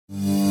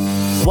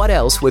What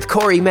Else with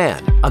Corey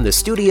Mann on the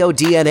Studio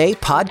DNA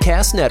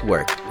Podcast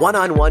Network.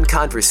 One-on-one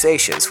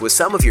conversations with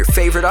some of your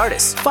favorite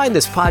artists. Find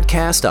this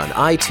podcast on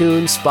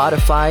iTunes,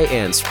 Spotify,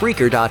 and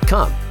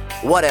Spreaker.com.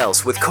 What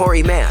Else with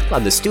Corey Mann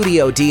on the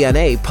Studio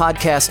DNA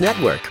Podcast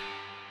Network.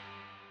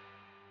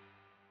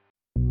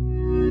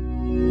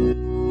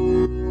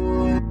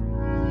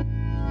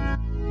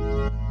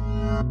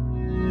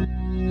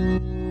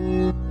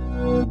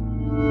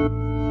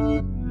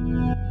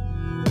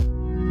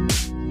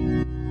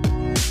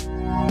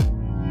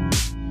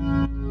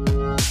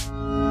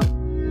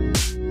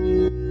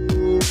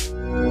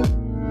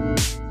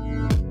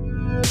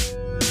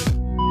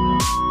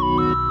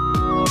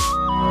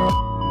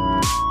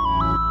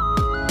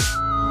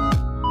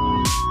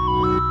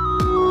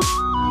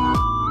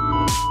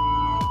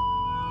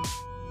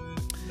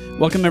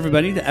 Welcome,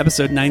 everybody, to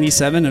episode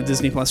 97 of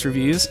Disney Plus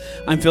Reviews.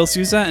 I'm Phil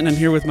Sousa, and I'm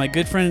here with my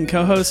good friend and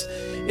co-host.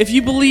 If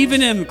you believe in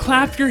him,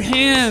 clap your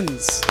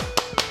hands.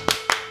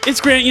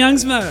 It's Grant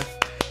Youngsma.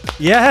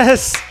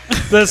 Yes,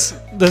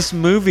 this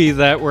movie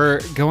that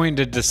we're going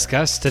to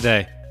discuss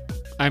today.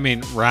 I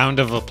mean, round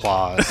of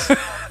applause.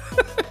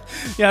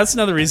 Yeah, that's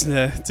another reason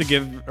to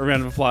give a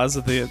round of applause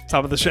at the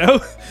top of the show.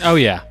 Oh,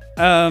 yeah.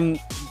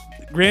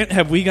 Grant,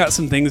 have we got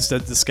some things to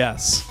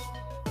discuss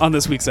on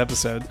this week's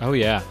episode? Oh,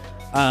 yeah.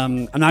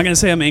 I'm not going to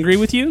say I'm angry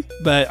with you,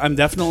 but I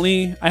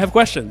have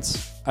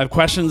questions. I have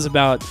questions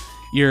about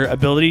your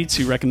ability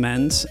to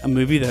recommend a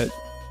movie that,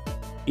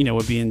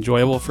 would be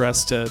enjoyable for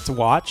us to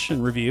watch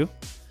and review.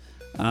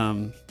 You're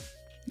going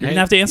to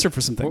have to answer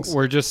for some things.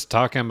 We're just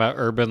talking about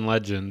urban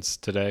legends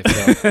today.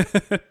 So.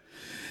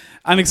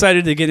 I'm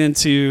excited to get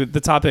into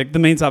the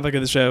main topic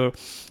of the show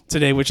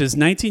today, which is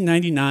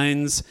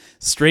 1999's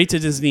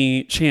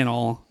straight-to-Disney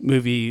Channel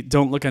movie,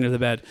 Don't Look Under the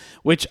Bed,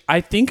 which I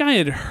think I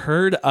had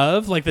heard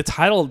of. Like, the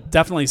title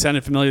definitely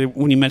sounded familiar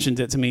when you mentioned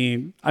it to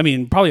me. I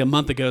mean, probably a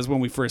month ago is when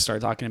we first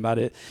started talking about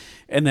it.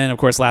 And then, of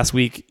course, last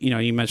week,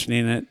 you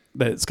mentioning it,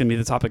 but it's going to be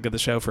the topic of the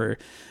show for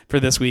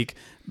this week.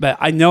 But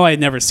I know I had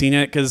never seen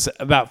it because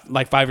about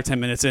like 5 or 10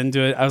 minutes into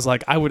it, I was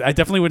like, I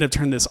definitely would have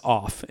turned this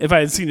off if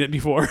I had seen it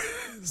before.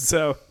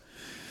 So,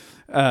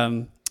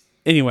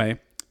 anyway,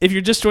 if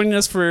you're just joining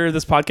us for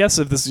this podcast,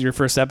 if this is your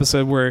first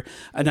episode, we're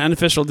an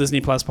unofficial Disney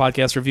Plus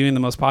podcast reviewing the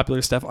most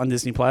popular stuff on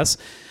Disney Plus.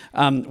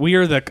 We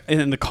are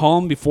in the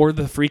calm before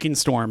the freaking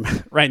storm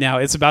right now.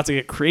 It's about to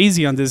get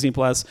crazy on Disney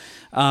Plus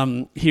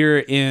here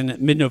in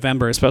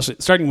mid-November, especially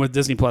starting with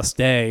Disney Plus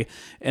Day,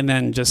 and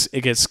then it's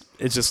going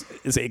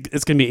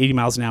to be 80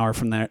 miles an hour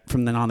from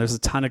then on. There's a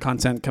ton of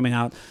content coming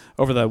out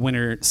over the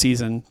winter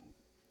season.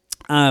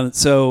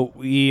 So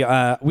we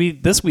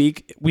this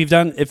week we've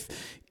done,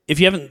 if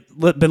you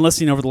haven't been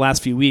listening over the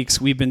last few weeks,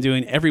 we've been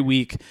doing every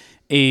week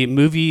a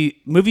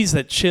movies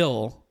that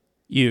chill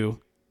you.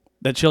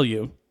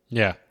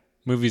 Yeah.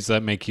 Movies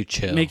that make you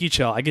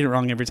chill. I get it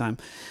wrong every time.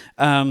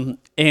 So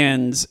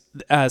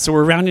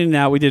we're rounding it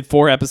out. We did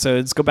 4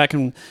 episodes. Go back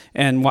and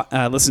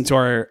listen to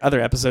our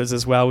other episodes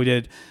as well. We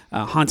did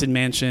Haunted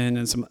Mansion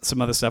and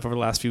some other stuff over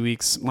the last few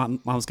weeks.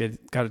 Mom's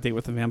Got a Date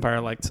with a Vampire. I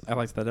liked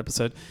that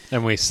episode.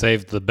 And we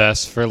saved the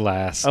best for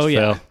last. Oh,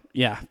 yeah. Phil.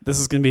 Yeah. This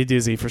is going to be a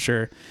doozy for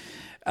sure.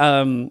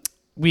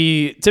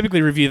 We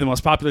typically review the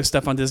most popular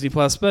stuff on Disney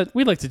Plus, but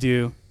we like to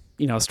do,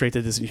 straight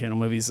to Disney Channel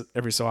movies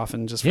every so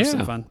often just for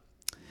some fun.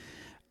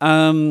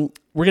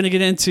 We're going to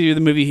get into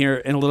the movie here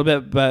in a little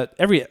bit, but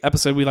every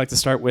episode we like to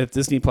start with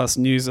Disney Plus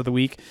news of the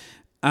week.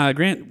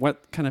 Grant,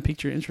 what kind of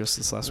piqued your interest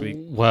this last week?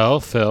 Well,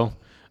 Phil,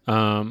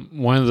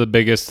 one of the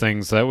biggest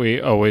things that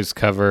we always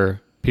cover,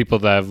 people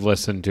that have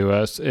listened to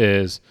us,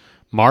 is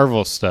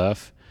Marvel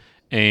stuff.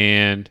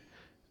 And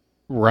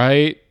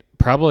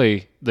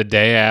probably the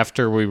day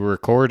after we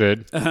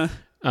recorded,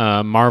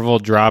 Marvel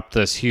dropped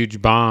this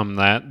huge bomb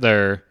that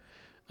they're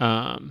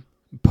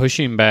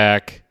pushing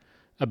back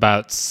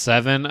about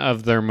 7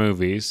 of their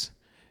movies,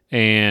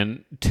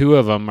 and 2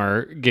 of them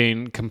are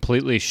getting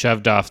completely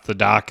shoved off the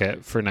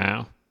docket for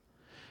now.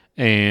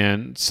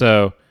 And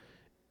so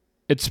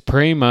it's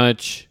pretty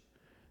much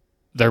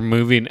they're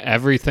moving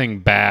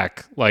everything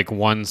back like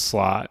one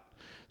slot.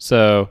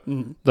 So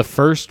the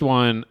first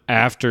one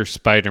after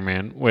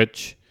Spider-Man,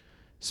 which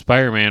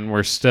Spider-Man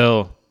we're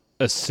still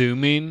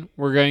assuming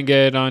we're going to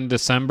get it on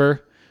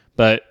December,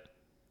 but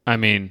I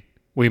mean,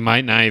 we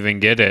might not even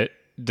get it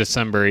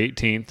December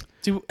 18th.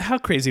 Dude, how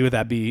crazy would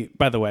that be,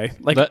 by the way?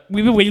 Like,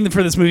 we've been waiting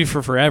for this movie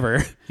for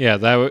forever. Yeah,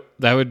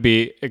 that would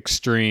be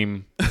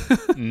extreme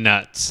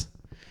nuts.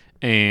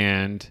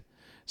 And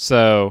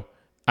so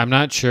I'm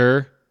not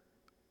sure.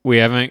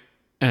 And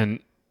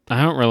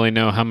I don't really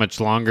know how much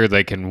longer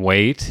they can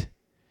wait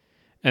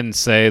and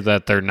say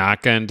that they're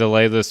not going to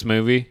delay this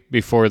movie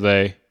before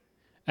they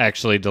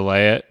actually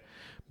delay it.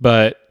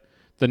 But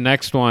the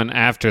next one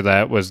after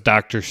that was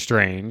Doctor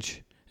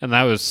Strange, and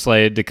that was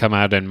slated to come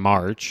out in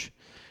March.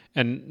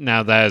 And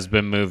now that has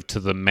been moved to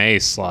the May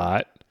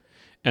slot.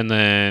 And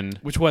then...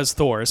 Which was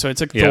Thor. So it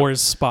took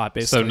Thor's spot,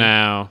 basically. So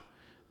now...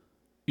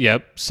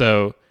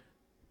 So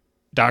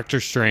Doctor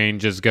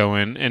Strange is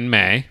going in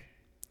May.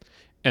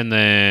 And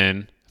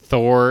then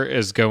Thor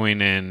is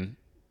going in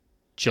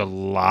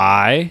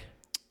July.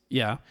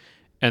 Yeah.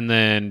 And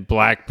then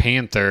Black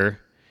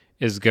Panther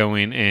is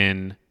going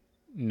in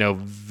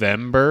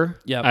November,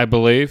 I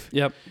believe.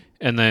 Yep.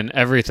 And then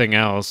everything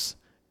else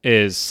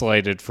is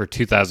slated for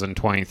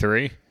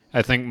 2023.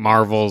 I think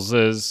Marvel's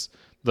is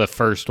the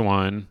first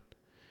one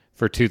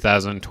for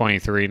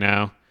 2023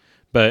 now.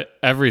 But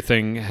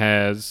everything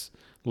has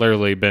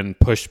literally been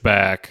pushed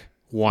back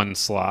one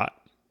slot.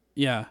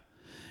 Yeah.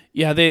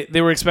 Yeah,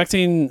 they were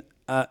expecting...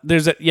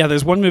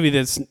 there's one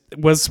movie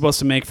was supposed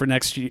to make for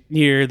next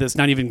year that's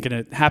not even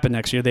going to happen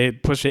next year. They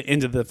pushed it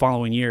into the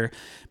following year.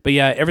 But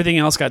yeah, everything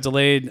else got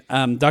delayed.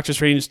 Doctor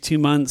Strange 2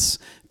 months,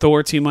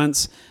 Thor 2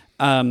 months,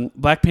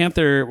 Black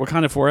Panther,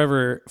 Wakanda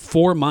Forever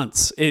 4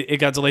 months. It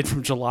got delayed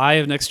from July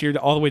of next year to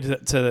all the way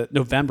to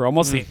November,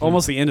 almost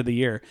the end of the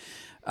year.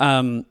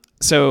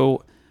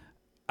 So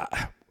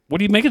what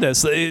do you make of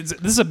this? This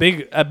is a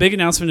big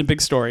announcement, a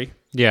big story.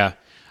 Yeah,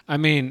 I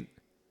mean,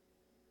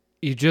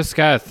 you just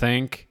gotta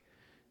think.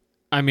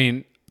 I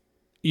mean,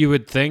 you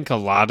would think a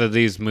lot of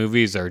these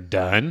movies are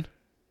done.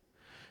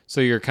 So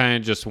you're kind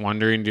of just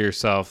wondering to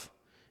yourself,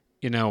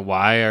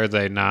 why are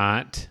they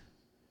not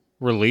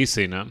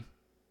releasing them?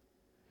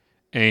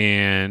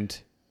 And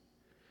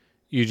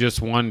you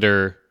just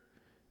wonder,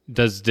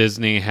 does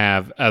Disney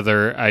have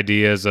other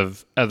ideas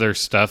of other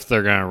stuff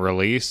they're going to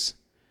release?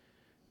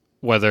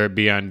 Whether it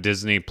be on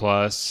Disney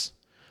Plus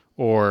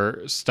or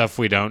stuff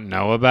we don't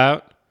know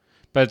about.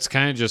 But it's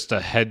kind of just a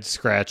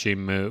head-scratching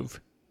move.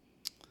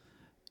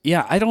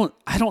 Yeah, I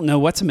don't know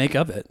what to make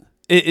of it.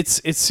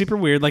 It's super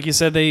weird. Like you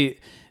said,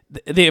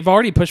 they've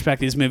already pushed back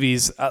these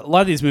movies. A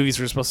lot of these movies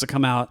were supposed to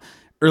come out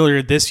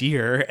earlier this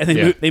year, and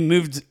they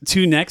moved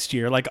to next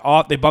year.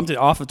 They bumped it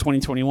off of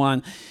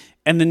 2021,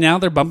 and then now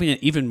they're bumping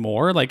it even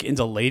more, like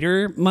into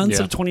later months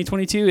of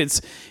 2022.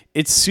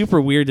 It's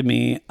super weird to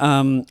me.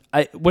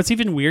 What's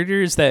even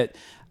weirder is that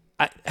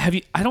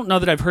I don't know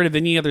that I've heard of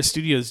any other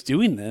studios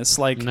doing this.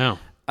 Like no.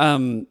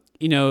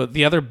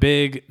 The other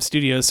big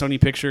studios,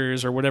 Sony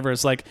Pictures or whatever,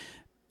 is like,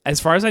 as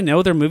far as I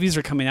know, their movies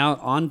are coming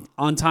out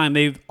on time.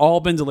 They've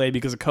all been delayed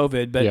because of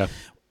COVID, but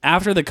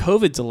after the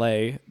COVID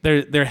delay,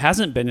 there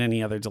hasn't been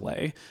any other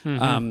delay.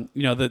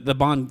 Mm-hmm. The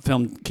Bond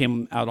film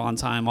came out on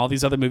time. All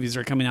these other movies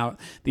are coming out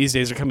these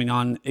days are coming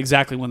on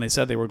exactly when they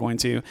said they were going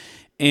to.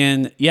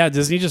 And yeah,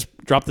 Disney just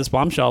dropped this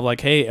bombshell of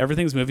like, hey,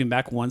 everything's moving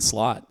back one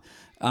slot.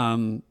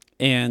 And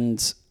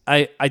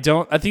I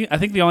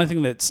think the only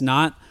thing that's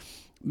not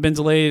been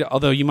delayed,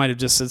 although you might have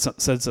just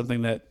said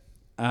something that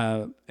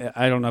I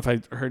don't know if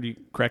I heard you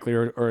correctly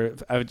or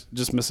if I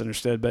just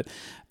misunderstood, but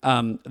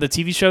the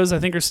TV shows I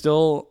think are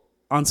still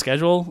on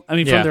schedule. I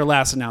mean, from their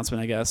last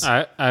announcement, I guess.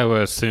 I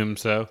would assume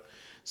so.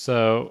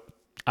 So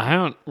I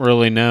don't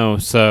really know.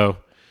 So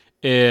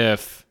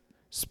if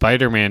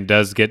Spider-Man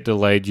does get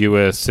delayed, you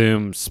would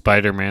assume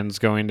Spider-Man's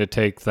going to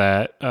take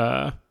that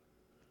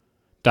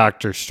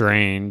Doctor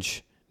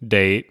Strange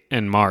date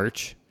in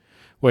March,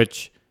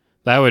 which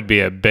that would be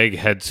a big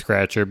head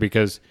scratcher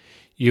because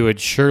you would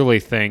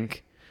surely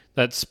think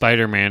that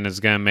Spider-Man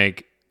is going to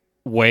make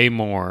way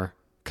more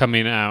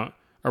coming out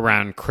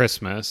around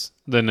Christmas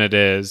than it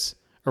is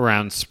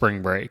around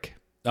spring break.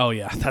 Oh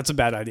yeah, that's a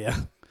bad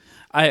idea.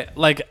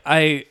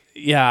 Everything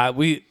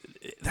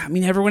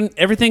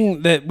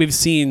that we've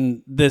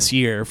seen this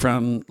year,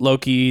 from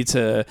Loki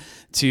to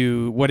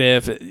What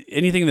If,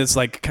 anything that's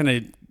like kind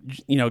of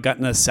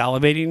gotten us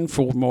salivating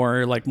for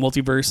more like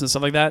multiverse and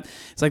stuff like that.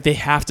 It's like they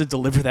have to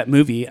deliver that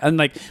movie. And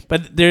like,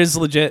 but there's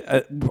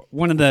legit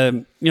one of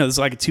the, there's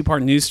like a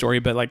 2-part news story,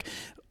 but like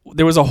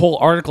there was a whole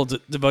article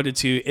devoted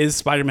to, is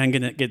Spider-Man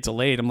going to get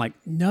delayed? I'm like,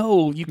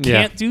 no, you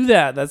can't do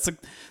that.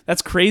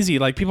 That's crazy.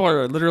 Like people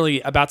are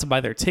literally about to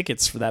buy their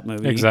tickets for that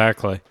movie.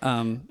 Exactly.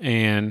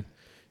 And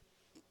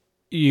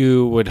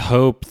you would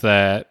hope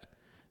that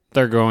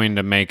they're going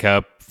to make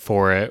up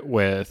for it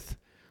with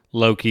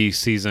Loki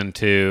season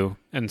 2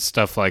 and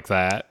stuff like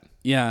that.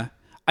 Yeah.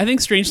 I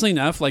think strangely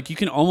enough, like you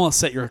can almost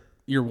set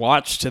your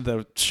watch to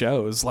the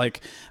shows.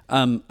 Like,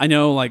 I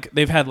know like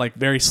they've had like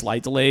very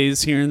slight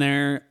delays here and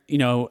there,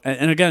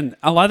 and again,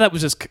 a lot of that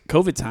was just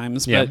COVID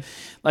times, but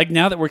like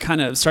now that we're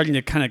kind of starting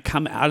to kind of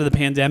come out of the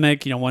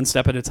pandemic, one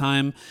step at a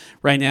time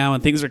right now,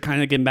 and things are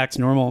kind of getting back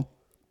to normal.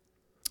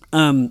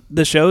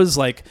 The shows,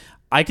 like,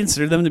 I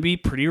consider them to be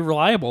pretty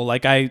reliable.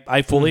 Like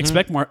I fully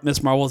expect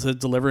Ms. Marvel to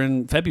deliver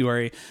in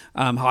February.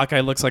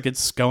 Hawkeye looks like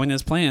it's going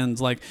as planned.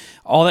 Like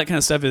all that kind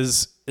of stuff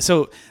is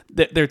so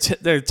their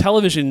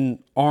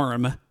television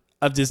arm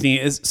of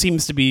Disney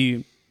seems to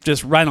be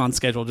just right on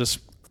schedule. Just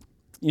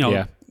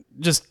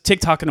just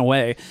tick-tocking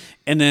away.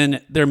 And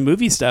then their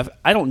movie stuff,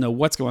 I don't know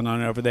what's going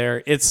on over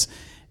there. It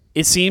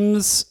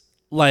seems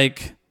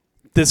like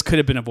this could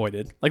have been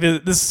avoided. Like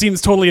this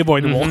seems totally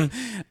avoidable.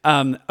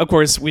 Of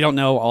course, we don't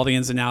know all the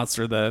ins and outs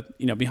or the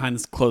behind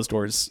the closed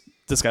doors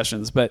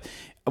discussions. But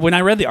when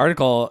I read the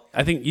article,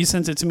 I think you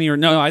sent it to me, or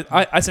no,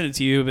 I sent it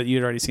to you, but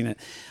you'd already seen it.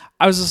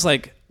 I was just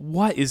like,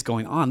 what is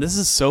going on? This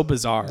is so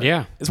bizarre.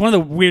 Yeah, it's one of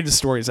the weirdest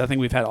stories I think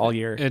we've had all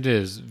year. It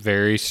is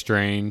very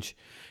strange,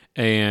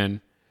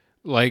 and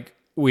like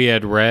we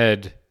had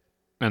read,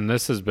 and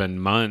this has been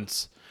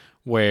months,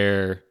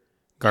 where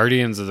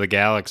Guardians of the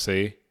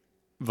Galaxy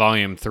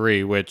Volume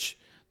 3, which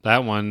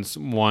that one's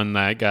one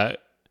that got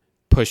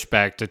pushed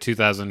back to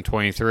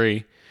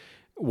 2023,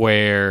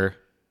 where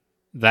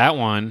that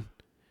one,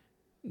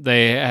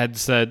 they had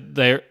said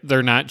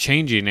they're not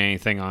changing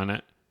anything on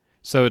it.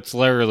 So it's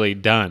literally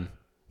done.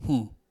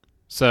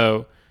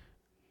 So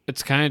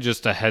it's kind of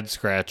just a head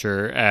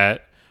scratcher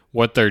at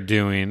what they're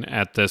doing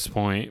at this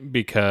point,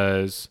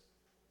 because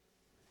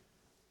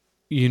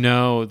you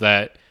know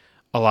that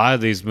a lot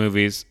of these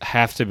movies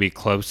have to be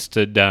close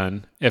to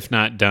done, if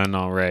not done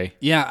already.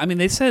 Yeah, I mean,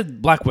 they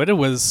said Black Widow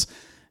was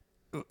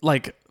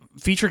like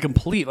feature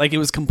complete. Like it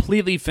was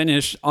completely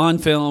finished on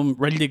film,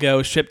 ready to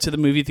go, shipped to the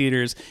movie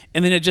theaters,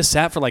 and then it just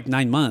sat for like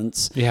 9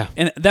 months. Yeah.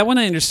 And that one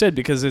I understood,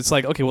 because it's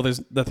like, okay, well,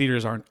 the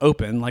theaters aren't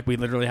open. Like we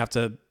literally have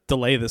to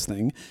delay this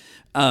thing.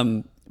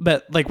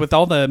 But like with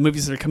all the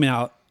movies that are coming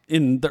out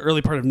in the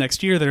early part of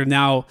next year that are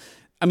now,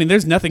 I mean,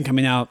 there's nothing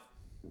coming out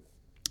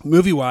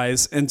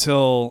movie-wise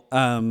until,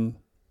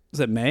 was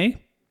it May?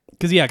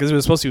 Because it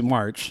was supposed to be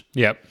March.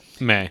 Yep,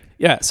 May.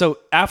 Yeah, so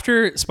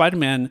after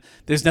Spider-Man,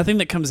 there's nothing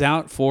that comes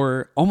out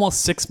for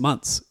almost 6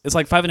 months. It's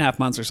like 5.5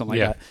 months or something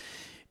like that.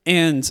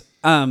 And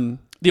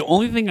the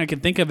only thing I can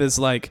think of is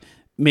like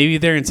maybe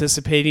they're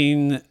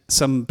anticipating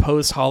some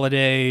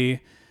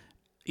post-holiday,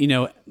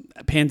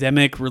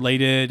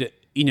 pandemic-related,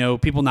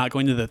 people not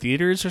going to the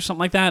theaters or something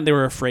like that. They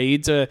were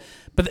afraid to,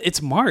 but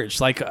it's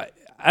March. Like,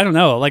 I don't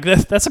know. Like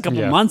that's a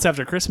couple months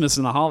after Christmas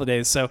and the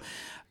holidays. So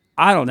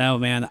I don't know,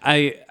 man.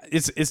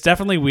 It's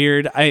definitely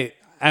weird. I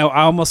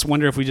almost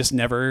wonder if we just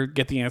never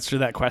get the answer to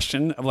that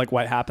question of like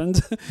what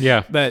happened.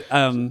 Yeah. But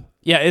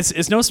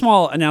it's no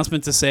small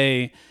announcement to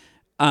say,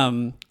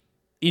 Doctor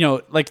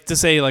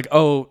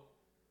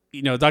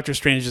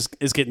Strange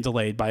is getting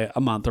delayed by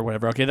a month or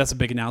whatever. Okay, that's a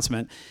big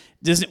announcement.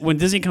 When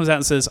Disney comes out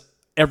and says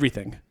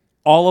everything,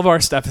 all of our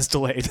stuff is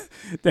delayed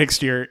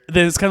next year,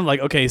 then it's kind of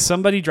like, okay,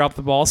 somebody dropped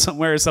the ball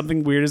somewhere,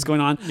 something weird is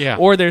going on. Yeah.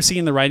 Or they're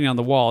seeing the writing on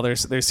the wall. They're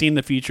seeing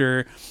the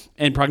future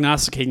and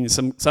prognosticating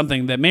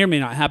something that may or may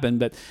not happen,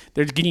 but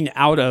they're getting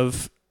out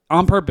of,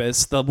 on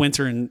purpose, the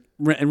winter and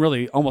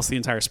really almost the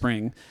entire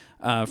spring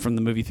from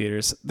the movie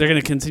theaters. They're going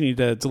to continue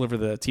to deliver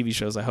the TV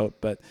shows, I hope.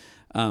 But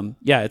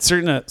it's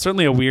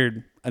certainly a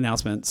weird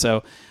announcement.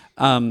 So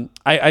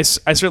I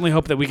certainly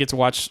hope that we get to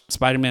watch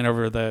Spider-Man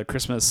over the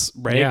Christmas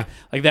break. Yeah.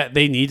 Like that,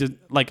 they need to,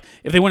 like,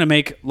 if they want to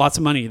make lots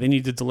of money, they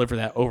need to deliver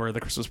that over the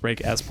Christmas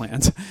break as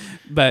planned.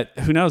 But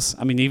who knows?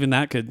 I mean, even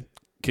that could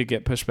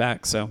get pushed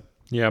back. So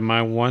yeah,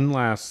 my one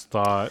last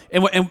thought.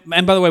 And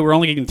by the way, we're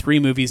only getting 3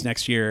 movies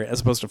next year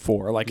as opposed to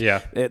 4. Like,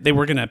 they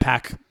were going to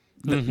pack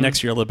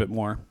next year a little bit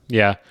more.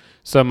 Yeah.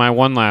 So my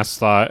one last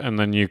thought, and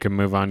then you can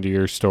move on to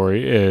your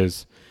story,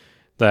 is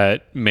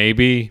that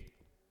maybe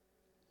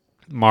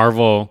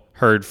Marvel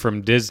heard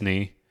from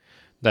Disney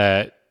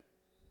that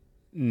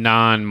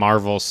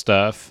non-Marvel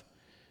stuff,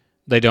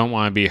 they don't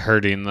want to be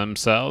hurting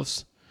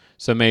themselves.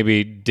 So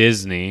maybe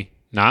Disney,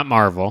 not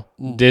Marvel,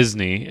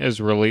 Disney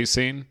is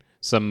releasing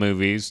some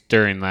movies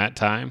during that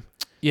time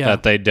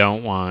that they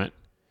don't want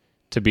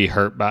to be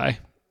hurt by.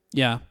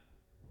 Yeah.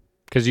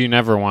 Because you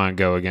never want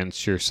to go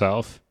against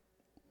yourself.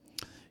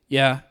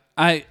 Yeah.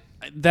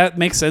 That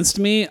makes sense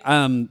to me.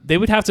 They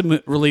would have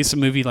to release a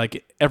movie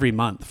like every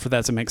month for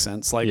that to make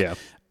sense. Like,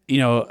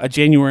 a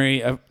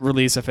January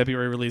release, a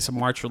February release, a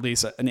March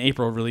release, an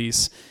April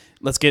release.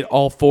 Let's get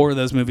all 4 of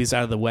those movies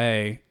out of the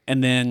way,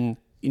 and then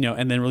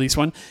release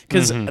one,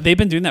 because they've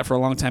been doing that for a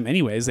long time.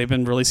 Anyways, they've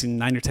been releasing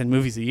 9 or 10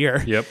 movies a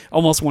year. Yep,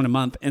 almost one a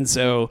month, and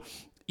so.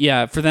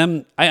 Yeah, for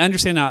them, I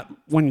understand not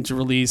wanting to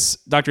release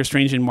Doctor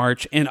Strange in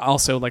March and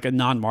also like a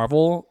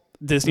non-Marvel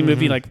Disney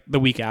movie like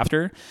the week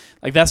after.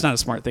 Like that's not a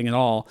smart thing at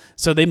all.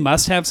 So they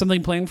must have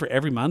something planned for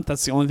every month.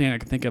 That's the only thing I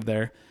can think of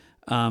there.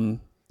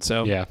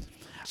 So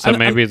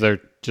maybe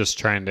they're just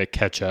trying to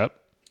catch up.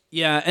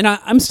 Yeah, and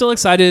I'm still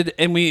excited,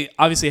 and we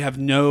obviously have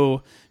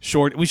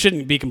we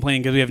shouldn't be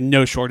complaining because we have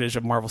no shortage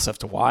of Marvel stuff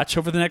to watch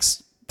over the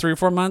next 3 or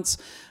 4 months.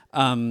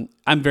 I'm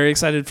very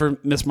excited for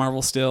Ms.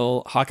 Marvel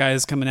still. Hawkeye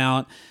is coming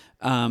out.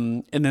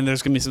 And then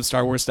there's going to be some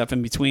Star Wars stuff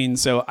in between.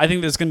 So I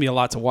think there's going to be a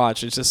lot to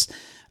watch. It's just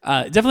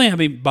definitely have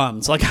me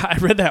bummed. Like I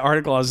read that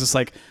article. I was just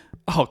like,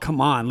 oh, come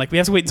on. Like we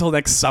have to wait until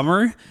next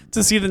summer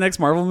to see the next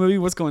Marvel movie.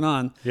 What's going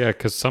on? Yeah,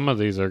 because some of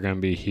these are going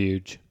to be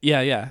huge.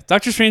 Yeah.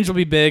 Doctor Strange will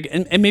be big.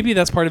 And maybe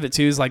that's part of it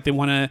too, is like they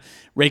want to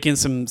rake in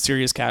some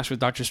serious cash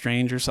with Doctor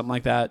Strange or something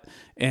like that.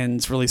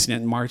 And releasing it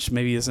in March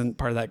maybe isn't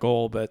part of that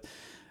goal. But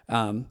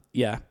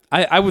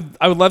I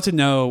would love to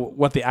know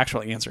what the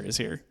actual answer is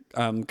here.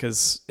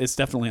 Because it's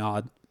definitely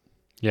odd.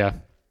 Yeah.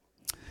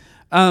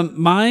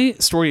 My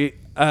story,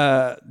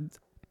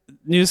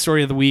 news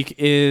story of the week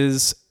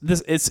is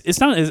this.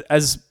 It's not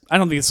as I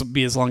don't think this will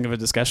be as long of a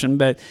discussion,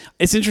 but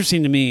it's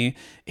interesting to me.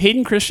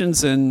 Hayden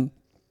Christensen,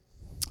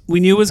 we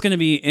knew was going to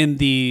be in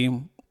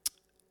the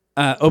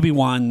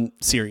Obi-Wan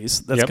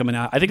series that's coming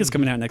out. I think it's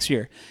coming out next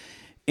year,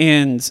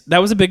 and that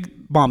was a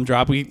big bomb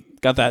drop. We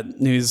got that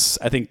news,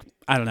 I think,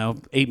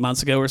 8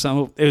 months ago or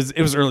something.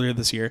 It was earlier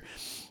this year.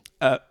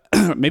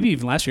 Maybe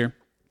even last year.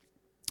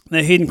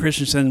 that Hayden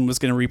Christensen was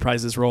going to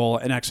reprise his role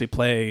and actually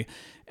play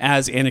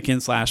as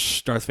Anakin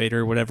 / Darth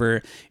Vader,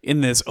 whatever,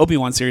 in this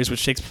Obi-Wan series,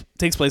 which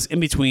takes place in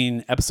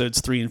between episodes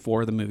 3 and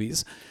 4 of the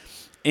movies.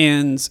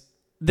 And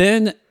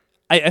then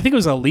I think it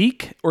was a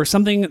leak or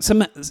something. It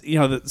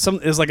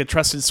was like a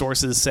trusted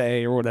sources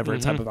say or whatever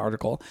type of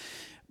article.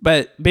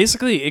 But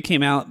basically, it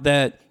came out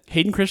that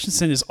Hayden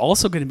Christensen is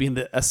also going to be in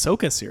the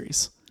Ahsoka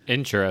series.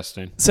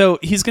 Interesting. So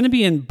he's going to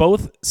be in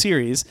both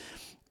series.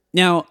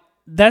 Now,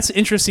 that's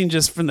interesting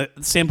just from the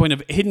standpoint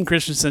of Hayden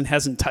Christensen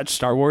hasn't touched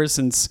Star Wars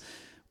since,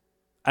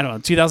 I don't know,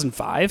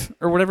 2005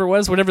 or whatever it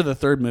was. Whatever the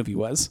third movie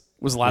was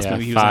the last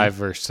movie he was in.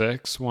 5 or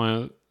 6,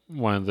 one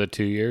of the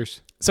 2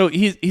 years. So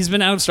he's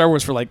been out of Star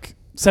Wars for like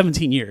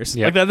 17 years.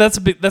 Yep. Like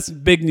that's a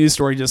big news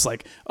story. Just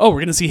like, oh, we're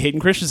going to see Hayden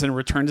Christensen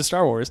return to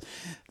Star Wars.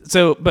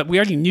 So, but we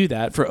already knew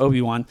that for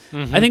Obi-Wan.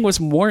 I think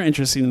what's more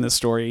interesting in this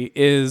story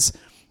is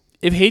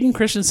if Hayden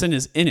Christensen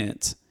is in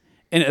it,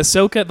 and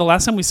Ahsoka, the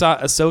last time we saw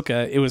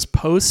Ahsoka, it was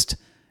post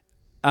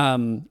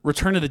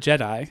Return of the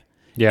Jedi.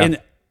 Yeah.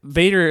 And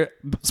Vader,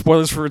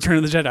 spoilers for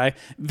Return of the Jedi,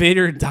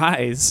 Vader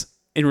dies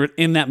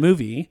in that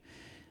movie.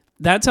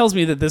 That tells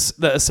me that the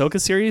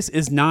Ahsoka series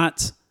is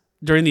not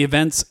during the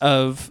events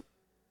of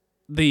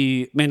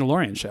the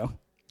Mandalorian show.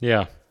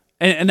 Yeah.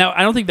 And now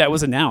I don't think that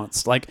was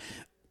announced. Like,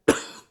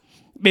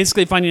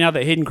 basically finding out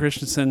that Hayden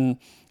Christensen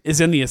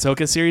is in the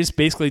Ahsoka series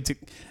basically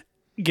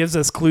gives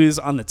us clues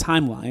on the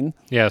timeline.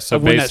 Yeah, so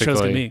of when that show's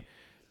gonna be.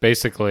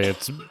 Basically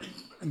it's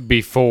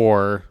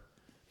before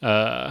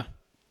like,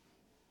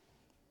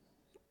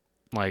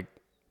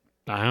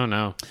 I don't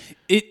know.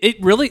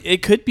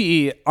 It could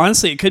be,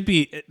 honestly, it could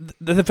be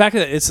the fact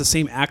that it's the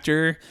same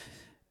actor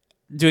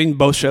doing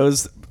both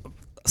shows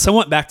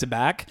somewhat back to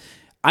back.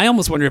 I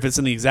almost wonder if it's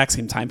in the exact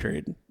same time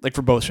period, like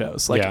for both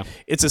shows. Like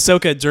it's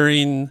Ahsoka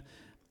during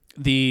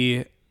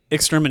the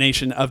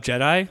extermination of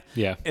Jedi.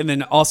 Yeah. And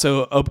then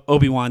also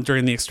Obi-Wan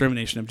during the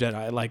extermination of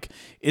Jedi. Like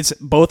it's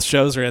both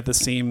shows are at the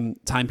same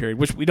time period,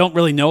 which we don't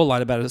really know a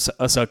lot about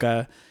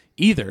Ahsoka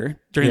either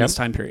during this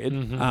time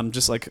period.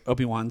 Just like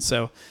Obi-Wan.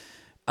 So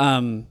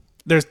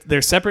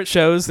they're separate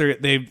shows.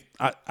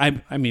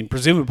 I mean,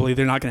 presumably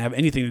they're not going to have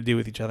anything to do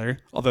with each other,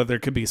 although there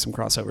could be some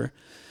crossover.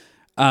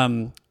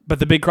 But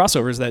the big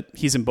crossover is that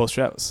he's in both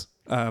shows.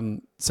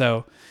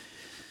 So,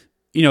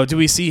 do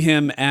we see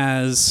him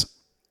as,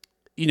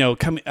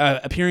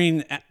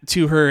 appearing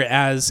to her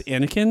as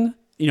Anakin,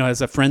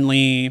 as a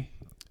friendly,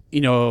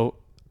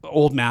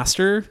 old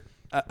master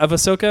of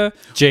Ahsoka?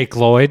 Jake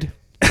Lloyd.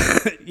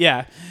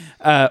 Yeah.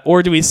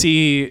 Or do we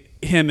see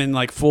him in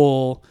like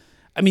full,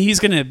 I mean, he's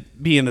going to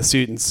be in the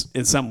suit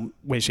in some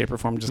way, shape or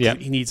form, just 'cause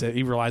he needs it.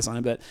 He relies on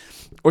it. But,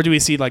 or do we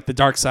see like the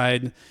dark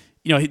side,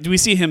 do we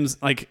see him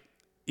like,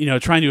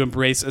 trying to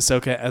embrace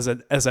Ahsoka as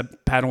a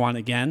Padawan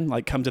again,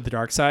 like come to the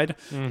dark side?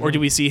 Or do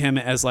we see him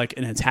as like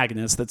an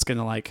antagonist that's going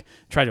to like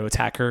try to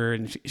attack her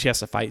and she has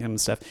to fight him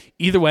and stuff?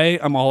 Either way,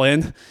 I'm all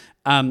in.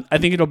 I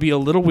think it'll be a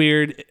little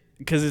weird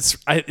because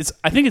I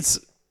think it's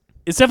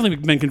definitely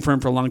been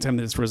confirmed for a long time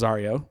that it's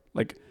Rosario.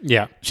 Like,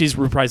 she's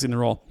reprising the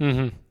role.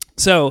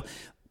 So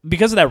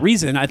because of that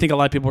reason, I think a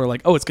lot of people are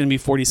like, oh, it's going to be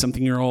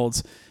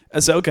 40-something-year-olds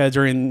Ahsoka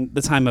during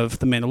the time of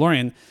The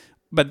Mandalorian.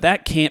 But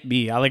that can't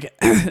be.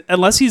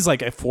 Unless he's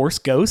like a Force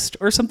ghost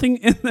or something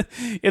in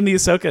the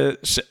Ahsoka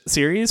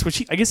series,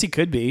 which I guess he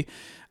could be.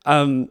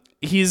 If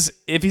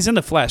he's in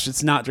the flesh,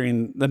 it's not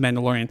during The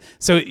Mandalorian.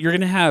 So you're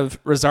going to have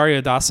Rosario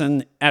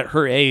Dawson at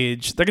her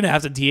age. They're going to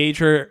have to de-age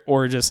her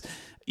or just,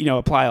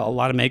 apply a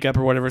lot of makeup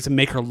or whatever to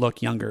make her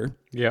look younger.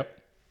 Yep.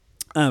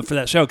 For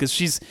that show, because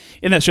she's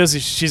in that show,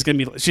 she's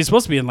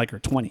supposed to be in like her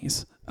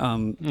 20s.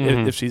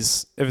 If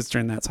it's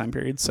during that time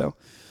period. So,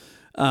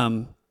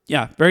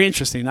 yeah, very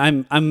interesting.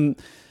 I'm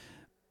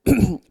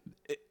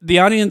the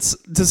audience,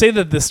 to say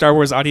that the Star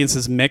Wars audience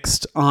is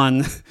mixed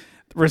on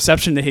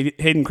reception to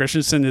Hayden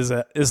Christensen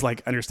is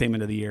like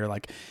understatement of the year.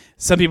 Like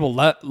some people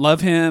love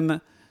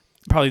him,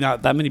 probably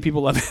not that many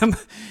people love him,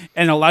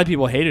 and a lot of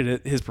people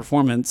hated his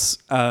performance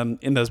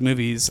in those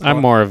movies. I'm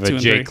more of a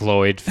Jake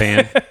Lloyd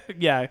fan.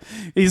 Yeah,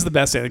 he's the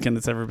best Anakin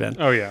that's ever been.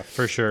 Oh yeah,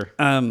 for sure.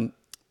 And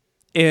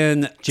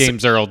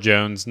James Earl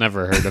Jones,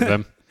 never heard of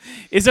him.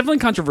 It's definitely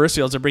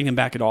controversial to bring him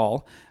back at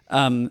all.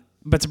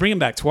 But to bring him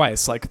back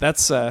twice, like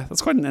that's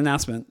quite an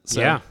announcement.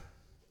 So. Yeah.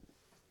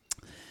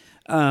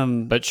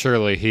 But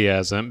surely he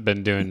hasn't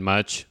been doing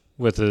much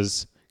with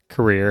his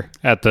career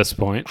at this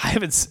point.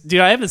 Have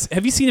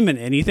you seen him in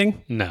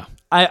anything? No.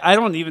 I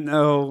don't even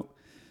know.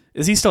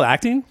 Is he still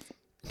acting?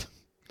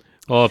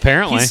 Well,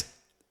 apparently.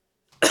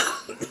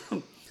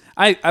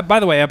 By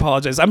the way, I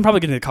apologize. I'm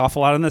probably going to cough a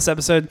lot on this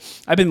episode.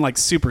 I've been like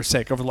super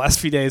sick over the last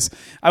few days.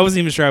 I wasn't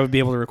even sure I would be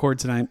able to record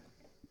tonight.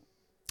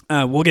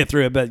 We'll get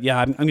through it, but yeah,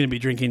 I'm going to be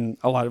drinking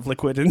a lot of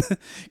liquid and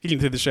getting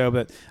through the show,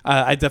 but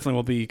I definitely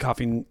will be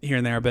coughing here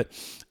and there. But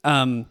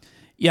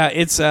yeah,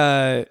 it's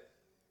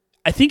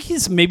I think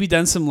he's maybe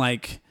done some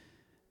like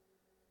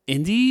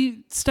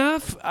indie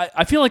stuff.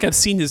 I feel like I've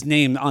seen his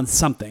name on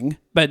something,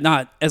 but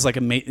not as like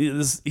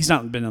he's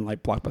not been in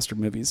like blockbuster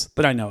movies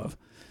that I know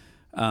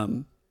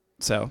of.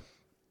 So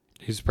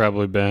He's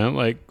probably been at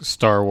like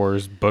Star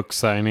Wars book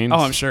signings. Oh,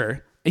 I'm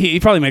sure. He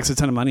probably makes a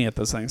ton of money at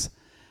those things.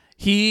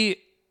 He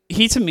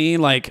to me,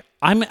 like,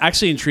 I'm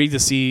actually intrigued to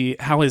see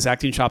how his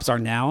acting chops are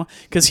now,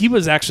 because he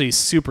was actually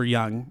super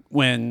young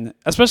when,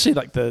 especially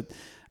like the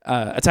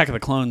Attack of the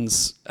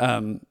Clones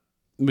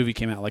movie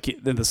came out, like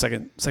the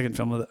second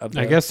film of the,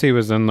 I guess he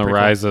was in the prequel.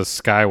 Rise of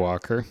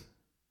Skywalker.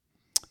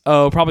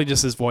 Oh, probably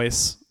just his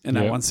voice in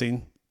that one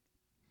scene.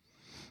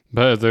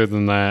 But other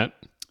than that,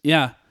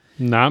 Yeah.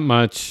 not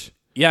much.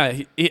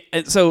 Yeah.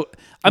 So,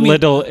 I mean,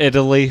 Little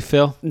Italy,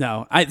 Phil.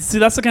 no, I see.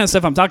 That's the kind of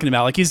stuff I'm talking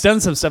about. Like, he's done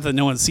some stuff that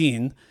no one's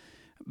seen,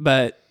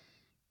 but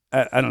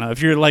I don't know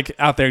if you're like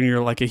out there and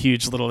you're like a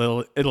huge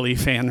Little Italy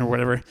fan or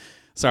whatever.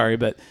 Sorry,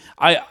 but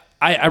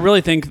I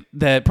really think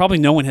that probably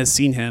no one has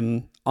seen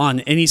him on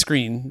any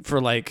screen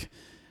for like,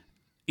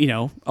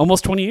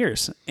 almost 20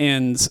 years.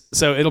 And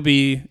so it'll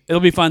be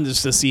fun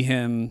just to see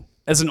him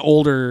as an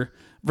older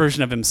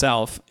version of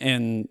himself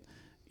and,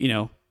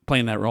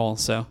 playing that role.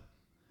 So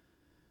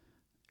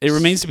it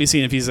remains to be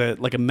seen if he's a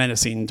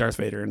menacing Darth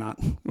Vader or not.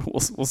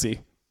 We'll see.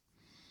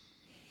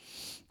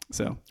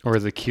 So, Or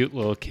the cute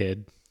little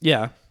kid.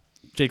 yeah,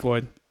 Jake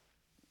Lloyd.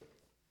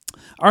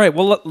 All right,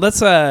 well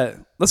let's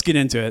get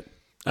into it.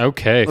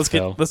 Okay, Let's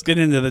Phil. get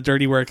into the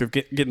dirty work of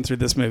getting through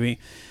this movie.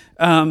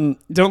 Don't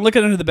Look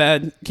Under the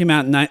Bed came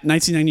out in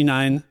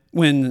 1999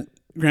 when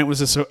Grant was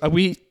just a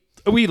wee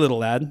little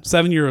lad,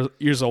 7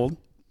 years old.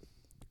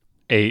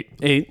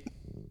 8.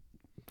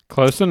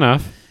 Close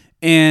enough.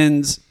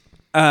 And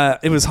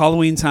it was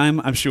Halloween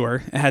time, I'm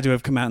sure. It had to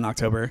have come out in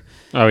October.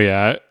 Oh,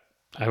 yeah.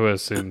 I would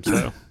assume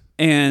so.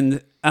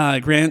 And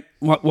Grant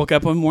woke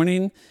up one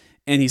morning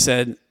and he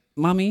said,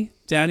 "Mommy,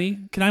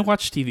 Daddy, can I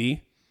watch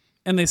TV?"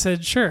 And they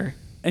said, "Sure."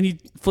 And he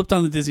flipped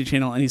on the Disney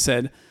Channel and he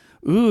said,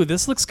 "Ooh,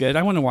 this looks good.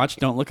 I want to watch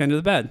Don't Look Under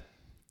the Bed."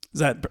 Is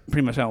that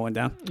pretty much how it went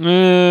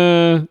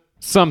down?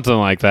 Something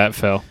like that,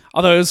 Phil.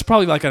 Although it was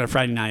probably like on a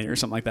Friday night or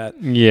something like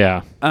that.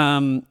 Yeah.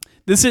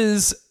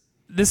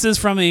 This is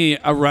from a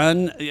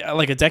run,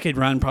 like a decade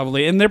run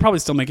probably, and they're probably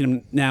still making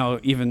them now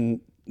even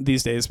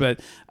these days, but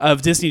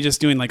of Disney just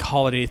doing like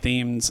holiday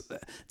themes.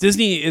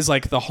 Disney is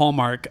like the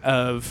hallmark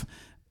of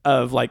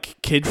like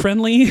kid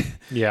friendly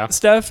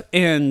stuff,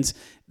 and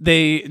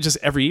they just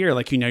every year,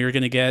 like, you're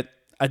going to get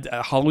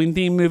a Halloween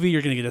themed movie,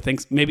 you're going to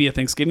get maybe a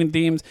Thanksgiving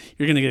themed,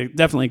 you're going to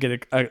definitely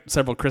get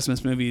several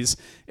Christmas movies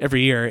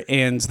every year,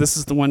 and this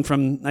is the one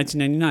from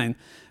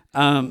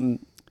 1999.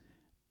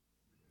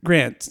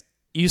 Grant,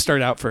 you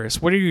start out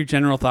first. What are your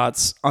general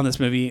thoughts on this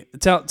movie?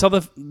 Tell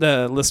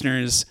the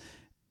listeners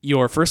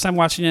your first time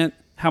watching it,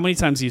 how many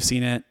times you've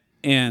seen it,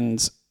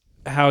 and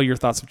how your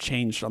thoughts have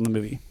changed on the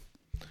movie.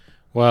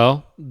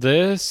 Well,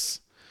 I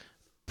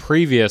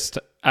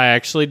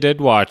actually did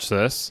watch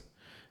this.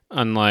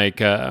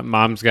 Unlike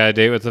Mom's Got a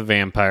Date with a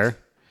Vampire,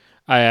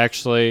 I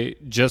actually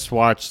just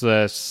watched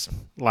this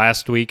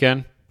last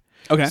weekend.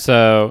 Okay.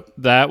 So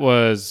that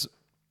was,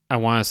 I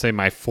want to say,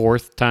 my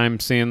 4th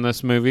time seeing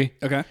this movie.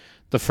 Okay.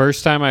 The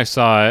first time I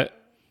saw it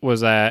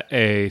was at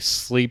a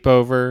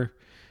sleepover,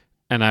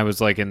 and I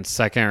was like in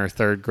 2nd or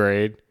 3rd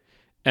grade,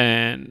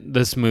 and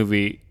this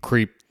movie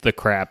creeped the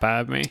crap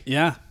out of me.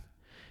 Yeah.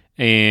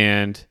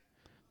 And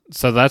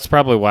so that's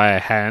probably why I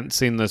hadn't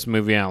seen this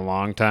movie in a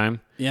long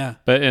time. Yeah.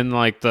 But in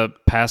like the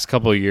past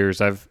couple of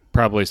years, I've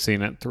probably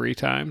seen it 3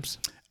 times.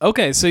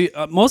 Okay, so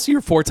most of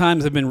your 4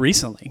 times have been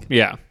recently.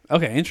 Yeah.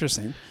 Okay,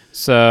 interesting.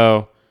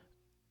 So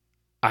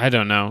I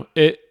don't know.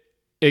 It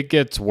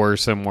gets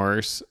worse and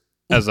worse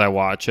as I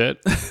watch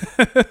it.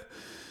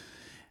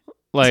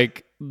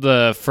 Like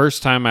the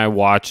first time I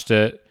watched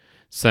it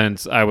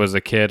since I was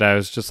a kid, I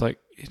was just like,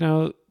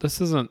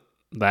 this isn't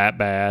that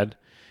bad.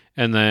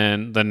 And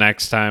then the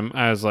next time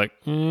I was like,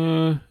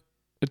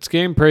 it's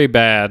getting pretty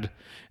bad.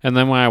 And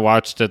then when I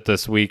watched it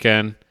this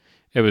weekend,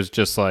 it was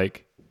just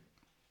like,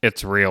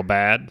 it's real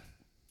bad.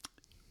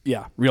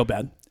 Yeah, real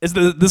bad.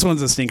 This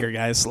one's a stinker,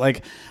 guys.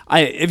 Like,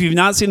 if you've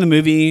not seen the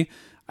movie,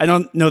 I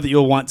don't know that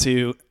you'll want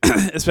to,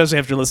 especially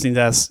after listening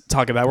to us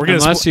talk about it.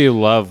 Unless you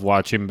love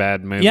watching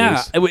bad movies.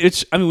 Yeah,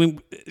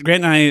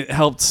 Grant and I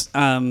helped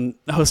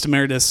host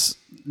emeritus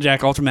Jack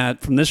Altermat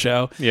from this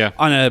show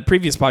on a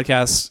previous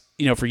podcast,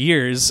 for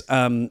years.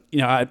 I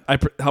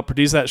helped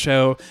produce that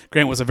show.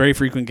 Grant was a very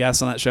frequent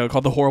guest on that show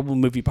called The Horrible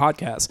Movie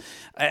Podcast.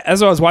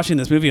 As I was watching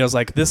this movie, I was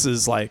like, this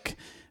is like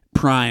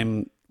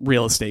prime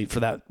real estate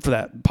for that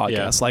podcast.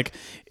 Yeah. Like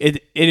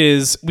it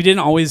is.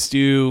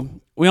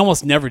 We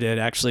almost never did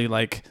actually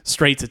like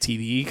straight to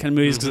TV kind of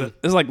movies because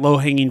it was like low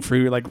hanging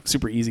fruit, like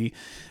super easy.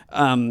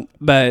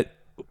 But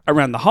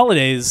around the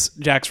holidays,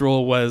 Jack's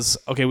rule was,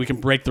 okay, we can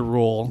break the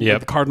rule, like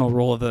the cardinal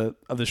rule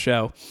of the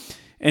show.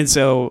 And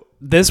so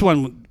this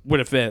one would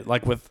have fit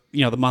like with,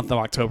 the month of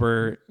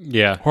October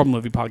horrible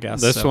movie podcast.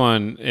 This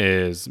one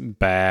is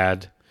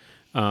bad.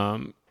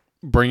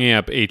 Bringing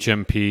up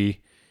HMP,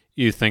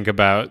 you think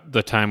about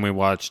the time we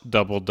watched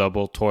Double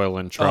Double Toil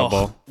and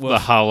Trouble, the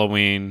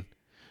Halloween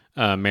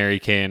Mary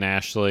Kay and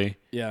Ashley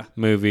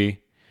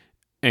movie.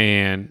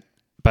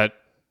 But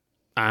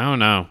I don't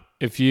know.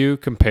 If you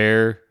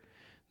compare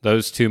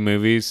those two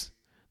movies,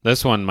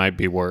 This one might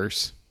be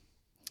worse.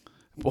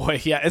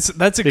 Boy, yeah,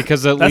 that's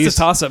a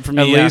toss up for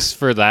me. At least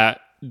for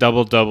that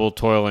double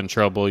Toil and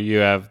Trouble, you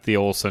have the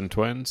Olsen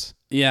twins.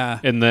 Yeah.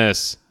 In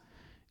this,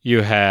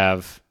 you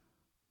have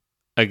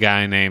a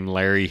guy named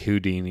Larry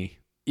Houdini.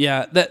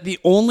 Yeah,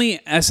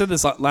 I said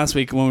this last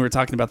week when we were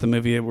talking about the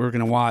movie that we were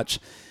going to watch.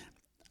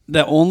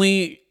 The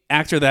only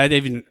actor that I'd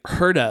even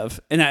heard of,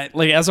 and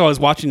as I was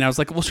watching, I was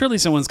like, well, surely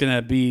someone's going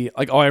to be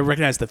like, oh, I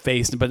recognize the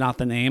face, but not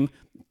the name.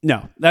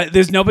 No,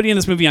 there's nobody in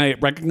this movie I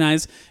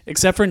recognize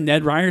except for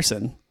Ned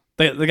Ryerson,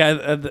 the guy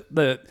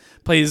that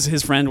plays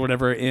his friend, or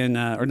whatever, in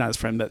or not his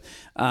friend, but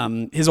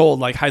his old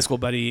like high school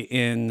buddy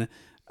in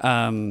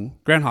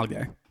Groundhog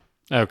Day.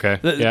 Okay,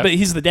 but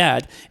he's the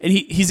dad, and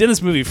he's in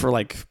this movie for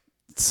like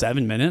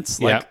 7 minutes,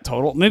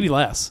 total, maybe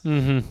less.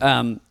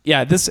 Mm-hmm.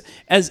 This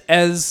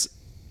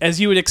as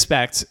you would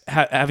expect,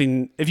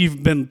 having if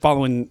you've been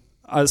following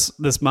us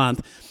this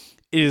month,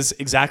 is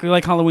exactly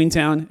like Halloween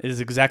Town. It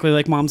is exactly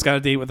like Mom's Got a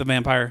Date with a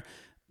Vampire.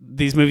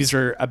 These movies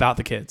are about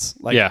the kids.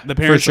 The parents,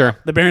 for sure.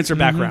 The parents are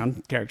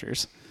background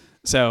characters.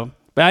 So,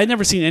 but I'd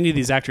never seen any of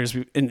these actors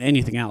in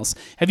anything else.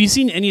 Have you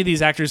seen any of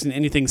these actors in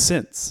anything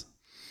since?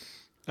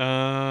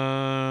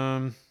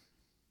 The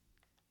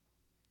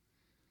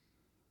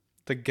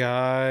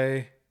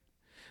guy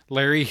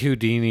Larry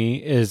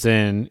Houdini is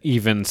in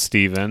Even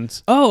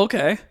Stevens. Oh,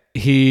 okay.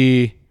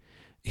 He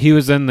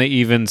was in the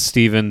Even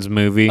Stevens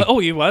movie. Oh,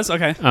 he was?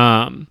 Okay.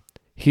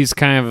 He's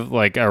kind of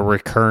like a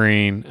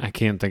recurring, I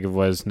can't think of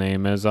what his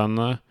name is on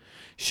the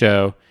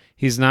show.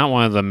 He's not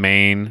one of the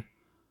main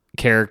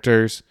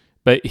characters,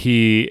 but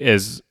he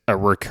is a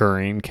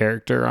recurring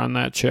character on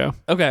that show.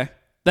 Okay.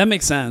 That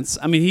makes sense.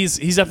 I mean, he's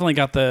definitely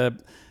got the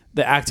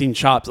acting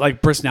chops,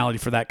 like personality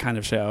for that kind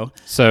of show.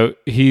 So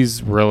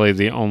he's really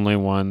the only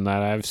one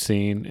that I've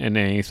seen in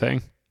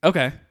anything.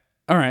 Okay.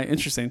 All right.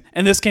 Interesting.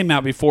 And this came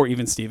out before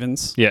Even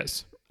Stevens.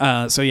 Yes.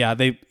 So yeah,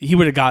 he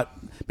would have got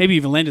maybe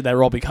even landed that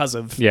role because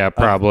of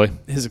probably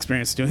his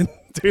experience doing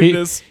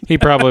this. He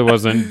probably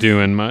wasn't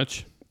doing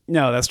much.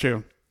 No, that's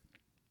true.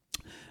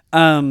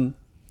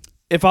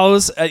 If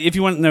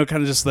you want to know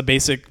kind of just the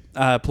basic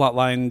plot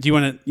line, do you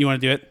want to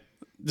do it?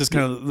 Just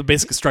kind of the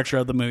basic structure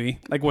of the movie,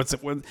 like by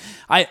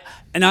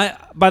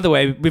the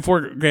way,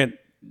 before Grant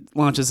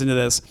launches into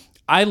this,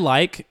 I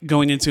like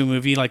going into a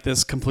movie like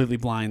this completely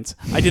blind.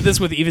 I did this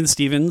with Even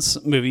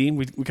Stevens movie.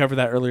 We covered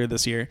that earlier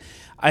this year.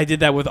 I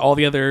did that with all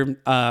the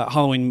other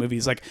Halloween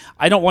movies. Like,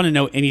 I don't want to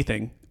know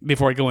anything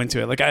before I go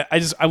into it. Like,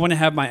 I want to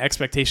have my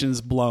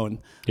expectations blown.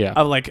 Yeah.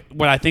 Of like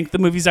what I think the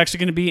movie's actually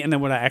going to be, and then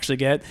what I actually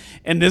get.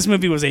 And this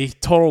movie was a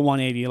total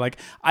 180. Like,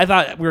 I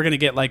thought we were going to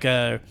get like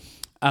a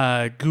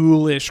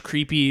ghoulish,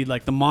 creepy,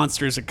 like the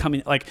monsters are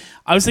coming. Like,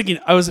 I was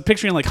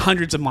picturing like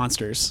hundreds of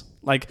monsters,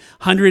 like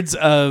hundreds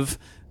of,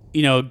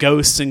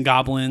 ghosts and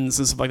goblins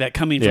and stuff like that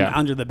coming from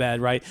under the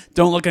bed, right?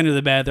 Don't look under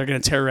the bed. They're going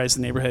to terrorize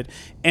the neighborhood.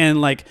 And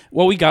like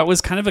what we got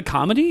was kind of a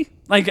comedy.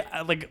 Like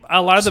a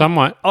lot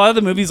of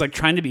the movies like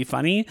trying to be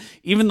funny.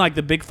 Even like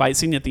the big fight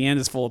scene at the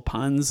end is full of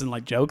puns and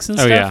like jokes and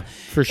stuff. Oh yeah,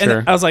 for sure.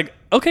 And I was like,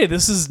 okay,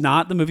 this is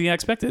not the movie I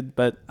expected,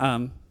 but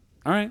all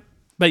right.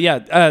 But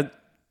yeah,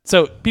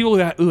 so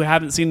people who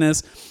haven't seen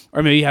this,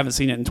 or maybe haven't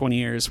seen it in 20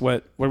 years,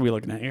 what are we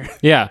looking at here?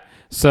 Yeah.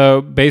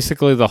 So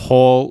basically the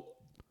whole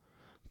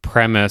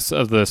premise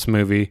of this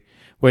movie,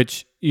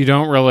 which you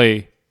don't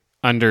really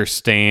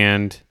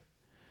understand,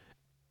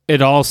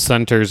 it all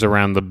centers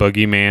around the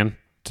boogeyman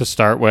to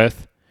start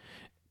with.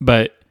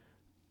 But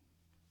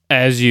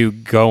as you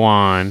go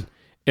on,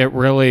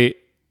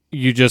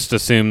 you just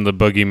assume the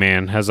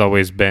boogeyman has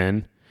always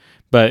been.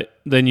 But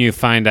then you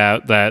find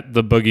out that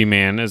the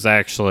boogeyman is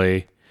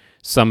actually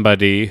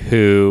somebody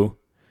who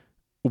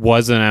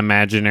was an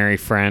imaginary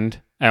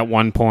friend at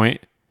one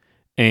point,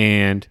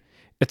 and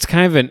it's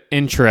kind of an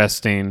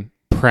interesting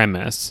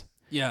premise.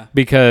 Yeah.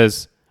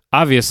 Because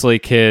obviously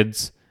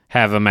kids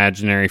have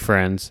imaginary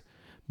friends,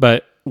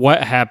 but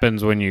what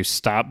happens when you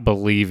stop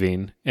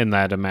believing in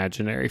that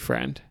imaginary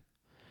friend?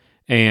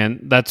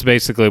 And that's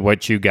basically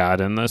what you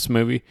got in this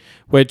movie,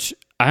 which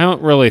I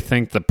don't really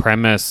think the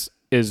premise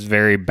is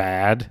very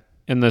bad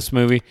in this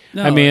movie.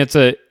 No, I mean, it's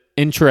a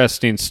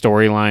interesting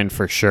storyline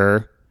for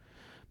sure,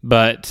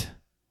 but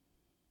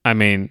I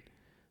mean,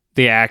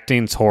 the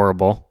acting's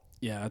horrible.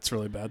 Yeah, it's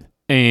really bad.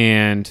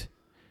 And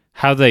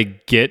how they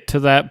get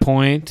to that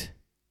point,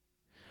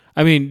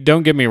 I mean,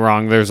 don't get me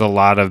wrong, there's a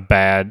lot of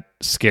bad,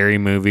 scary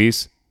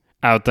movies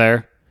out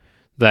there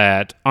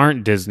that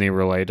aren't Disney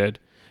related,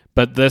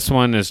 but this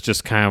one is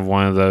just kind of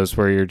one of those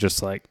where you're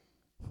just like,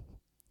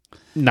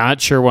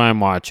 not sure what I'm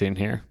watching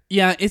here.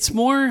 Yeah, it's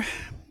more...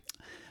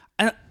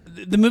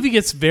 the movie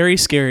gets very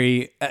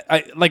scary.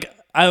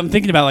 I'm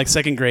thinking about like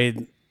second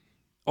grade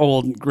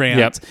old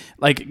Grant,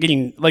 like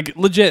getting like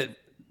legit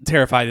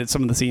terrified at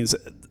some of the scenes.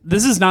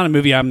 This is not a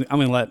movie I'm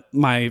going to let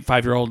my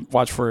 5-year-old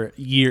watch for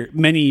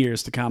many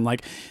years to come.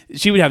 Like,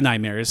 she would have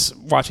nightmares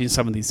watching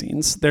some of these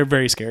scenes. They're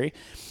very scary.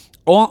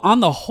 On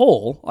the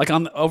whole, like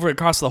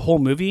across the whole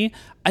movie,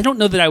 I don't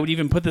know that I would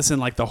even put this in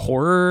like the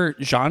horror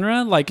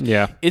genre. Like,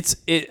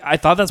 I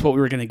thought that's what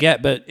we were going to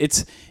get, but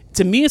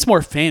to me, it's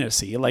more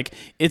fantasy. Like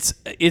it's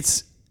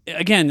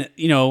again,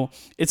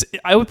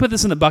 I would put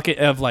this in the bucket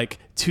of like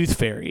Tooth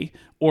Fairy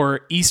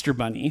or Easter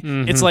Bunny.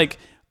 It's like,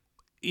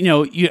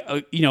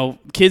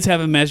 kids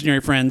have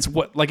imaginary friends.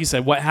 What, like you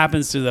said, what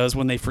happens to those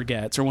when they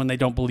forget or when they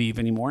don't believe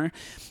anymore?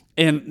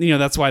 And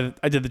that's why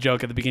I did the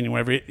joke at the beginning.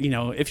 Whenever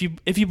if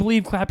you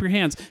believe, clap your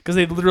hands, because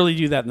they literally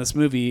do that in this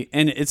movie.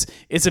 And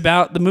it's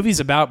about, the movie's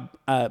about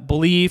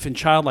belief and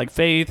childlike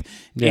faith,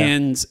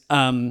 and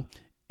not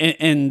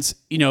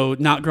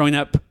growing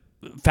up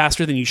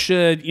faster than you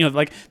should.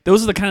 Like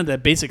those are the kind of the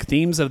basic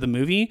themes of the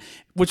movie,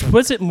 which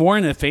puts it more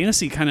in a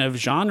fantasy kind of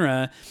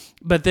genre.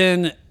 But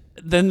then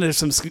there's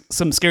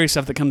some scary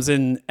stuff that comes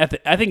in at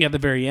the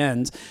very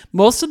end.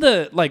 Most of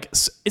the, like,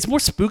 it's more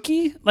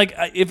spooky. Like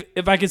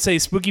if I could say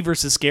spooky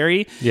versus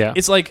scary,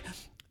 it's like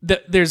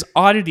there's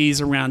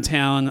oddities around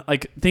town.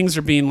 Like things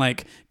are being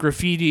like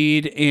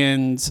graffitied,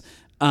 and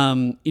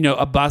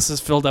a bus is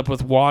filled up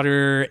with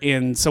water,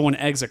 and someone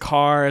eggs a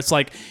car. It's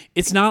like,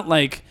 it's not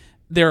like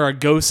there are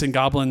ghosts and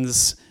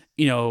goblins.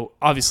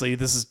 Obviously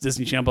this is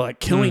Disney Channel, but like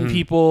killing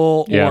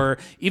people or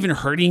even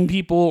hurting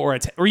people or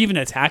even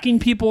attacking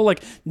people.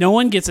 Like no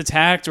one gets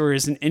attacked or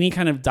is in any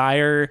kind of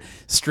dire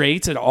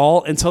straits at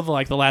all until the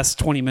last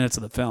 20 minutes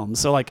of the film.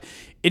 So like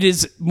it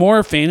is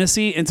more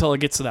fantasy until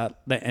it gets to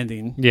that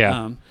ending.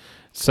 Yeah.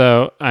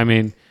 So, I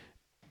mean,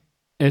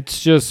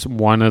 it's just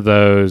one of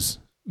those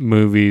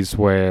movies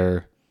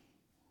where,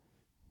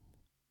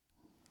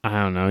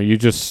 I don't know, you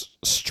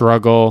just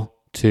struggle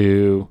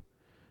to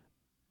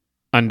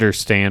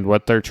understand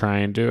what they're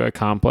trying to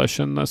accomplish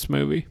in this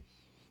movie.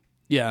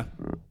 Yeah.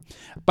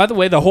 By the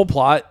way, the whole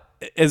plot,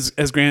 as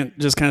Grant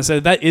just kind of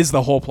said, that is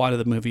the whole plot of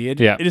the movie. It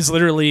is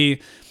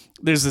literally,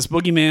 there's this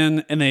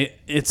boogeyman, and a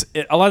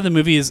lot of the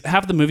movie is,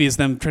 half of the movie is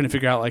them trying to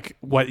figure out like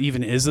what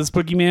even is this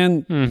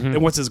boogeyman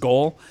and what's his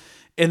goal,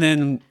 and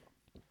then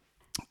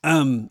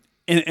and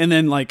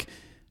then like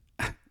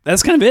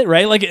that's kind of it,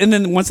 right? Like, and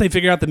then once they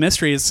figure out the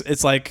mystery,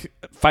 it's like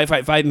fight,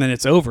 and then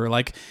it's over.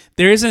 Like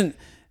there isn't.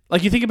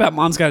 Like you think about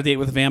Mom's Got a Date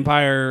with a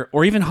Vampire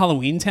or even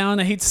Halloween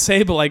Town, I hate to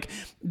say, but like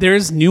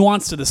there's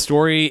nuance to the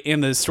story,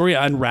 and the story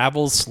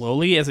unravels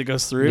slowly as it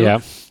goes through.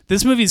 Yeah.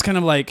 This movie is kind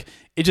of like,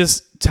 it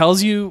just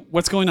tells you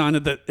what's going on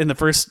in the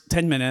first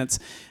 10 minutes.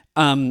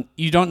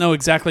 You don't know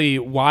exactly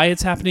why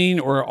it's happening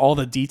or all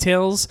the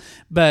details,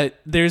 but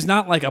there's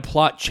not like a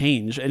plot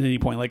change at any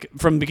point. Like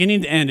from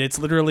beginning to end, it's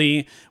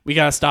literally, we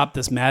got to stop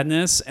this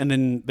madness, and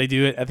then they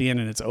do it at the end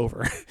and it's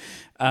over.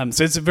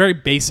 So it's a very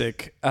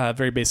basic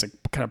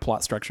kind of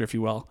plot structure, if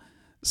you will.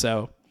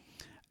 So,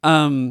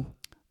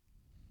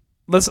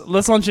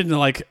 let's launch into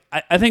like,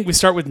 I think we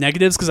start with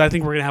negatives, because I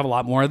think we're going to have a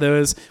lot more of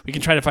those. We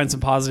can try to find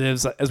some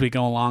positives as we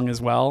go along as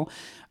well.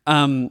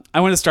 I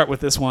want to start with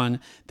this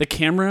one, the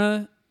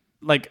camera,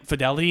 like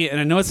fidelity, and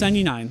I know it's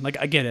 99, like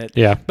I get it.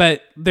 Yeah.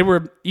 But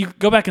you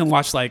go back and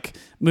watch like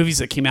movies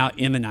that came out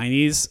in the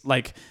 90s,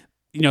 like,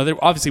 they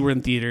obviously were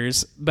in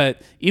theaters,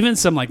 but even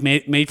some like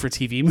made for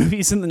TV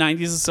movies in the 90s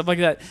and stuff like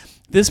that.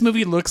 This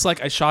movie looks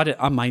like I shot it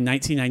on my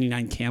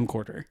 1999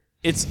 camcorder.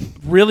 It's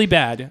really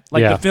bad.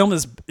 Like the film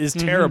is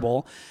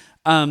terrible.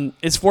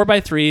 It's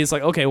 4:3. It's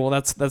like, okay, well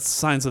that's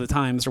signs of the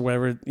times or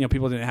whatever.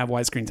 People didn't have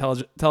widescreen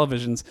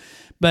televisions,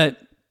 but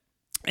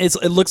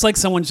it looks like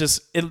someone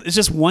it's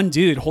just one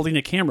dude holding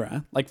a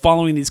camera, like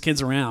following these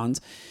kids around.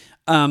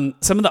 Some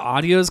of the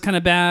audio is kind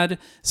of bad.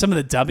 Some of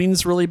the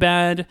dubbing's really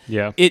bad.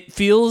 Yeah. It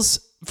feels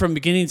from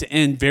beginning to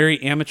end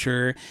very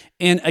amateur.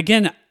 And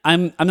again,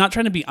 I'm not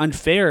trying to be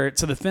unfair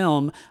to the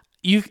film.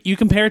 You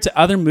compare it to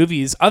other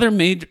movies, other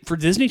made for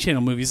Disney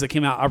Channel movies that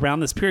came out around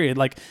this period,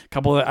 like a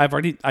couple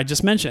that I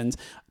just mentioned,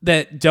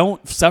 that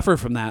don't suffer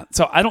from that.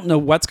 So I don't know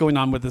what's going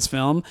on with this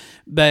film,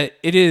 but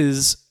it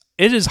is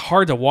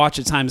hard to watch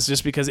at times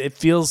just because it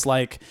feels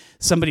like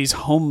somebody's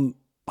home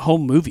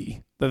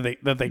movie that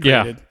they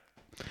created.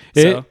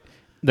 Yeah.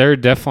 There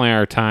definitely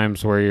are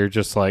times where you're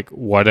just like,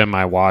 what am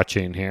I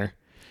watching here?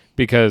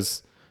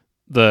 Because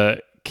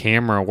the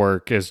camera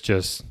work is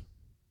just...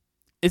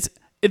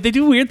 They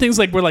do weird things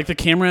like where like the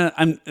camera,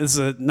 this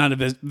is not a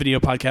video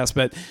podcast,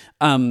 but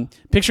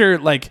picture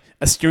like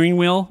a steering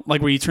wheel,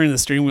 like where you turn the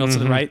steering wheel to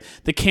the right.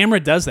 The camera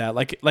does that.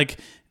 Like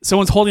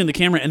someone's holding the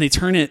camera and they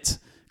turn it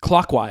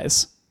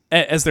clockwise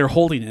as they're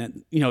holding it,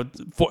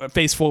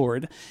 face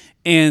forward,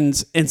 and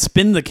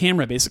spin the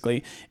camera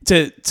basically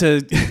to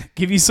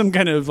give you some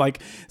kind of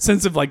like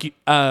sense of like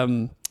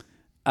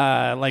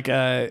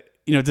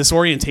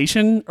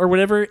disorientation or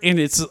whatever. And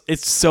it's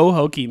so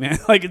hokey, man.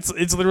 Like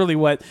it's literally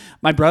what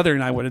my brother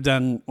and I would have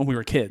done when we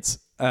were kids,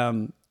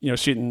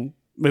 shooting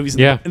movies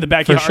in the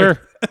backyard. For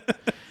sure.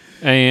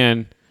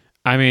 And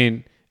I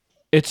mean,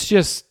 it's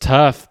just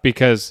tough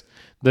because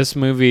this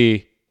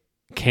movie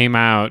came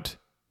out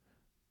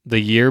the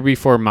year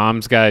before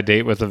Mom's Got a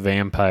Date with a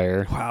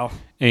Vampire. Wow.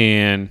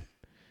 And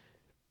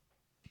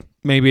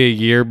maybe a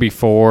year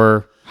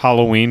before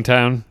Halloween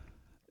Town.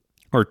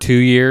 Or 2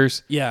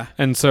 years. Yeah.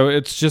 And so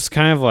it's just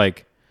kind of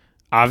like,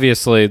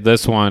 obviously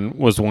this one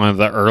was one of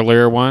the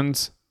earlier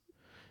ones,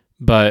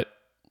 but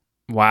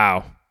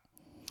wow.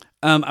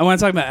 I want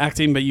to talk about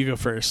acting, but you go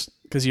first.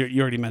 because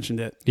you already mentioned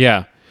it.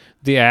 Yeah.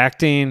 The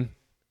acting,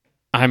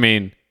 I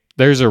mean,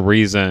 there's a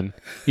reason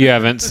you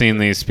haven't seen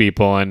these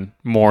people in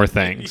more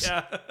things.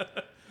 Yeah.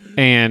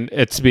 And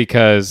it's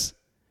because,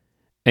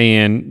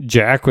 and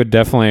Jack would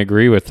definitely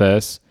agree with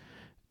this,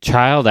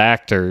 child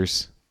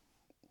actors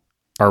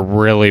are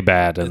really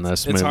bad in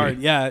this movie. It's hard.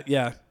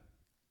 Yeah.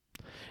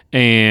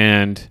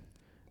 And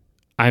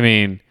I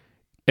mean,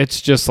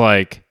 it's just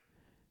like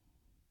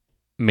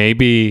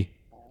maybe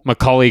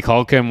Macaulay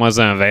Culkin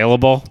wasn't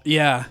available.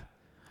 Yeah.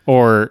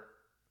 Or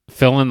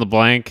fill in the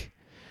blank.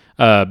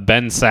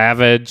 Ben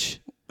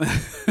Savage.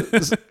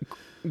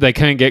 They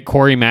couldn't get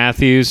Corey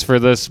Matthews for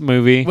this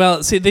movie.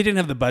 Well, see, they didn't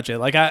have the budget.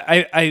 Like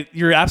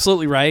you're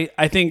absolutely right.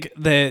 I think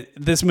that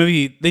this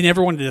movie, they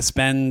never wanted to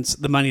spend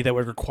the money that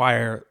would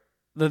require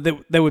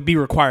that would be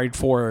required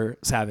for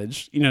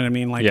Savage. You know what I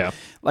mean? Like, yeah.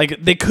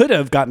 Like they could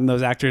have gotten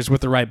those actors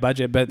with the right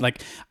budget, but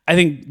like I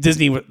think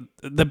Disney,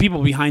 the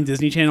people behind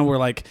Disney Channel were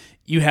like,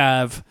 you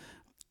have,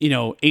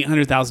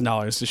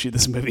 $800,000 to shoot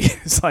this movie.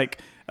 It's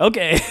like,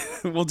 okay,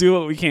 we'll do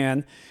what we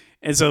can.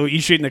 And so you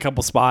shoot in a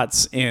couple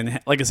spots, and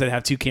like I said,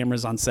 have 2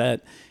 cameras on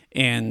set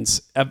and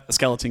a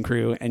skeleton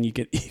crew, and you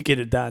get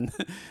it done,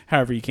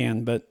 however you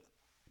can. But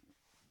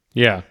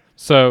yeah,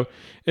 so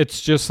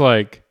it's just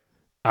like,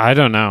 I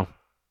don't know.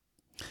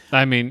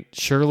 I mean,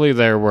 surely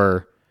there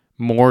were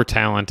more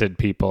talented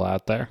people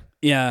out there.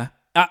 Yeah.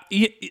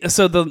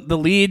 So the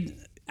lead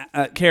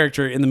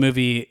character in the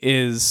movie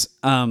is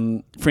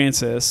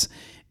Frances,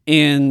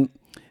 and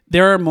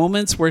there are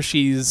moments where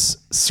she's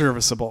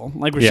serviceable,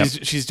 like where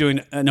she's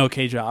doing an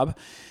okay job.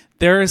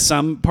 There are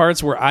some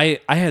parts where I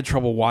had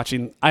trouble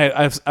watching.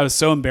 I was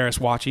so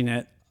embarrassed watching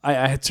it.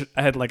 I had to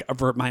like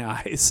avert my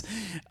eyes.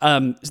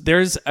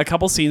 There's a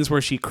couple scenes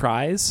where she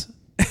cries.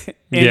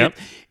 And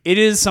it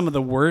is some of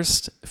the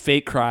worst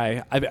fake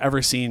cry I've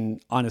ever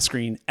seen on a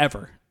screen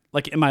ever.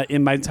 Like in my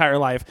entire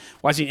life,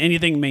 watching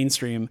anything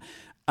mainstream.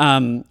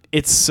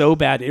 It's so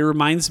bad. It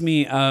reminds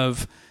me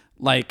of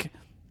like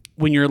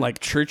when your like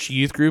church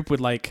youth group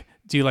would like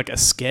do like a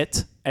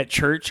skit at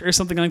church or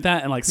something like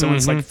that, and like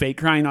someone's like fake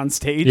crying on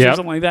stage or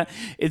something like that.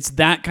 It's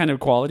that kind of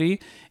quality,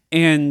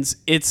 and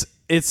it's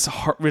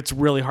hard, it's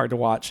really hard to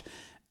watch.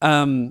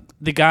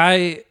 The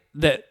guy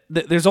that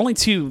there's only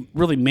 2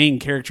 really main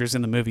characters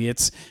in the movie.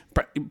 It's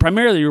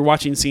primarily you're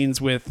watching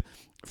scenes with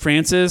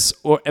Frances,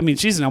 or I mean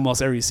she's in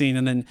almost every scene,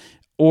 and then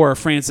or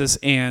Frances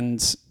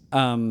and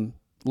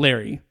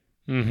Larry.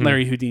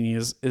 Larry Houdini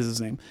is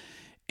his name,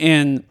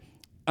 and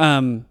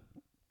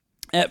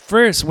at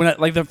first, when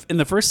in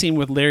the first scene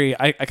with Larry,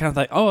 I kind of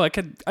thought, oh, I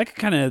could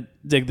kind of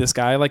dig this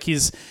guy. Like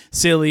he's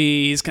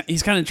silly,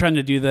 he's kind of trying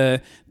to do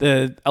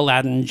the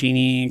Aladdin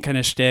genie kind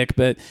of shtick,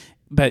 but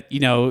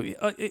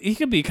he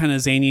could be kind of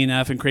zany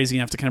enough and crazy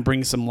enough to kind of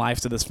bring some life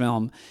to this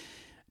film.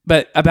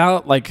 But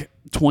about like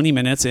 20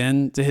 minutes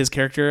into his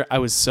character, I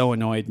was so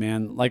annoyed,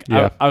 man. Like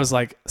I was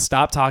like,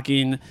 stop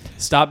talking,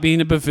 stop being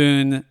a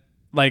buffoon.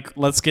 Like,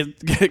 let's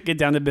get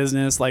down to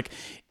business. Like,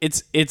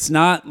 it's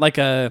not like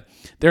there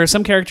are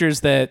some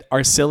characters that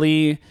are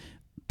silly,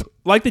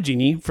 like the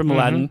genie from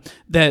Aladdin,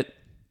 that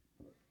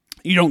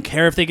you don't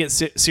care if they get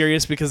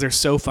serious because they're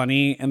so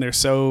funny and they're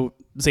so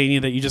zany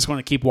that you just want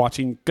to keep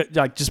watching.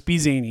 Like, just be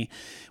zany.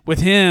 With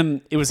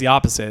him, it was the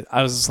opposite.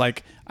 I was just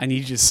like, I need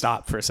you to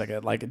stop for a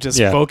second. Like, just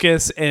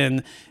focus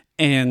and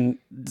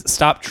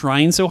stop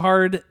trying so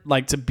hard,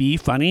 like, to be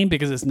funny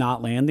because it's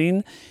not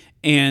landing.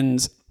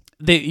 And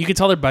you could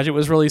tell their budget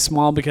was really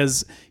small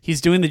because he's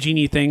doing the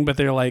genie thing, but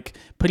they're like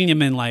putting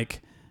him in like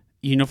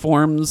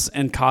uniforms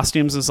and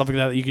costumes and stuff like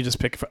that you could just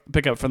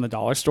pick up from the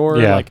dollar store.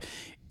 Yeah. Like,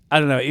 I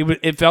don't know.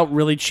 It felt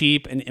really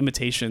cheap and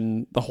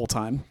imitation the whole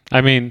time.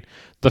 I mean,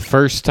 the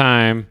first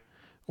time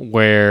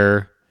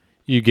where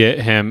you get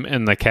him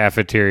in the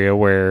cafeteria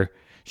where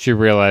she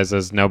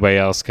realizes nobody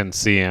else can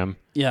see him.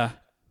 Yeah.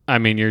 I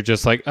mean, you're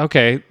just like,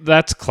 okay,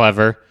 that's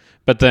clever.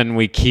 But then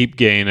we keep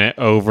getting it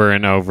over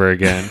and over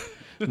again.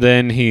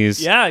 Then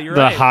he's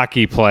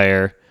hockey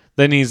player.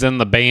 Then he's in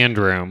the band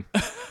room.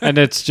 And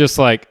it's just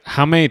like,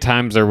 how many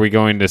times are we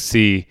going to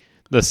see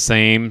the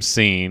same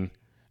scene,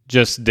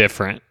 just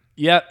different?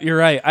 Yeah, you're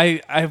right.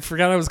 I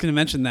forgot I was going to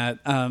mention that.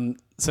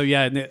 So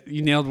yeah,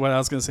 you nailed what I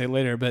was going to say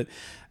later. But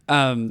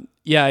they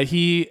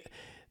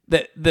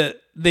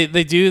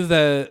do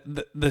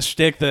the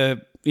shtick,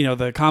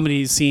 the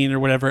comedy scene or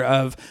whatever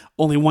of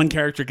only one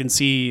character can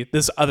see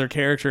this other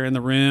character in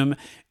the room,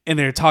 and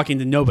they're talking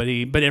to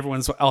nobody, but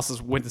everyone else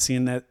is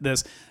witnessing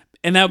this.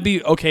 And that would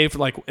be okay for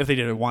like if they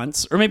did it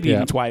once or maybe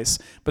even twice,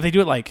 but they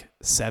do it like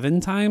 7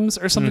 times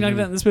or something like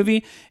that in this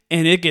movie,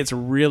 and it gets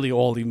really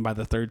old even by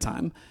the 3rd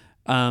time.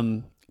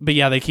 But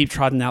yeah, they keep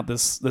trotting out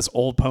this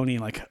old pony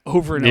like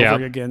over and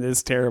over again.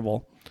 It's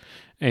terrible.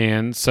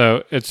 And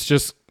so it's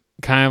just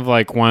kind of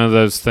like one of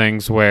those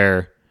things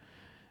where,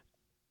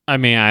 I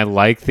mean, I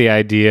like the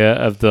idea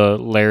of the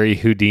Larry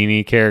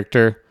Houdini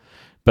character,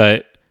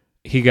 but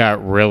he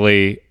got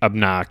really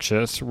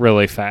obnoxious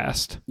really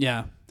fast.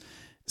 Yeah.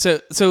 So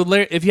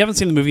Larry, if you haven't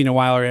seen the movie in a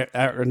while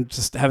or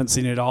just haven't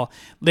seen it at all,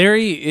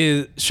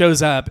 Larry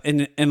shows up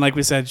and like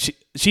we said,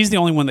 she's the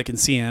only one that can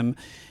see him.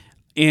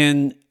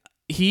 and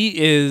he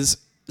is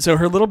so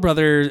her little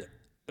brother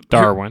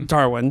Darwin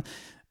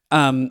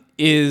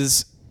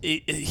is.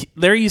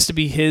 Larry used to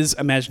be his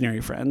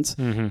imaginary friend,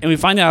 and we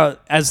find out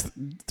as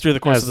through the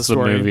course of the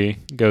story, the movie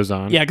goes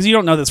on. Yeah, because you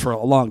don't know this for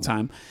a long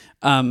time,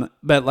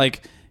 but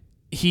like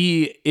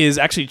he is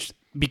actually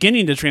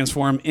beginning to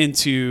transform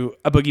into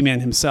a boogeyman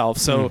himself.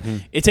 So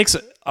it takes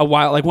a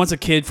while. Like once a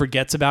kid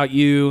forgets about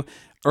you,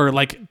 or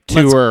like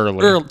too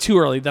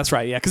early. That's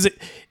right. Yeah, because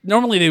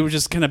normally they would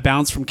just kind of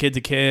bounce from kid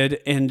to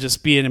kid and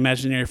just be an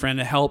imaginary friend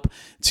to help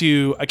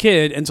to a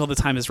kid until the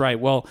time is right.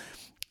 Well.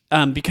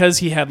 Because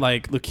he had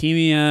like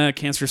leukemia,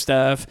 cancer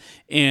stuff,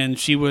 and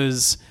she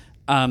was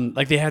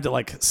like they had to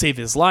like save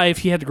his life.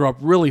 He had to grow up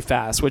really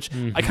fast, which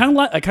I kind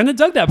of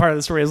dug that part of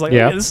the story. I was like,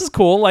 yeah, this is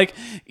cool. Like,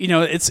 you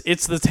know,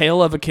 it's the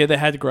tale of a kid that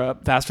had to grow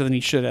up faster than he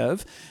should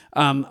have.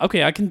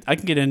 Okay, I can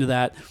get into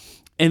that.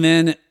 And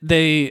then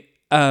they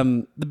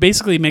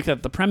basically make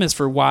that the premise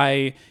for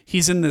why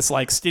he's in this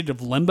like state of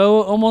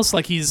limbo, almost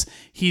like he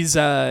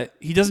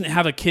doesn't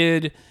have a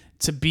kid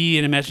to be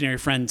an imaginary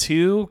friend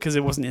to because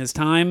it wasn't his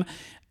time.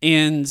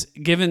 And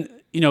given,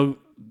 you know,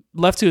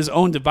 left to his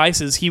own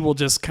devices, he will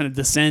just kind of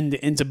descend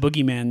into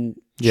boogeyman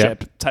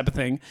ship type of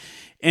thing.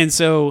 And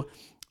so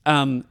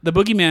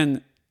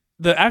the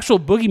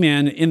actual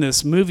boogeyman in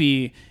this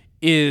movie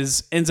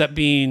ends up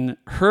being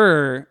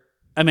her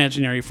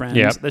imaginary friend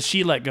that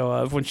she let go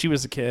of when she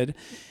was a kid.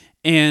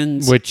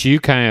 And which you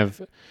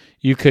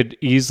could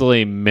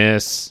easily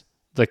miss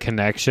the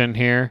connection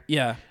here.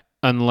 Yeah.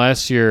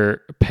 Unless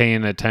you're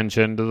paying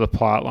attention to the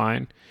plot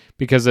line.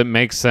 Because it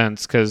makes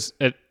sense, because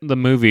the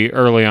movie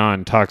early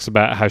on talks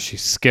about how she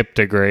skipped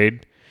a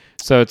grade.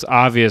 So it's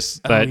obvious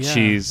that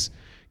she's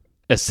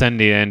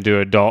ascending into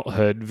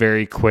adulthood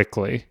very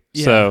quickly.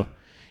 Yeah. So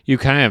you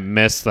kind of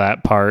miss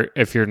that part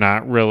if you're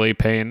not really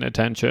paying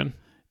attention.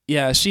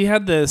 Yeah, she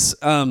had this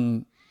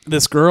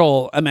this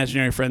girl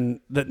imaginary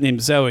friend that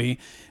named Zoe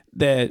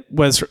that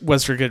was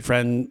her good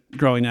friend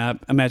growing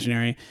up,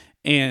 imaginary,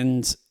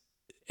 and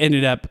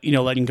ended up, you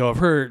know, letting go of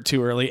her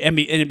too early, and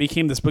it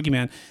became this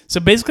boogeyman. So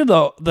basically,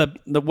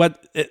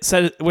 what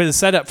is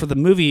set up for the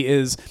movie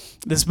is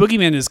this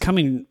boogeyman is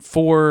coming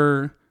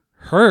for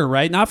her,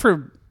 right? Not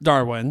for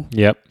Darwin.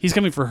 Yep, he's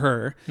coming for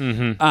her.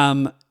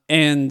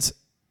 And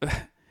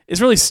it's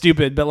really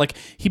stupid, but like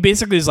he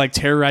basically is like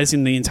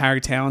terrorizing the entire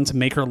town to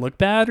make her look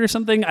bad or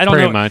something. I don't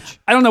know. Much.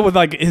 I don't know what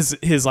like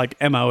his like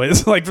MO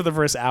is like for the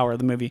first hour of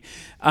the movie.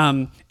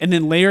 And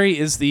then Larry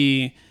is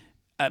the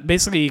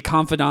basically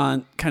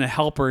confidant kind of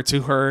helper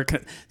to her.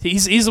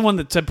 He's the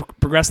one to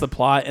progress the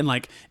plot and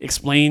like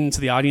explain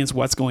to the audience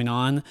what's going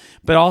on,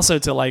 but also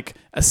to like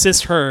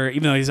assist her,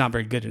 even though he's not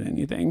very good at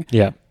anything.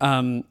 Yeah.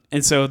 And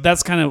so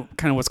that's kind of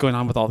what's going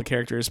on with all the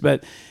characters.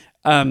 But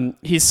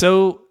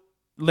the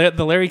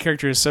Larry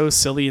character is so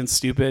silly and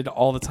stupid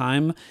all the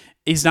time.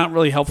 He's not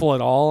really helpful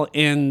at all,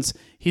 and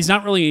he's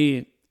not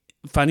really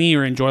funny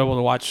or enjoyable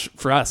to watch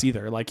for us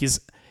either. Like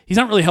he's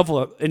not really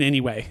helpful in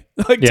any way,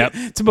 like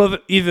to both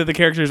either the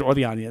characters or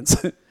the audience.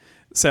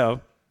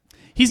 So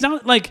he's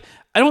not like,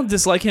 I don't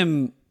dislike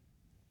him.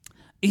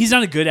 He's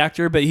not a good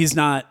actor, but he's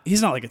not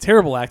like a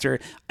terrible actor.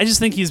 I just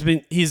think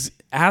he's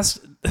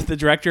asked the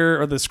director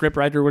or the script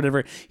writer or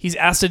whatever, he's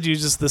asked to do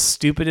just the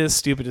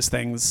stupidest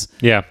things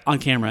on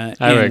camera.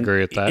 I would agree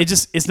with that.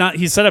 It's not,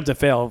 he's set up to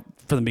fail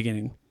from the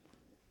beginning.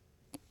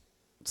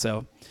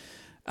 So,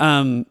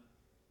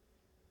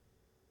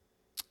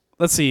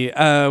 let's see.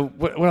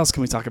 What else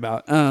can we talk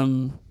about?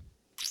 What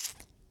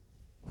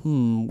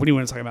do you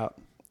want to talk about?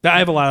 I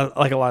have a lot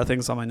of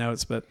things on my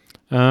notes, but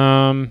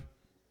why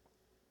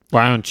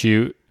don't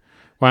you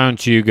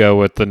go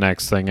with the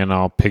next thing, and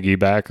I'll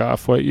piggyback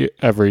off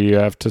whatever you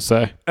have to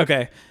say.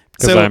 Okay.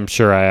 Because I'm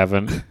sure I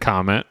haven't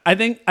comment. I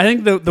think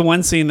the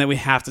one scene that we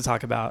have to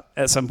talk about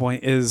at some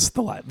point is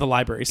the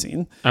library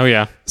scene. Oh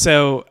yeah.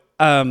 So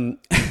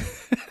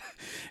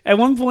at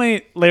one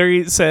point,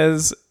 Larry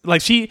says,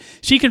 like, she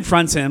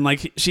confronts him,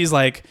 like, she's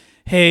like,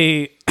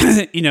 hey,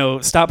 you know,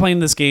 stop playing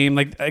this game.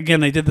 Like, again,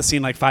 they did the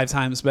scene like 5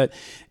 times, but,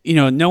 you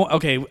know, no,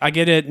 okay, I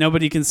get it.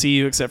 Nobody can see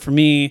you except for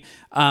me.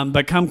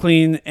 But come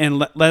clean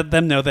and let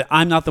them know that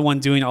I'm not the one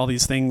doing all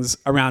these things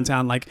around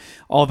town, like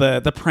all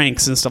the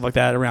pranks and stuff like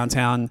that around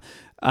town.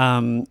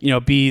 You know,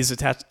 bees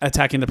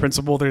attacking the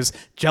principal. There's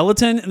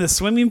gelatin in the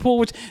swimming pool,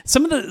 which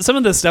some of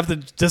the stuff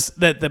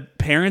that the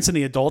parents and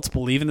the adults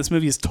believe in this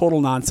movie is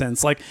total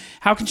nonsense. Like,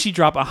 how can she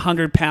drop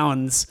 100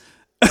 pounds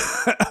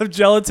of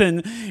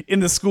gelatin in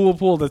the school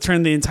pool to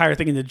turn the entire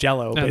thing into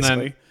Jello? And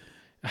basically,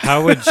 then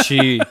how would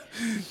she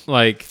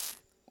like?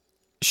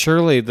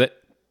 Surely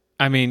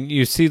I mean,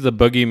 you see the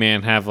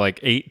boogeyman have like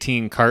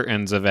 18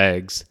 cartons of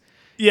eggs.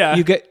 Yeah.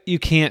 You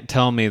can't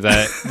tell me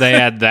that they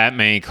had that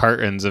many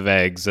cartons of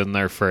eggs in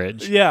their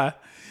fridge. Yeah.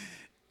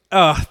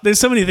 There's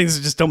so many things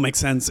that just don't make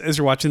sense as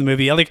you're watching the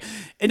movie. Like,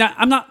 and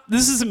I'm not,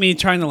 this isn't me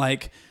trying to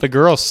like. The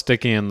girl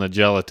sticking in the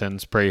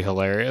gelatin's pretty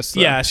hilarious,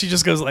 though. Yeah. She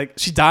just goes like,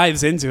 she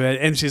dives into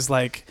it and she's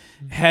like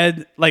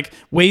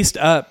waist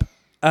up,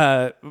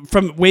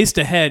 from waist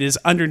to head is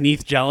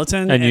underneath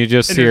gelatin. And you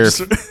just see her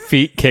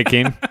feet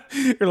kicking.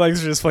 Your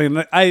legs are just playing.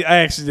 I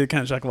actually did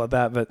kind of chuckle at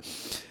that, but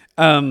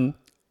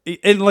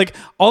and like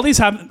all these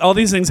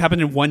things happen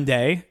in one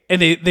day,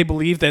 and they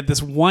believe that this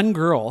one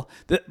girl,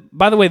 that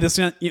by the way, this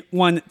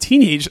one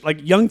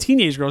young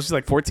teenage girl, she's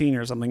like 14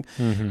 or something,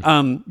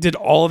 did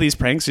all of these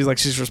pranks.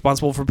 She's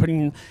responsible for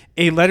putting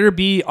a letter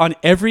B on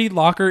every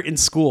locker in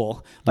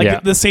school,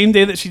 the same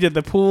day that she did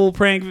the pool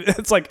prank.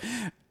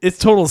 It's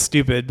total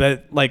stupid,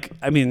 but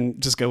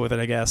just go with it,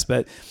 I guess.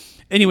 But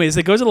anyways,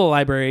 they go to the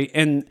library,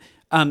 and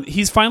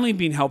he's finally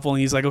being helpful,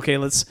 and he's like, okay,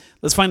 let's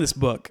find this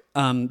book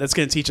that's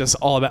going to teach us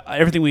all about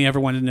everything we ever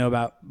wanted to know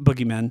about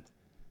boogeymen.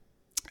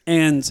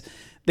 And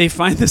they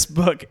find this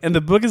book, and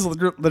the book is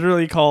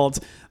literally called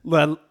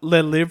Le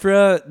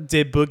Livre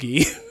de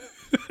Boogie.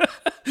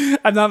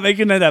 I'm not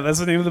making that up. That's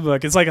the name of the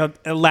book. It's like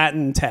a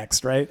Latin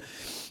text, right?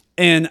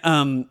 And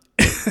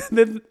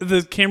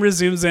the camera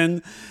zooms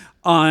in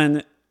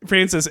on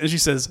Frances, and she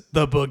says,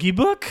 "The Boogie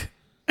Book?"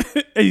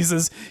 And he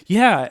says,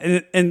 yeah.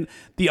 And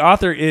the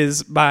author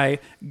is by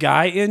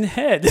Guy in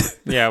Head.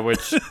 Yeah,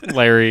 which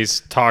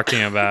Larry's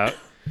talking about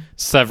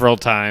several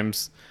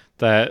times,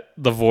 that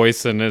the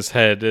voice in his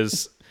head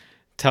is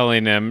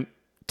telling him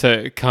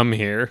to come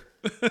here.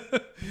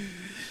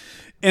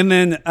 And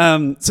then,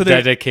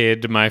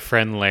 dedicated to my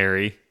friend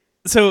Larry.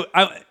 So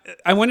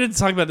I wanted to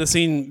talk about the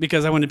scene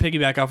because I wanted to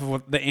piggyback off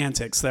of the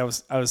antics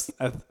that I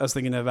was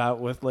thinking about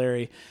with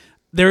Larry.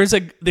 There's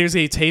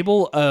a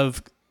table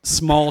of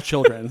small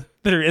children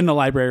that are in the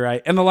library,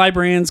 right? And the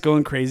librarian's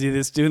going crazy.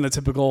 This doing the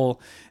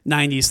typical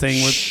 90s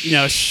thing with,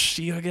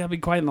 you gotta be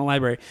quiet in the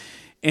library.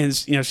 And,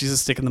 she's a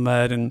stick in the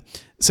mud. And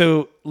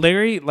so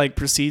Larry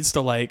proceeds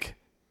to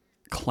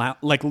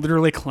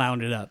literally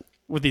clown it up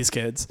with these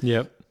kids.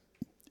 Yep.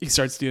 He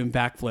starts doing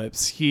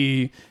backflips.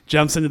 He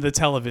jumps into the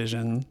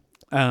television.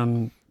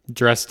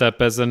 Dressed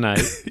up as a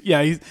knight.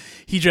 Yeah.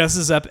 He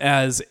dresses up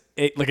as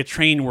a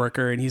train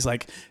worker, and he's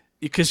like,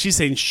 because she's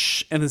saying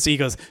shh, and then so he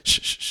goes shh,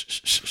 shh,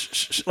 shh, shh,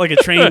 shh, shh, like a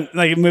train,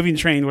 like a moving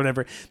train,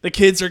 whatever. The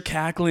kids are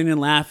cackling and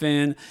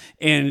laughing,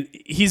 and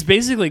he's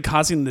basically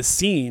causing the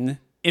scene.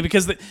 And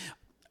because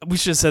we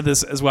should have said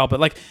this as well,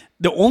 but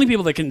the only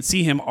people that can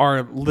see him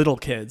are little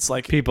kids,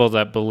 people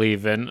that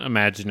believe in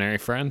imaginary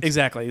friends.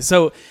 Exactly.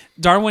 So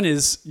Darwin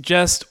is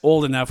just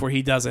old enough where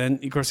he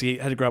doesn't. Of course, he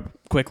had to grow up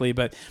quickly,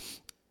 but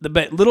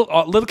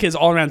little kids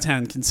all around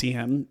town can see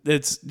him.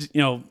 It's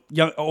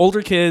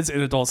older kids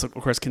and adults, of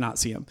course, cannot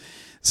see him.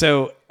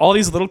 So all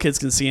these little kids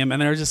can see him, and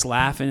they're just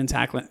laughing and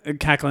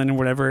cackling and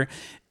whatever.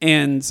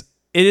 And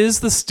it is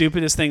the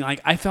stupidest thing.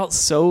 I felt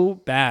so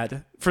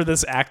bad for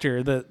this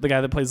actor, the guy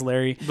that plays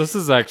Larry. This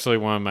is actually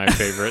one of my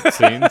favorite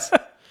scenes.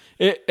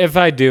 If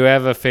I do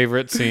have a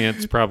favorite scene,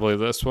 it's probably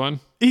this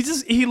one.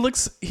 He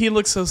looks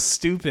so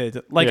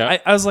stupid. I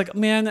was like,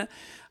 man,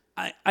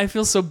 I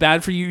feel so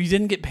bad for you. You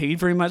didn't get paid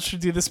very much to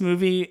do this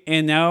movie,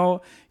 and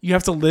now you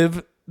have to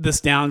live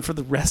this down for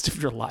the rest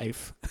of your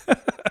life.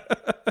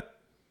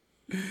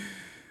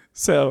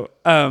 So,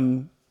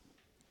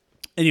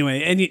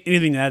 anyway,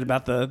 anything to add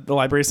about the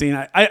library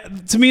scene?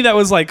 To me, that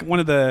was one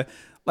of the,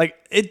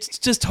 it's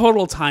just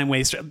total time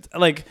waste.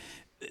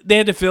 They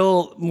had to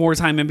fill more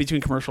time in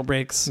between commercial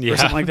breaks or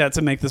something like that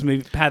to make this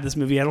movie, pad this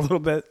movie out a little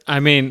bit. I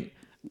mean,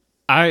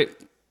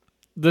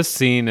 this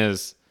scene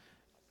is,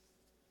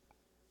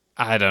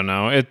 I don't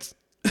know.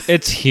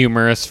 It's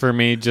humorous for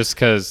me just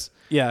because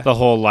the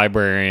whole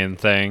librarian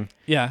thing.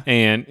 Yeah.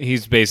 And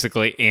he's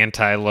basically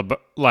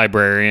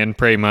anti-librarian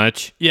pretty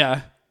much.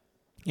 Yeah.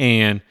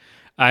 And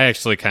I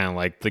actually kind of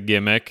like the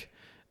gimmick.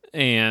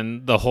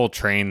 And the whole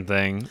train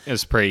thing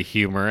is pretty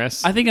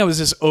humorous. I think I was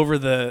just over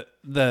the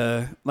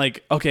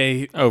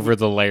okay. Over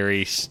the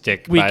Larry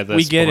stick by this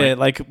we get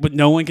point. it. But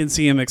no one can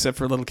see him except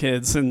for little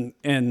kids and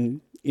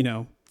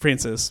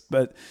Francis.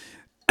 But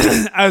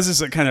I was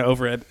just kind of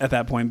over it at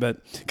that point, but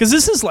because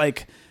this is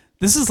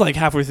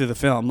halfway through the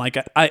film.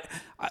 I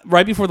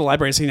right before the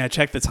library scene, I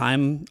checked the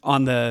time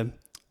on the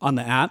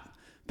app,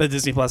 the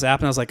Disney Plus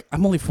app, and I was like,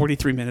 I'm only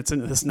 43 minutes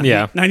into this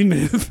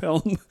 90-minute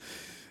film.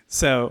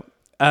 So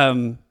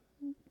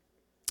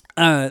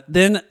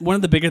then one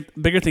of the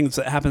bigger things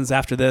that happens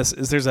after this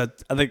is there's a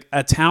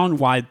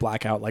town-wide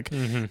blackout.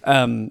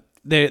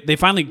 They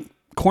finally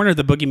cornered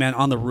the boogeyman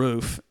on the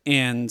roof,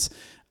 and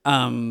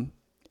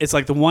it's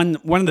one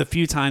of the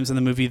few times in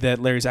the movie that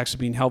Larry's actually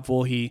being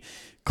helpful. He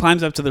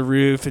climbs up to the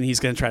roof, and he's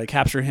going to try to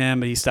capture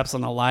him, but he steps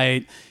on a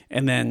light,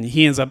 and then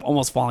he ends up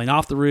almost falling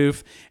off the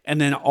roof,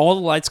 and then all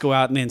the lights go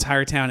out in the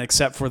entire town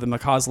except for the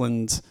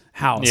McCausland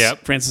house,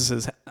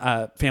 Francis's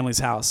family's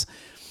house.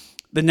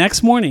 The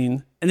next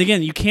morning, and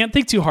again, you can't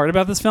think too hard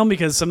about this film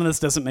because some of this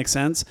doesn't make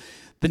sense.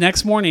 The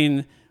next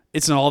morning,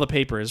 it's in all the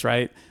papers,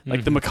 right? The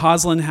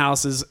McCausland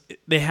houses,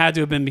 they had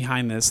to have been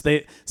behind this.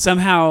 They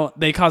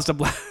caused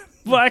a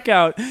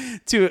blackout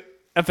to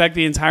affect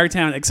the entire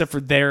town except for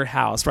their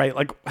house, right?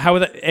 How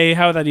would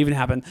that even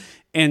happen?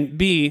 And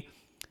B,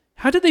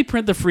 how did they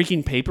print the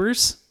freaking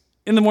papers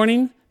in the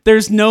morning?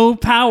 There's no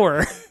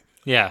power.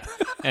 Yeah.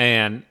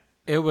 And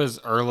it was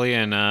early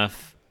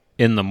enough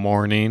in the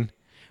morning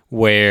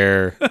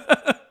where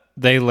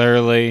they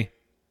literally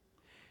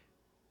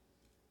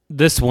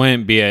this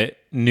wouldn't be a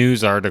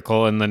news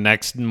article in the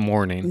next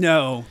morning.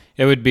 No.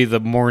 It would be the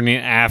morning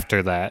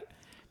after that,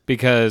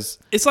 because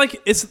It's like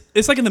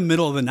in the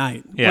middle of the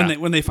night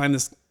when they find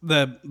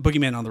the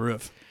boogeyman on the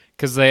roof.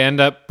 Because they end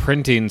up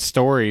printing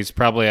stories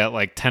probably at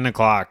like 10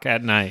 o'clock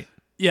at night.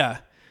 Yeah.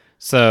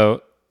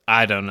 So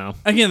I don't know.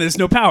 Again, there's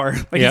no power.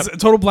 Like It's a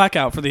total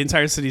blackout for the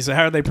entire city. So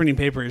how are they printing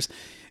papers?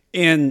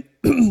 And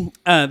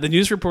the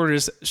news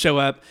reporters show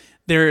up.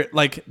 They're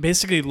like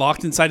basically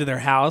locked inside of their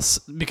house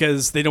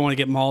because they don't want to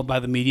get mauled by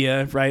the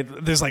media, right?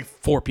 There's like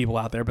 4 people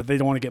out there, but they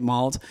don't want to get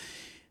mauled.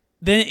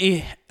 Then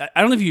I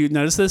don't know if you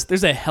noticed this.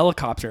 There's a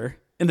helicopter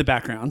in the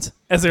background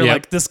as they're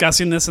like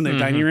discussing this in their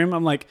dining room.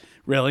 I'm like,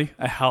 really?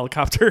 A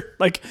helicopter?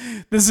 Like,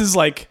 this is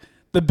like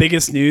the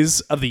biggest news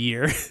of the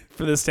year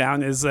for this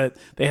town is that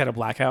they had a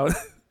blackout.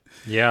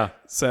 Yeah.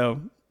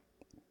 So,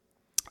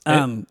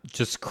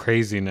 just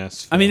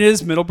craziness. I mean, it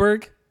is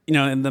Middleburg,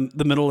 in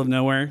the middle of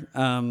nowhere.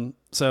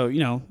 So,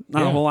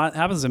 not a whole lot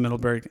happens in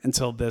Middleburg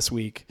until this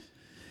week.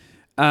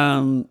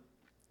 Let's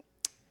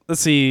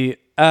see.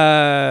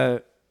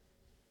 Talk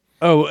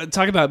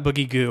about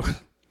Boogie Goo.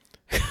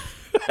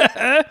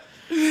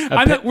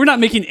 We're not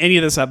making any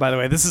of this up, by the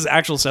way. This is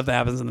actual stuff that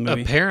happens in the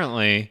movie.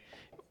 Apparently,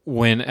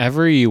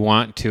 whenever you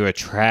want to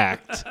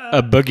attract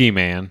a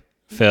boogeyman,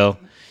 Phil,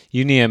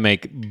 you need to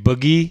make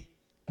Boogie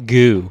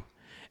Goo.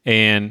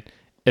 And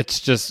it's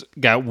just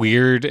got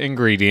weird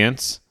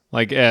ingredients,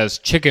 like it has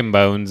chicken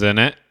bones in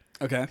it.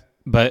 Okay.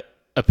 But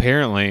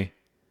apparently,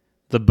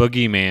 the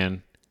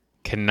boogeyman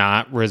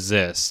cannot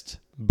resist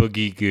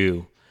Boogie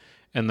Goo.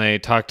 And they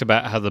talked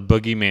about how the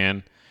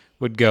boogeyman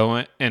would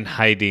go in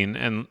hiding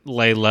and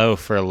lay low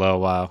for a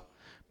little while.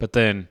 But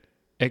then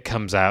it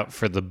comes out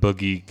for the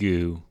Boogie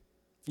Goo.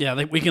 Yeah,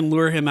 like we can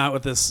lure him out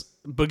with this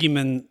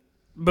boogeyman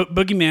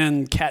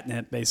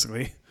catnip,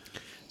 basically.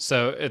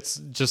 So it's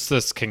just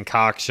this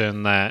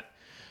concoction that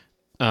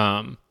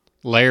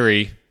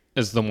Larry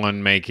is the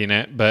one making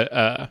it,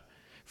 but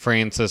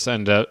Frances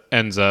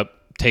ends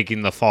up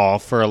taking the fall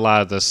for a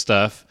lot of the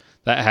stuff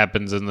that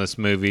happens in this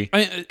movie.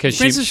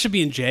 Frances should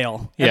be in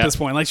jail at this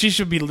point. Like, she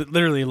should be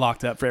literally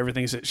locked up for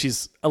everything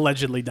she's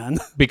allegedly done.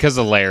 Because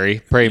of Larry,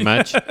 pretty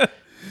much.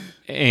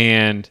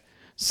 And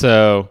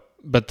so,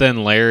 but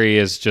then Larry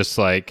is just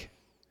like,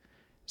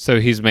 so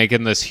he's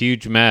making this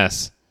huge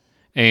mess.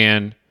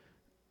 And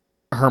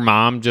her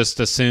mom just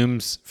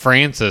assumes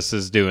Frances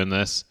is doing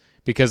this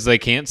because they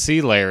can't see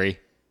Larry.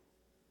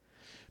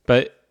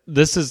 But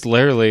this is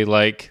literally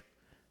like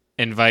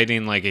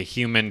inviting like a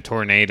human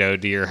tornado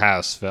to your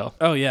house, Phil.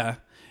 Oh, yeah.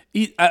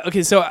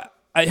 Okay, so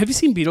have you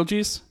seen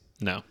Beetlejuice?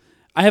 No.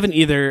 I haven't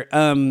either.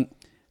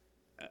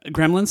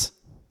 Gremlins?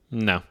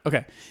 No.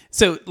 Okay.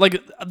 So,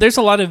 like, there's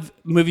a lot of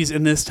movies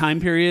in this time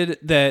period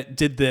that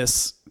did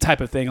this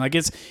type of thing. Like,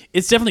 it's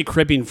definitely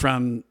cribbing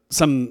from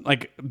some,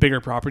 like,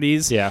 bigger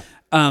properties. Yeah.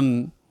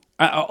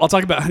 I'll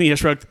talk about Honey, I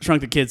Shrunk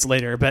the Kids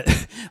later, but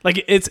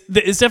like it's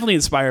definitely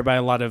inspired by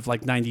a lot of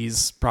like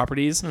 90s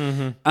properties.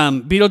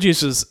 Mm-hmm.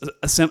 Beetlejuice is,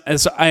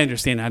 as I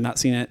understand it, I've not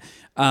seen it,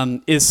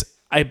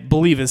 I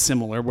believe is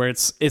similar, where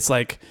it's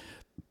like,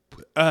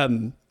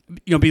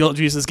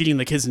 Beetlejuice is getting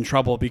the kids in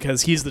trouble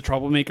because he's the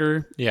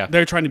troublemaker. Yeah.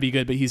 They're trying to be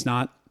good, but he's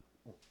not.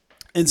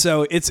 And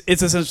so it's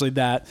essentially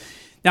that.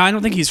 Now, I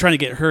don't think he's trying to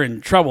get her in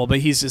trouble, but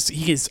he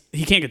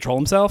can't control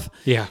himself.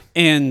 Yeah.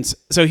 And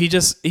so he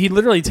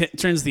literally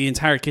turns the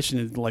entire kitchen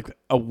into like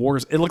a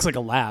wars. It looks like a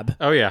lab.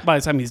 Oh, yeah. By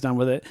the time he's done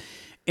with it.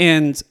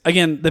 And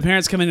again, the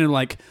parents come in and are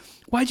like,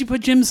 why'd you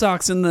put gym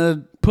socks in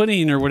the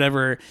pudding or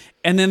whatever?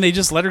 And then they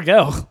just let her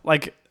go.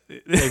 Like,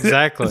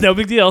 exactly. No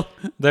big deal.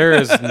 There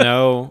is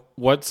no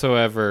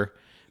whatsoever.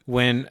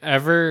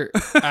 Whenever,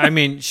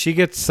 she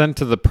gets sent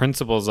to the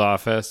principal's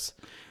office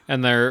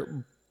and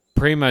they're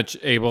pretty much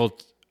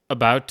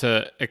about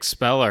to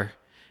expel her.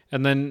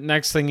 And then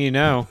next thing you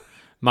know,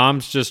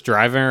 mom's just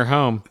driving her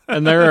home.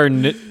 And there are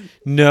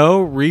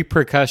no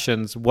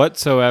repercussions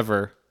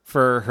whatsoever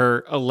for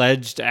her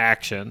alleged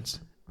actions.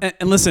 And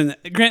listen,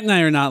 Grant and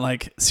I are not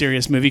like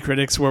serious movie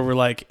critics where we're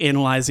like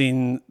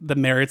analyzing the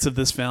merits of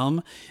this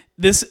film.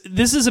 This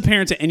is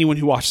apparent to anyone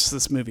who watches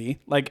this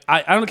movie. Like,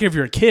 I don't care if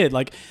you're a kid,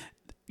 like,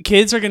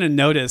 kids are going to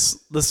notice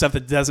the stuff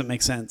that doesn't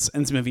make sense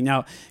in this movie.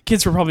 Now,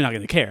 kids are probably not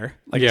going to care.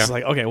 Like, It's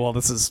like, okay, well,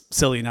 this is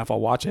silly enough.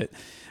 I'll watch it.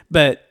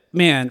 But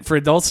man, for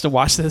adults to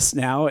watch this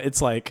now, it's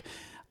like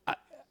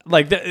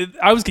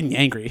I was getting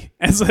angry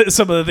at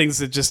some of the things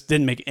that just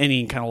didn't make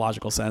any kind of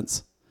logical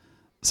sense.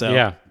 So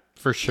yeah,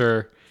 for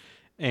sure.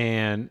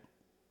 And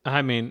I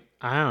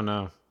don't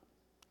know,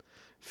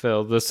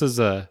 Phil, this is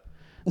a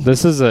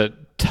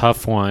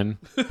tough one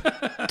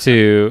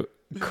to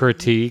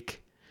critique.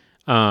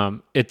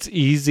 It's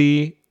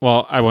easy.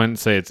 Well, I wouldn't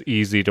say it's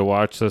easy to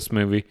watch this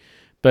movie,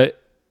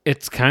 but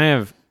it's kind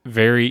of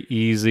very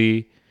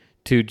easy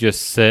to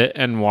just sit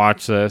and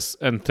watch this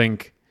and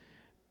think,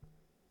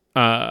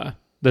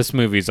 this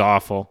movie's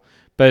awful.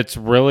 But it's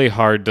really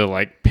hard to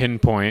like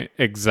pinpoint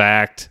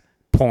exact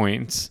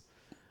points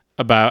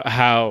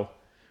about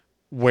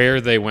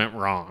where they went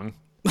wrong.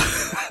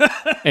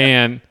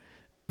 And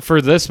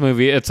for this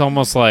movie, it's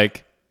almost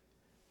like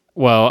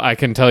well, I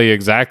can tell you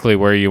exactly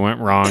where you went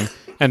wrong,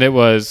 and it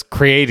was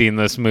creating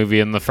this movie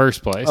in the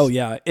first place. Oh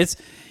yeah, it's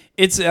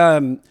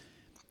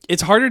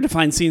harder to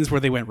find scenes where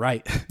they went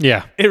right.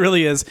 Yeah. It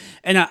really is.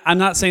 And I'm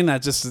not saying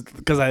that just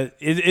because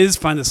it is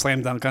fun to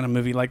slam dunk on a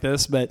movie like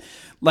this, but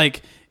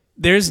like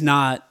there's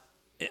not.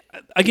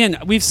 Again,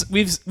 we've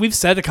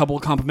said a couple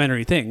of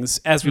complimentary things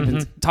as we've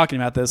been talking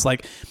about this.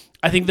 Like,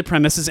 I think the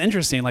premise is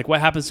interesting. Like, what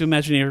happens to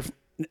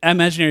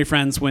imaginary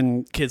friends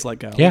when kids let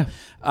go? Yeah.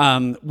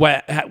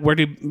 Where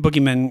do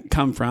boogeymen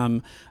come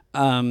from?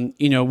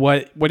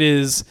 What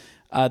is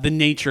the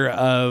nature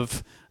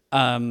of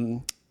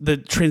the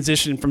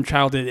transition from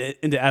childhood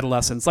into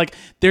adolescence? Like,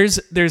 there's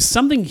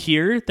something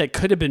here that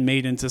could have been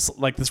made into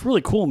like this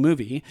really cool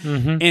movie,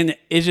 and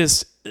it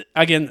just,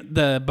 again,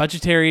 the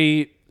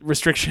budgetary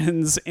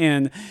restrictions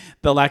and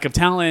the lack of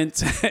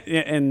talent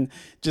and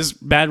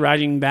just bad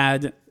writing,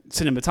 bad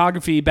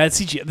cinematography, bad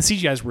CGI. The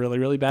CGI is really,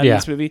 really bad in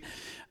this movie.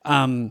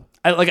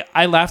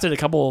 I laughed at a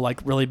couple of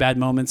like really bad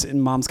moments in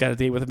Mom's Got a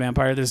Date with a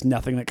Vampire. There's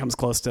nothing that comes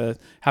close to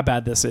how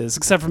bad this is,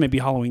 except for maybe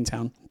Halloween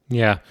Town.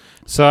 Yeah.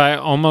 So I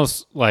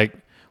almost like,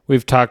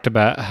 we've talked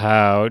about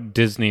how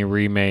Disney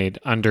remade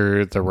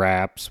Under the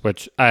Wraps,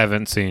 which I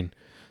haven't seen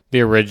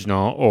the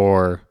original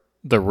or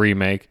the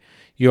remake.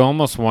 You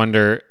almost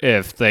wonder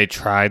if they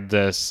tried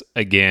this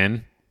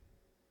again.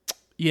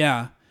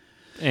 Yeah.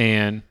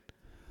 And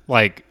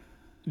like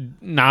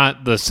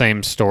not the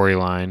same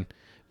storyline,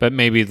 but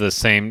maybe the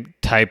same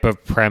type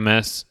of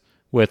premise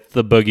with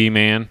the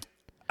boogeyman.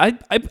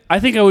 I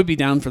think I would be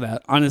down for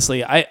that.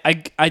 Honestly,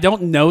 I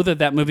don't know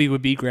that movie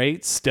would be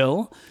great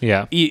still.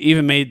 Yeah.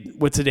 Even made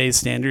with today's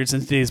standards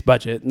and today's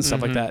budget and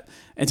stuff like that,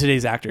 and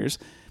today's actors,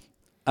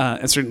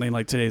 and certainly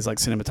like today's like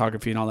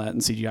cinematography and all that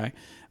and CGI.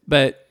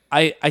 But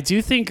I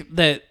do think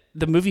that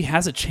the movie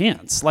has a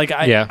chance. Like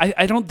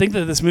I don't think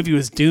that this movie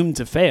was doomed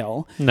to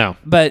fail. No.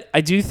 But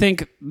I do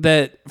think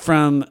that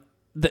from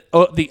the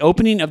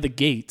opening of the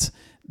gate,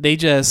 they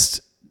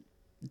just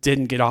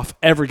didn't get off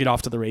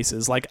to the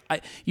races. Like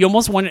you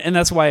almost wonder, and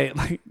that's why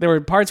like there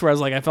were parts where I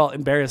was like, I felt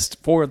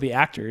embarrassed for the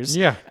actors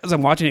as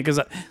I'm watching it. Cause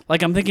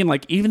like, I'm thinking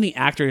like even the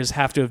actors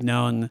have to have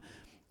known,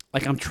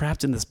 like I'm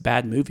trapped in this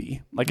bad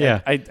movie. Like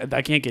I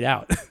can't get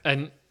out.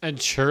 And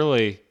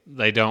surely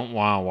they don't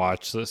want to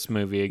watch this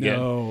movie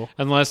again,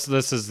 unless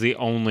this is the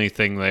only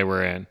thing they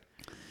were in.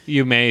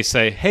 You may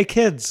say, hey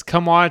kids,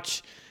 come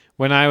watch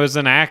When I Was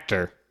an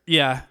Actor.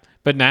 Yeah.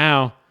 But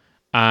now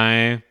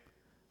I'm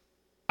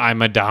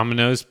a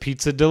Domino's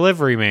pizza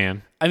delivery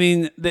man. I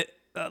mean,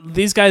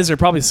 these guys are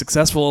probably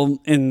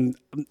successful in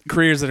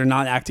careers that are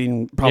not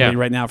acting probably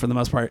right now for the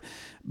most part.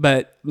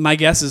 But my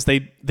guess is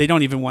they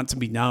don't even want to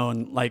be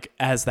known like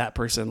as that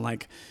person.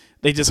 Like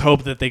they just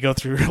hope that they go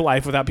through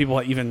life without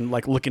people even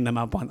like looking them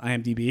up on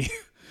IMDb.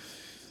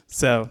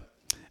 So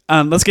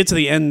let's get to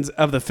the end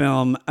of the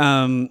film.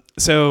 Larry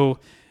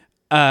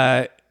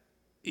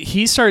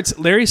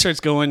starts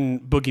going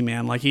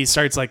boogeyman. Like he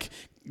starts like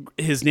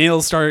his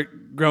nails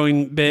start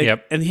growing big,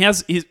 and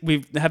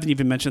we haven't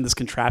even mentioned this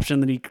contraption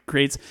that he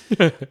creates.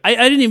 I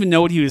didn't even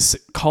know what he was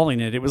calling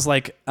it. It was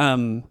like,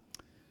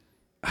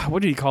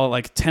 what did he call it?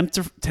 Like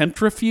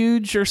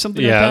temptrifuge or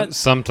something like that?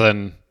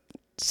 Something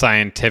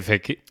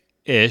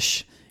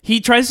scientific-ish. He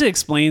tries to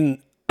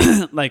explain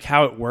like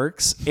how it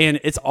works, and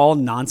it's all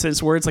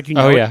nonsense words. Like,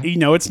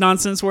 it's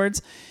nonsense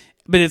words,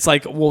 but it's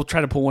like, we'll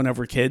try to pull one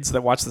over kids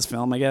that watch this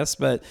film, I guess.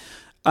 But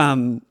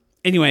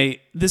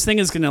anyway, this thing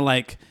is going to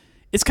like,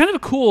 it's kind of a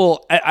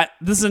cool.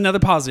 This is another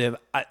positive.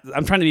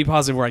 I'm trying to be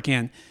positive where I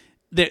can.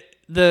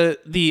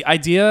 The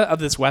idea of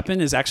this weapon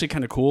is actually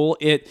kind of cool.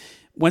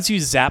 Once you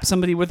zap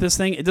somebody with this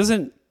thing, it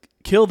doesn't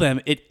kill them;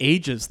 it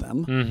ages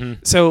them. Mm-hmm.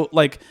 So,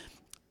 like,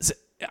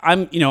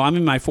 I'm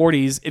in my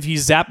 40s. If you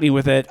zap me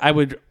with it, I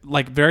would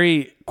like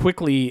very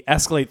quickly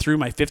escalate through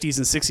my 50s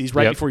and 60s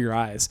right before your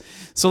eyes.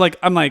 So, like,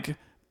 I'm like,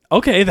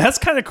 okay, that's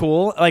kind of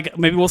cool. Like,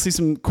 maybe we'll see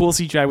some cool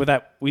CGI with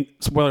that.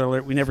 Spoiler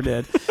alert: we never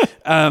did.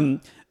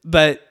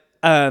 But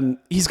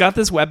he's got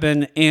this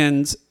weapon,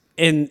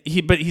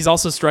 but he's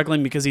also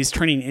struggling because he's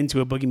turning into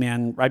a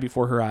boogeyman right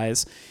before her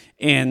eyes.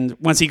 And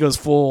once he goes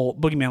full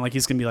boogeyman, like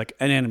he's gonna be like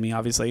an enemy,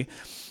 obviously.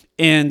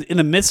 And in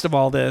the midst of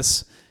all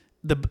this,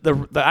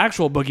 the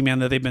actual boogeyman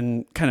that they've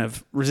been kind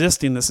of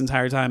resisting this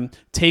entire time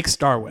takes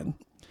Darwin,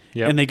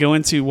 and they go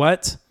into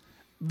what?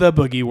 The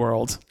boogie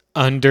world,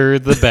 under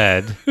the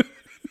bed.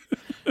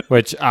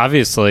 Which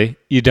obviously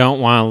you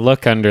don't want to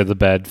look under the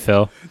bed,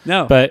 Phil.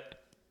 No,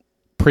 but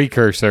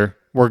precursor.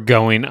 We're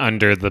going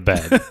under the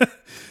bed.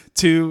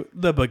 To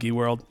the boogie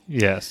world.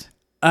 Yes.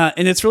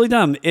 And it's really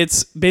dumb.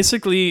 It's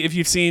basically, if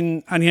you've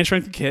seen Honey, I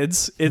Shrunk the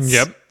Kids, it's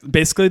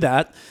basically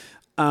that.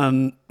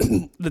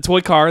 The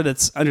toy car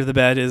that's under the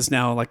bed is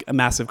now like a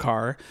massive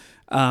car.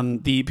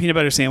 The peanut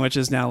butter sandwich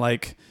is now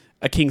like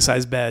a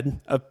king-size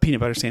bed of peanut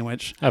butter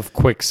sandwich. Of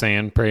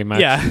quicksand, pretty much.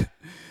 Yeah.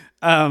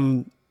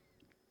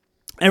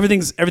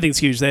 Everything's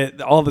huge.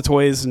 All the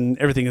toys and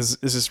everything is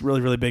just really,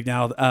 really big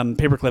now.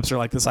 Paper clips are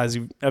like the size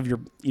of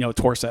your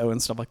torso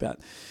and stuff like that.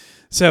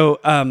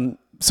 So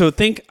So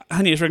think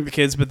Honey, I Shrunk the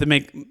Kids, but they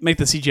make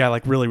the CGI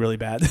like really, really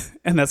bad.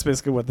 And that's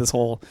basically what this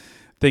whole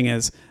thing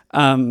is.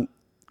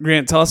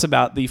 Grant, tell us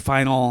about the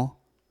final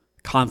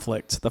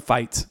conflict, the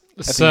fight.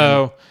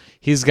 So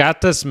he's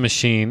got this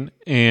machine,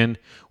 and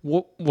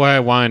what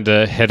I wanted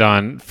to hit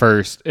on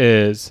first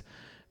is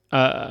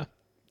all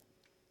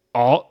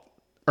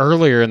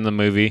earlier in the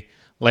movie,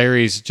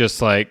 Larry's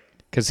just like,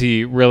 because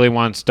he really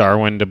wants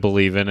Darwin to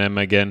believe in him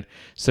again.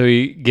 So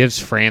he gives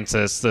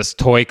Francis this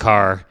toy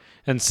car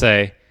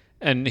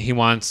and he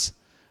wants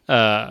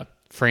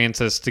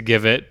Francis to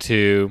give it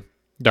to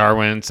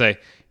Darwin and say,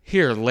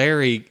 here,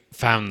 Larry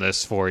found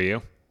this for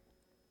you.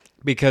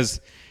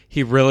 Because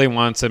he really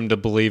wants him to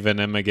believe in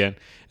him again.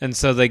 And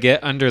so they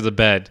get under the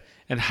bed.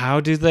 And how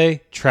do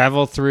they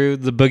travel through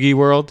the boogie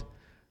world?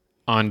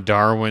 On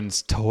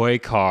Darwin's toy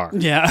car.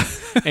 Yeah.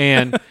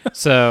 And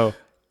so...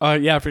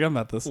 I forgot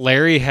about this.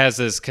 Larry has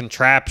his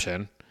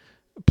contraption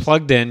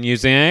plugged in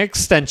using an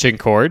extension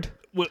cord,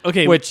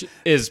 which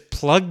is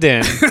plugged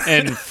in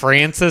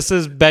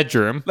Francis's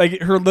bedroom, like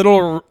her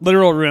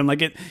literal room.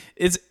 Like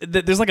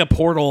there's like a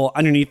portal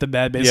underneath the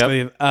bed, basically.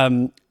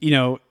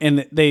 Yep.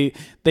 And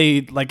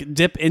they like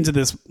dip into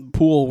this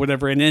pool,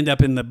 whatever, and end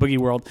up in the boogie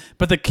world.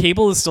 But the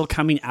cable is still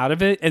coming out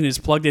of it and is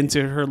plugged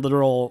into her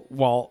literal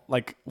wall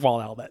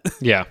outlet.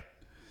 Yeah.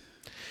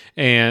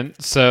 And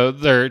so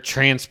they're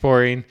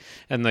transporting,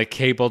 and the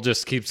cable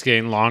just keeps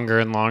getting longer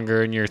and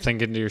longer, and you're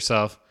thinking to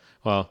yourself,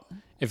 well,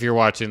 if you're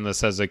watching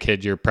this as a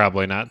kid, you're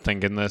probably not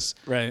thinking this.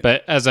 Right.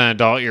 But as an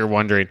adult, you're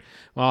wondering,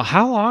 well,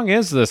 how long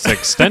is this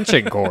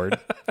extension cord?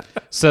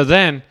 So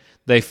then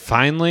they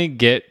finally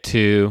get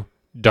to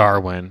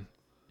Darwin.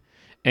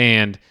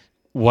 And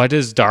what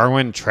is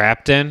Darwin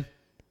trapped in?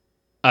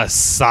 A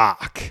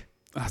sock.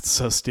 That's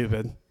so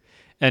stupid.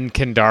 And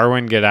can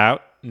Darwin get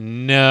out?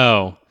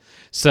 No.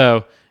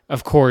 So...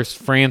 of course,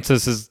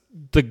 Frances is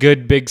the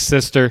good big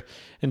sister,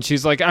 and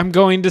she's like, I'm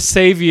going to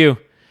save you.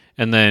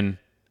 And then,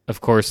 of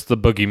course, the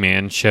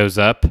boogeyman shows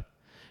up,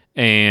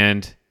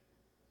 and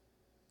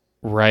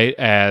right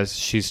as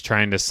she's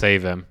trying to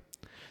save him,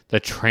 the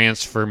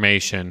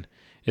transformation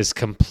is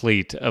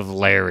complete of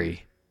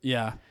Larry.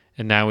 Yeah.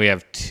 And now we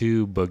have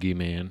two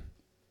boogeyman.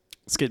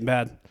 It's getting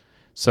bad.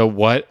 So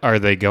what are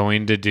they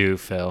going to do,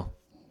 Phil?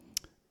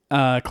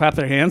 Clap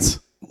their hands?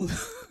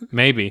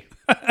 Maybe.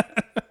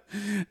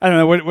 I don't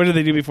know. What do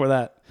they do before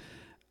that?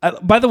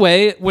 By the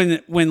way,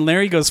 when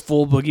Larry goes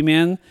full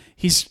boogeyman,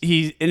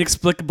 he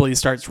inexplicably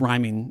starts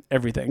rhyming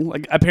everything.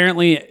 Like,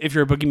 apparently, if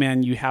you're a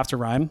boogeyman, you have to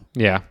rhyme.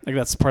 Yeah. Like,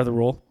 that's part of the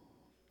rule.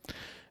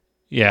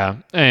 Yeah.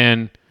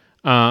 And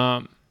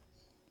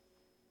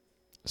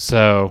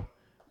so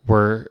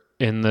we're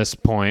in this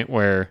point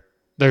where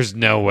there's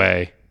no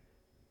way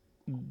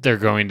they're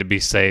going to be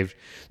saved.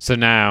 So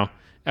now,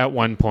 at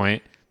one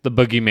point, the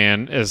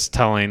boogeyman is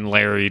telling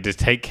Larry to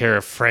take care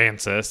of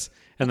Francis,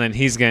 and then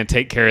he's going to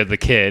take care of the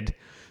kid.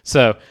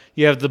 So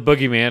you have the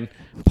boogeyman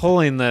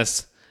pulling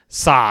this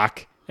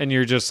sock, and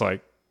you're just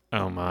like,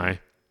 oh my.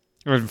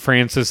 And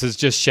Francis is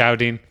just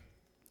shouting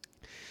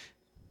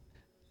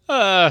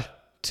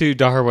to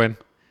Darwin.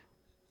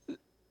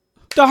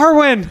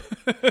 Darwin,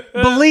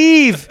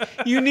 believe.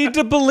 You need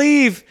to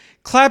believe.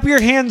 Clap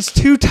your hands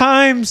 2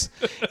 times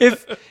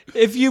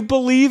if you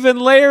believe in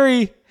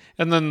Larry.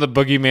 And then the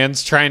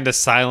boogeyman's trying to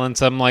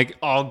silence him like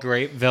all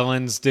great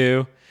villains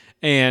do.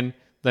 And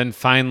then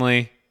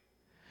finally,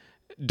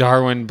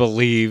 Darwin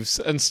believes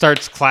and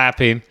starts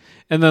clapping.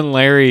 And then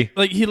Larry...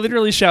 like, he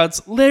literally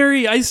shouts,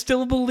 Larry, I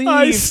still believe.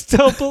 I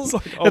still believe.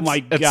 Like, oh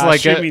my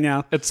gosh, shoot me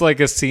now. It's like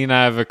a scene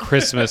out of a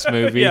Christmas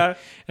movie. Yeah.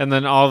 And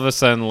then all of a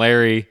sudden,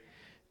 Larry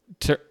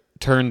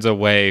turns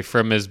away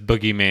from his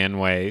boogeyman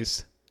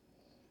ways.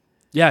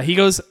 Yeah, he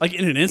goes, like,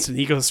 in an instant,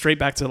 he goes straight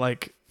back to,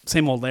 like,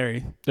 same old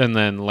Larry. And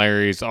then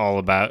Larry's all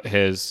about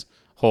his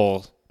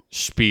whole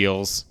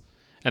spiels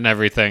and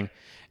everything.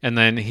 And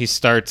then he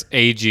starts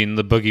aging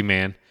the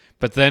boogeyman.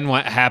 But then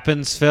what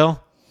happens,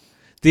 Phil?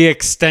 The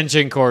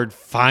extension cord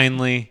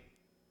finally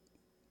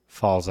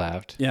falls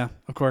out. Yeah,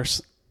 of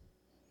course.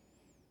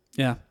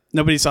 Yeah,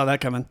 nobody saw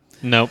that coming.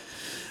 Nope.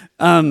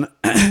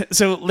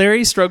 So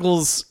Larry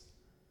struggles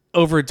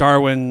over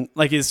Darwin,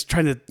 like is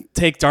trying to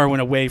take Darwin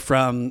away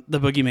from the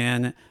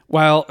boogeyman,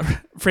 while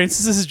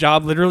Francis's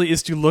job literally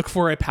is to look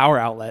for a power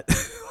outlet.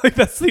 Like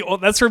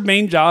that's her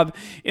main job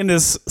in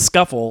this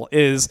scuffle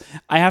is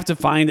I have to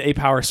find a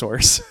power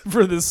source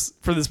for this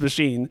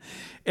machine.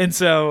 And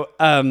so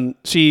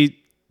she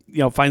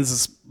finds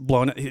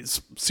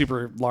this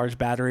super large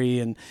battery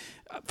and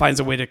finds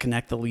a way to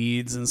connect the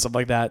leads and stuff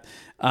like that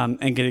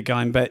and get it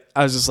going. But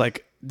I was just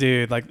like,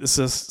 dude, like this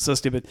is so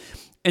stupid.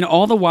 And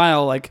all the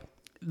while, like,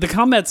 the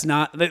combat's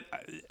not that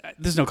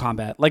there's no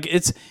combat. Like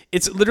it's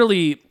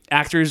literally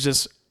actors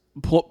just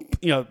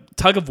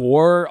tug of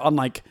war on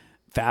like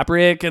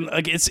fabric and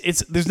like it's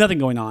there's nothing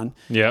going on.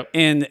 Yep.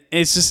 And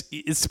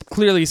it's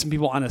clearly some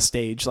people on a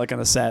stage, like on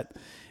a set.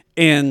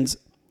 And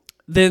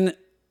then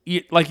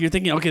you're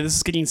thinking, okay, this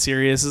is getting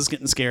serious, this is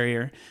getting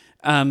scarier.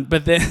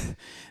 But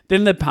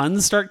then the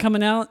puns start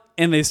coming out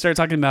and they start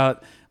talking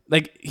about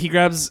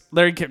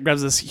Larry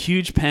grabs this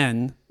huge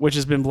pen, which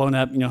has been blown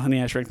up,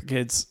 Honey, I Shrunk the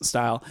Kids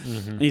style.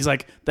 And he's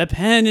like, the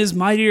pen is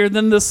mightier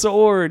than the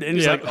sword. And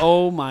he's like,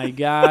 oh my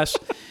gosh.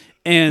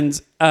 And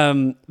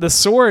the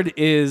sword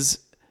is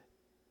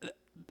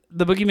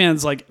the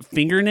boogeyman's like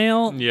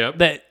fingernail. Yep.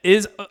 That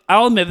is,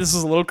 I'll admit this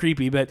is a little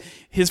creepy, but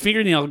his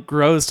fingernail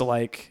grows to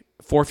like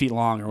 4 feet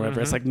long or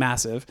whatever. It's like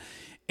massive.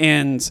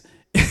 And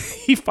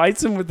he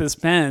fights him with this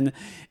pen,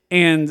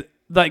 and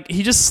like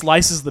he just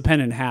slices the pen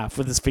in half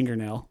with his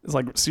fingernail. It's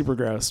like super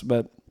gross,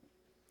 and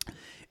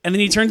then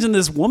he turns into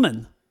this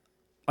woman,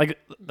 like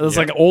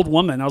like an old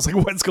woman. I was like,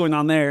 what's going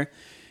on there?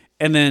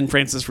 And then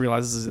Francis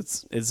realizes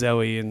it's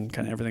Zoe, and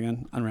kind of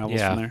everything unravels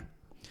from there.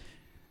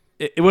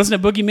 It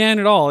wasn't a boogeyman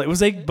at all. It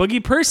was a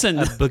boogie person.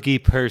 A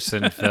boogie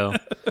person, Phil.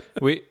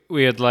 We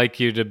would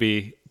like you to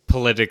be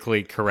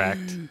politically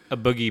correct. A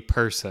boogie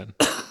person.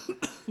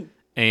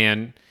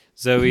 And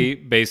Zoe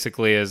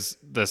basically is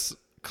this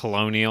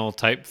colonial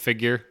type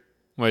figure,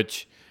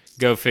 which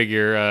go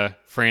figure,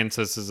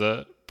 Francis is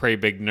a pretty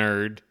big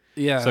nerd.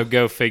 Yeah. So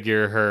go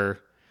figure her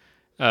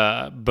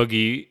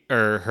boogie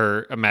or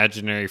her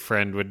imaginary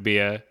friend would be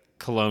a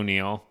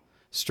colonial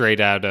straight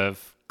out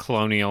of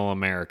colonial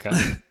America.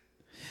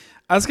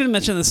 I was going to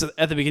mention this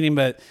at the beginning,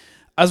 but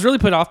I was really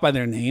put off by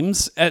their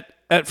names.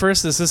 At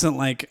first, this isn't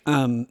like,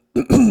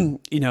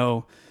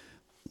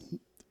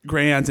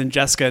 Grant and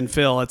Jessica and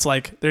Phil. It's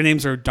like their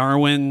names are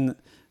Darwin,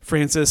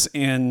 Francis,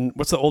 and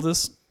what's the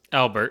oldest?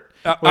 Albert.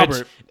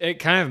 Albert. It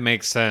kind of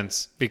makes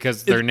sense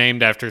because they're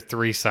named after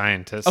 3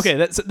 scientists. Okay,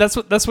 that's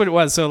what it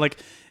was. So like,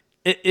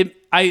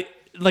 I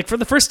for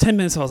the first 10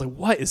 minutes, I was like,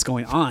 what is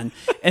going on?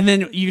 And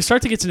then you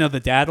start to get to know the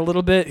dad a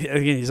little bit.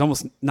 Again, he's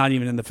almost not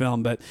even in the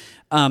film, but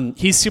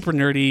he's super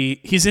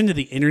nerdy. He's into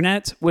the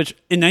internet, which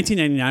in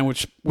 1999,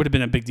 which would have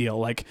been a big deal,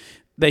 like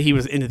that he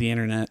was into the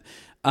internet.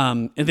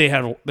 And they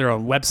had their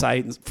own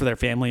website for their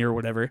family or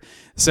whatever.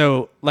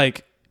 So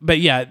like, but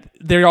yeah,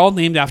 they're all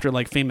named after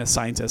like famous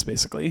scientists,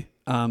 basically.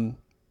 Kind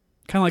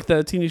of like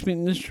the Teenage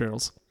Mutant Ninja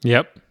Turtles.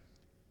 Yep.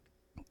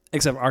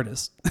 Except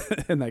artists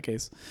in that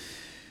case.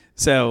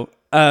 So,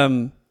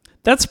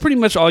 that's pretty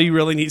much all you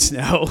really need to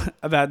know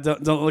about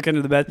Don't Look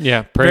Under the Bed.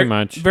 Yeah, pretty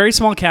much. Very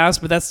small cast,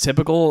 but that's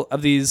typical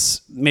of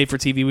these made for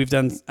TV. We've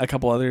done a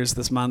couple others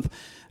this month.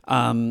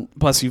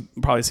 Plus, you've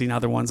probably seen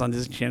other ones on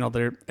Disney Channel.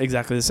 They're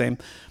exactly the same.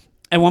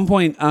 At one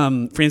point,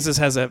 Francis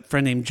has a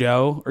friend named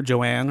Joe or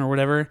Joanne or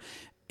whatever,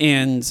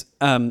 and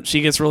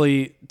she gets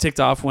really ticked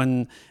off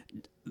when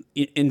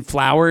in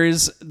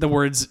Flowers the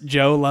words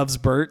 "Joe loves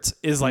Bert"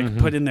 is like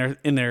put in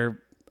their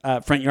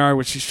front yard,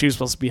 which she was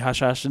supposed to be hush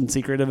hush and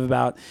secretive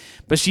about,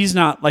 but she's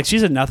not. Like,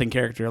 she's a nothing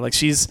character. Like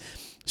she's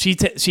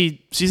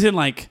in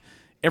like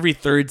every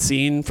third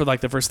scene for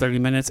like the first 30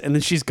 minutes, and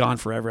then she's gone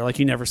forever. Like,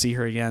 you never see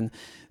her again.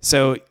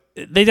 So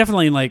they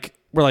definitely like.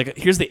 We're like,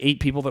 here's the 8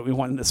 people that we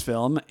want in this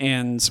film,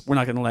 and we're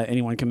not going to let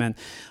anyone come in.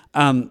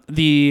 I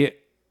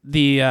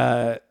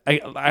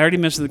already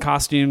mentioned the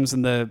costumes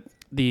and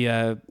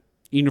the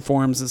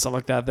uniforms and stuff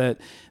like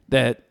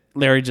that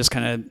Larry just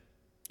kind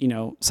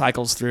of,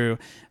 cycles through.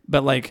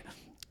 But like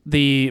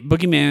the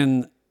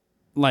boogeyman,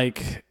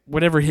 like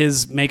whatever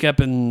his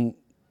makeup and,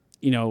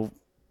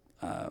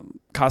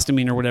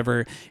 costuming or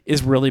whatever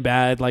is really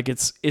bad. Like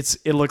it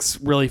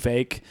looks really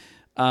fake.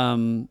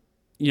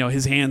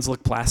 His hands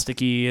look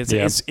plasticky.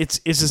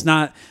 It's just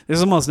not.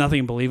 There's almost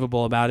nothing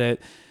believable about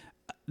it.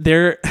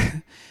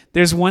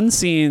 There's one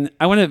scene.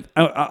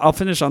 I'll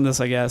finish on this,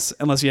 I guess,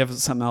 unless you have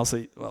something else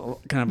that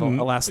kind of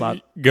a last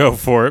thought. Go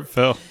for it,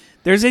 Phil.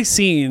 There's a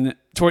scene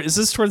towards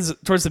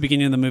the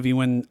beginning of the movie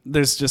when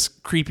there's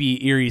just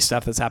creepy, eerie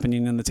stuff that's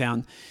happening in the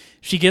town.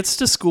 She gets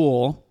to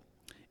school,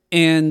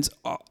 and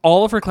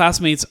all of her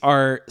classmates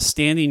are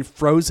standing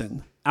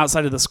frozen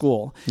outside of the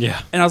school.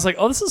 Yeah. And I was like,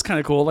 oh, this is kind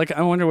of cool. Like,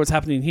 I wonder what's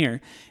happening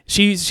here.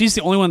 She's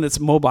the only one that's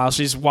mobile.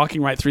 She's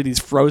walking right through these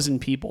frozen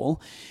people.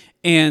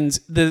 And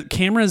the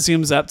camera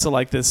zooms up to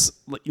like this,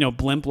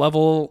 blimp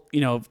level,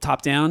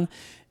 top down.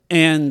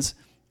 And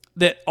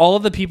that all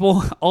of the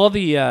people, all of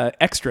the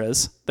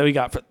extras that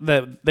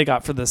they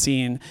got for the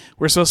scene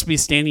were supposed to be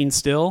standing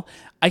still.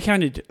 I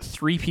counted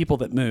 3 people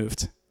that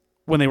moved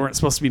when they weren't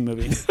supposed to be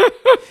moving.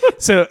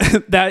 So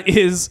that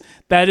is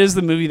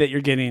the movie that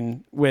you're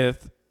getting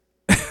with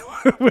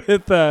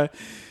what's the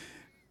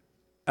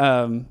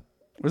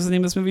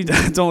name of this movie?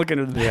 Don't Look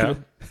Under the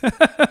Bed.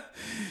 Yeah.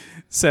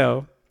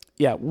 So,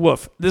 yeah,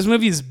 woof. This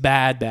movie is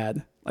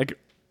bad, like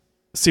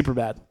super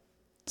bad.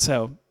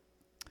 So,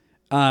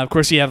 of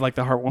course, you have like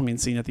the heartwarming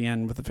scene at the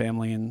end with the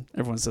family, and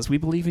everyone says, "We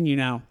believe in you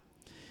now."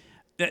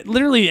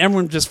 Literally,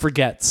 everyone just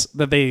forgets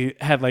that they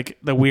had like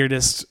the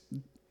weirdest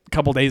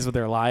couple days of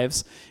their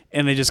lives,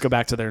 and they just go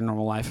back to their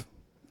normal life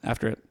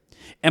after it.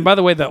 And by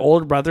the way, the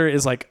older brother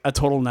is like a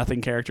total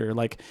nothing character.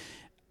 Like,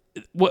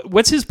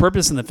 what's his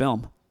purpose in the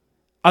film,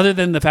 other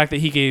than the fact that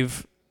he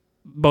gave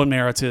bone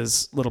marrow to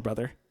his little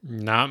brother?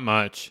 Not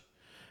much.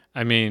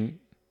 I mean,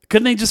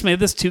 couldn't they just made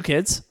this 2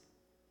 kids?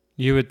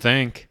 You would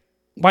think.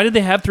 Why did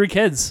they have 3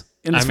 kids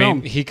in this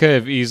film? He could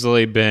have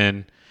easily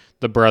been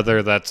the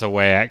brother that's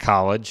away at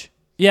college.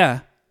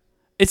 Yeah.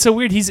 It's so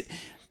weird. He's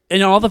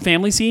in all the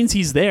family scenes.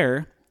 He's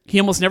there. He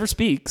almost never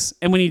speaks,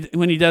 and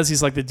when he does,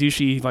 he's like the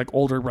douchey like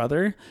older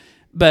brother.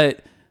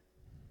 But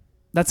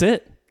that's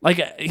it.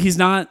 Like he's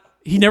not.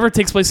 He never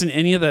takes place in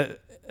any of the.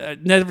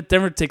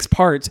 Never takes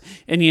part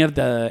in any of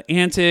the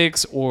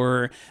antics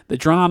or the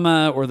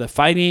drama or the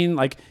fighting.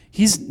 Like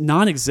he's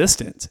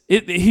non-existent.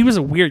 He was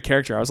a weird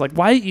character. I was like,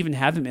 why even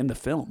have him in the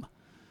film?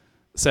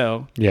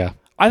 So Yeah.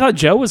 I thought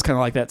Joe was kind of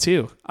like that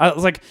too. I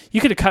was like,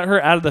 you could have cut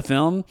her out of the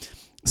film,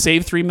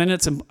 saved 3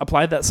 minutes, and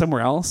applied that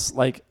somewhere else.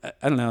 Like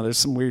I don't know. There's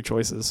some weird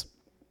choices.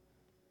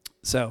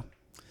 So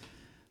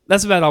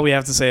that's about all we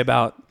have to say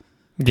about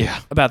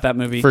that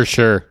movie. For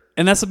sure.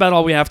 And that's about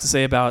all we have to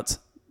say about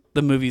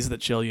the movies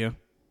that chill you.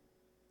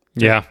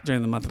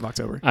 During the month of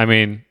October. I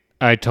mean,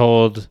 I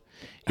told.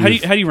 How do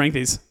you rank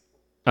these?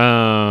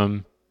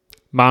 Mom's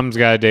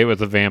Got a Date with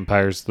the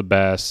Vampire's the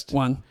best.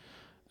 1.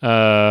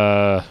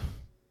 I'm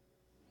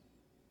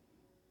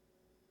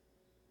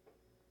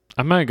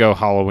gonna go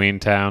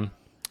Halloween Town.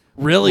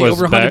 Really?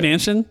 Over Haunted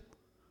Mansion?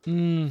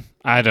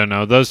 I don't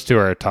know. Those two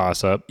are a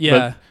toss up.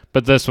 Yeah.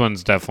 But this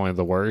one's definitely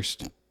the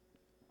worst.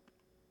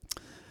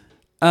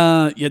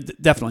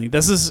 Definitely.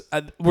 This is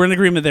we're in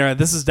agreement there.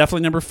 This is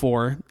definitely number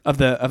 4 of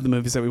the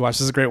movies that we watched.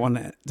 This is a great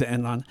one to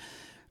end on.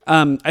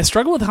 I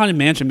struggle with Haunted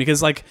Mansion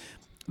because like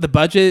the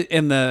budget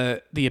and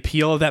the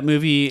appeal of that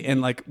movie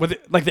and like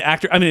like the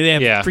actor. I mean,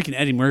 they have freaking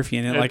Eddie Murphy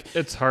in it. Like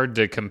it's hard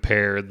to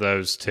compare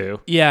those two.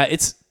 Yeah,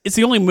 it's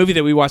the only movie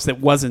that we watched that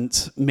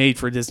wasn't made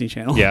for Disney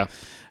Channel. Yeah.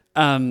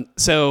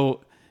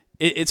 So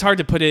it's hard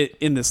to put it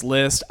in this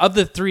list of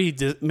the 3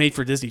 made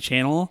for Disney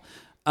Channel.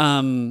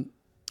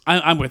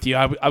 I'm with you.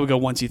 I would go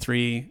 1, 2,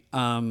 3.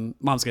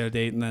 Mom's Got a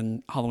Date, and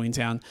then Halloween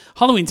Town.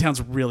 Halloween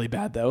Town's really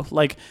bad though.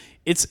 Like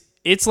it's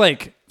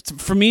like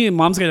for me,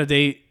 Mom's Got a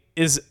Date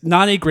is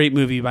not a great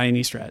movie by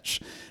any stretch,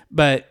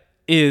 but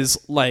is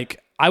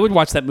like I would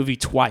watch that movie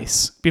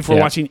twice before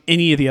watching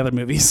any of the other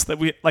movies that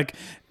we like.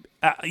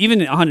 Even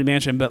Haunted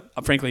Mansion, but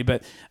frankly,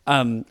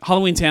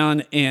 Halloween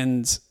Town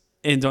and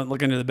Don't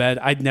Look Under the Bed.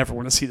 I'd never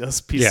want to see those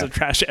pieces of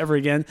trash ever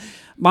again.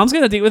 Mom's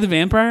Got a Date with a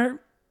Vampire.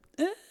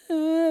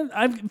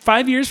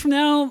 5 years from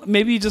now,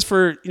 maybe just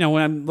for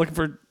when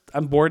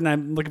I'm bored and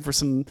I'm looking for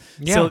some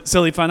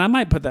silly fun, I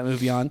might put that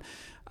movie on.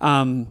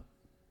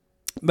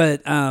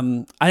 But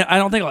I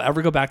don't think I'll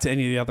ever go back to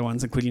any of the other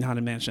ones, including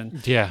Haunted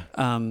Mansion. Yeah.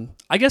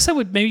 I guess I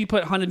would maybe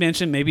put Haunted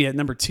Mansion maybe at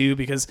number 2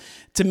 because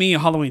to me,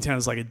 Halloween Town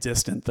is like a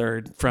distant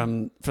third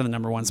from the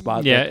number 1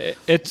 spot. Yeah,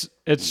 it's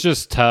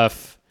just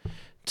tough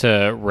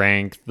to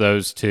rank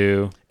those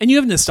two. And you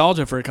have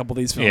nostalgia for a couple of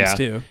these films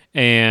too.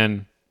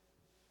 And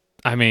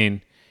I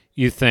mean,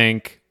 you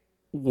think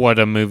what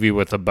a movie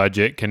with a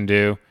budget can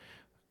do.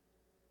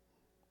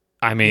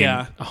 I mean,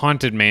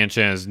 Haunted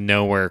Mansion is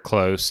nowhere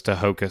close to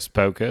Hocus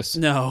Pocus.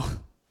 No,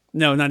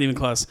 not even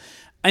close.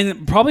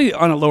 And probably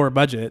on a lower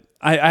budget.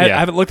 I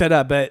haven't looked that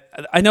up, but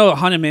I know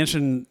Haunted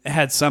Mansion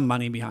had some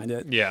money behind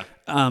it. Yeah.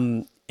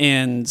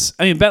 And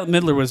I mean, Bette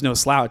Midler was no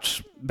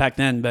slouch back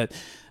then, but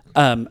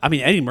I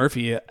mean, Eddie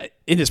Murphy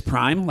in his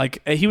prime,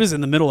 like he was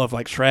in the middle of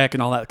like Shrek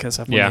and all that kind of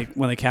stuff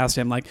when they cast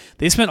him. Like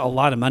they spent a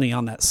lot of money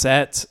on that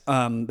set,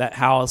 that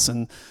house,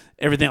 and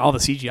everything, all the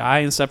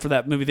CGI and stuff for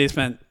that movie. They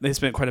spent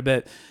quite a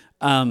bit.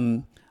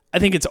 I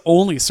think it's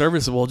only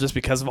serviceable just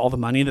because of all the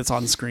money that's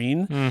on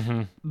screen.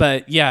 Mm-hmm.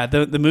 But yeah,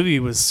 the movie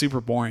was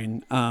super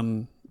boring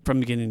from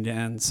beginning to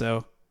end.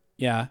 So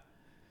yeah,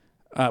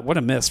 what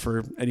a miss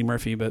for Eddie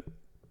Murphy, but.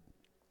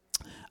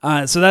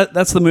 So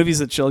that's the movies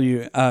that chill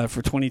you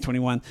for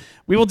 2021.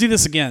 We will do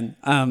this again.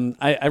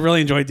 I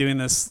really enjoyed doing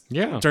this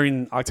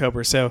during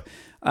October. So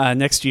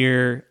next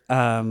year,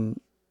 let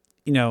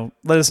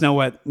us know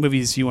what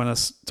movies you want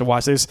us to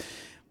watch.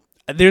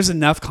 There's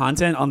enough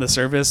content on the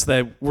service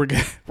that we're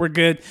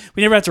good.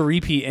 We never have to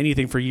repeat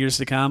anything for years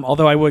to come.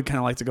 Although I would kind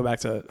of like to go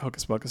back to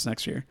Hocus Pocus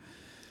next year.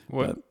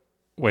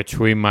 Which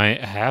we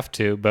might have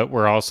to, but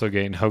we're also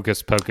getting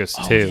Hocus Pocus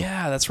 2.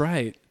 Yeah, that's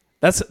right.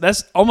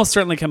 That's almost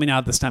certainly coming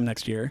out this time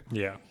next year.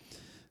 Yeah.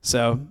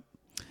 So,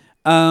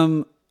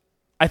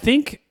 I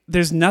think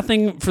there's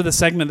nothing for the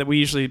segment that we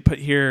usually put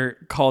here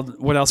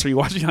called "What else are you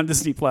watching on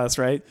Disney Plus?"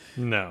 Right?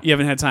 No. You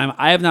haven't had time.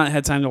 I have not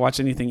had time to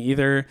watch anything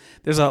either.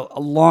 There's a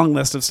long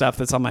list of stuff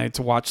that's on my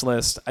to watch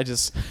list. I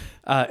just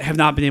have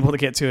not been able to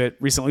get to it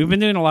recently. We've been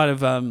doing a lot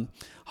of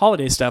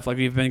holiday stuff. Like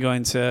we've been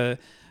going to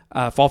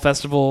fall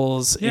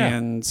festivals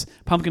and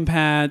pumpkin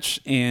patch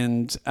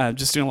and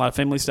just doing a lot of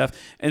family stuff.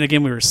 And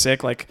again, we were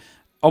sick. Like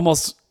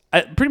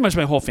pretty much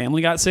my whole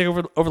family got sick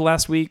over the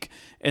last week,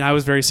 and I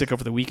was very sick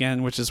over the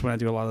weekend, which is when I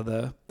do a lot of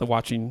the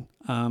watching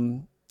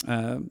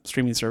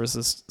streaming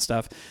services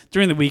stuff.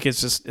 During the week,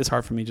 it's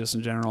hard for me just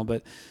in general.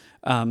 But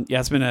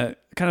it's been a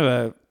kind of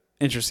a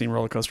interesting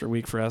roller coaster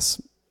week for us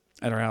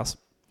at our house.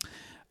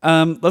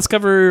 Let's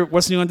cover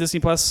what's new on Disney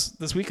Plus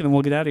this week, and then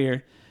we'll get out of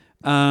here.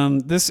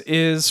 This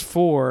is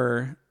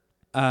for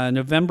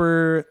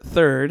November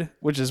 3rd,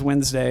 which is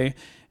Wednesday,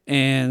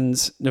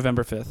 and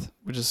November 5th,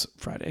 which is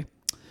Friday.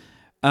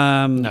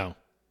 No.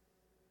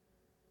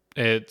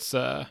 It's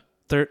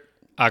third.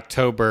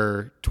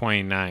 October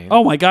 29th.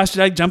 Oh my gosh,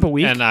 did I jump a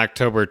week? And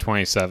October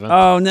 27th.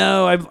 Oh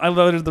no, I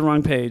loaded the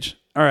wrong page.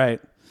 All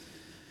right.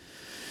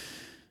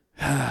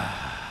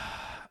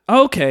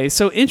 Okay,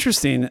 so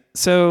interesting.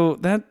 So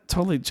that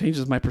totally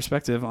changes my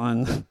perspective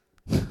on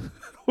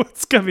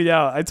what's coming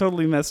out. I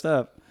totally messed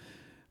up.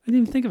 I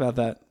didn't even think about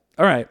that.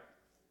 All right.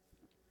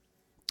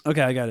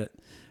 Okay, I got it.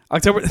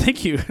 October.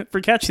 Thank you for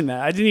catching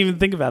that. I didn't even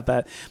think about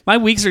that. My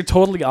weeks are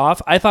totally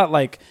off. I thought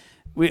like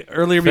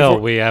Phil,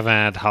 we haven't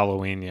had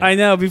Halloween yet. I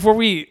know. Before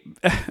we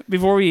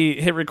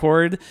hit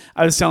record,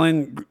 I was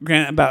telling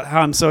Grant about how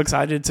I'm so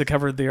excited to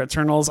cover the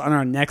Eternals on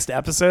our next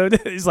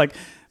episode. He's like,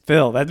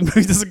 Phil, that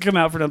movie doesn't come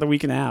out for another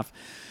week and a half.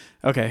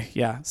 Okay,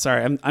 yeah.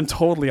 Sorry, I'm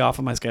totally off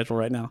of my schedule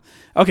right now.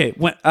 Okay,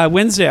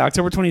 Wednesday,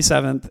 October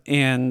 27th,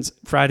 and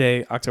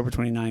Friday, October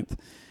 29th,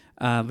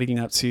 leading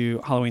up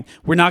to Halloween.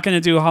 We're not going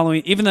to do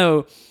Halloween, even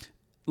though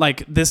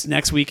like this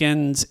next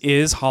weekend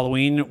is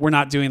Halloween. We're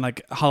not doing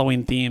like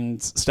Halloween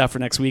themed stuff for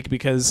next week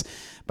because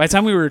by the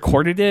time we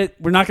recorded it,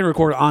 we're not going to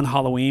record on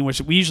Halloween,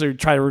 which we usually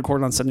try to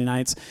record on Sunday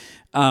nights.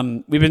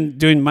 We've been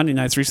doing Monday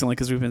nights recently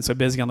because we've been so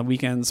busy on the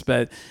weekends,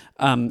 but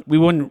we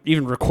wouldn't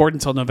even record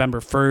until November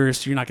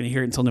 1st. You're not going to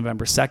hear it until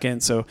November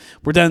 2nd. So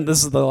we're done.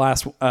 This is the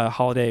last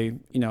holiday,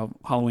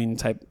 Halloween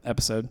type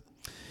episode.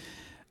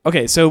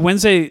 Okay, so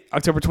Wednesday,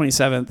 October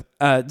 27th,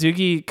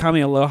 Doogie Kami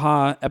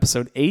Aloha,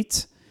 episode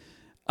 8.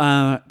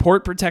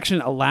 Port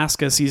Protection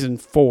Alaska season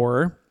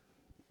 4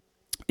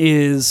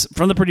 is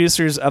from the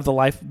producers of the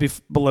Life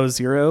Below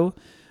Zero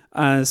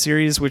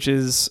series, which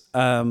is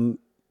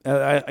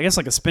I guess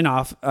like a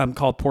spinoff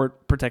called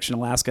Port Protection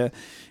Alaska,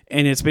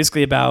 and it's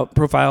basically about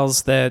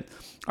profiles that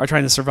are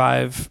trying to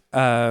survive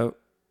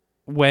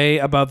way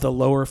above the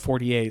lower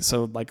 48,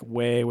 so like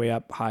way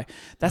up high.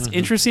 That's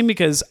interesting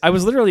because I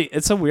was literally,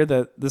 it's so weird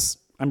that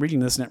I'm reading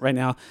this right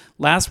now.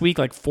 Last week,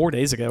 like 4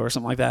 days ago or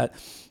something like that,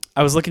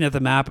 I was looking at the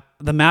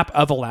map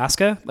of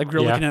Alaska. Like we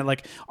were looking at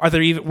like, are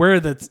there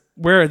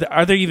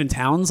even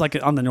towns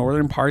like on the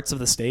northern parts of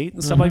the state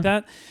and stuff like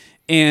that?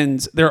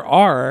 And there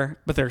are,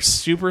 but they're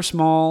super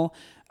small.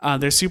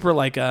 They're super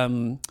like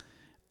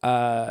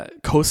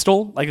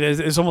coastal. Like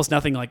there's almost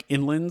nothing like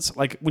inlands.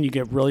 Like when you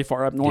get really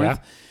far up north,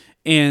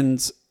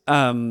 and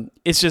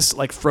it's just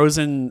like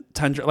frozen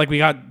tundra. Like we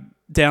got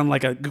down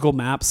like a Google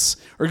Maps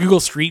or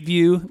Google Street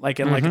View, like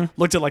and like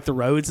looked at like the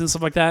roads and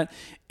stuff like that,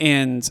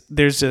 and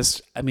there's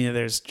just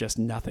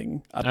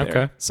nothing up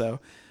there. So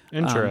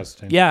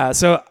interesting. Yeah,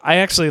 so I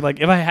actually like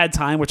if I had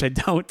time, which I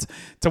don't,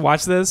 to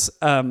watch this,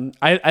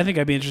 I think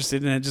I'd be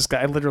interested in it.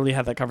 I literally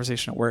had that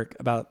conversation at work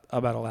about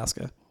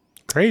Alaska.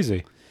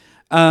 Crazy.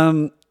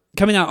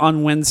 Coming out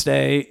on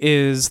Wednesday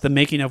is the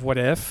making of What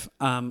If.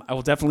 I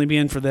will definitely be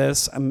in for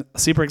this. I'm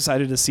super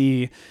excited to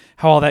see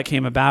how all that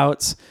came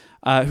about.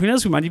 Who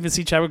knows? We might even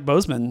see Chadwick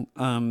Boseman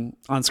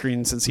on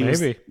screen since he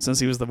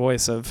was the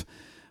voice of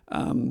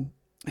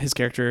his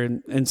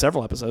character in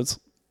several episodes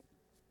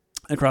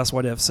across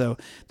What If. So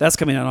that's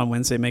coming out on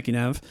Wednesday. Making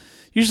of.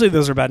 Usually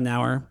those are about an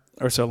hour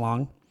or so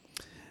long.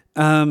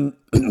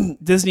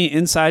 Disney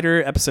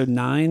Insider episode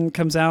 9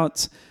 comes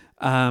out.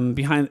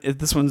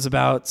 This one's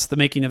about the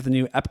making of the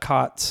new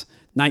Epcot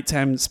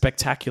Nighttime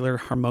Spectacular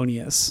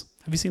Harmonious.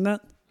 Have you seen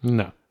that?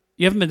 No.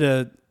 You haven't been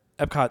to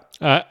Epcot?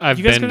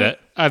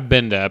 I've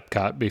been to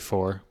Epcot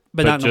before,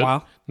 but not in a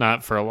while.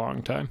 Not for a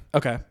long time.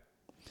 Okay,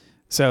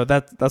 so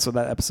that's what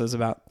that episode's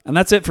about, and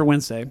that's it for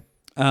Wednesday.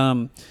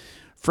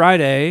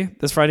 Friday,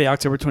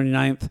 October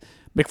 29th,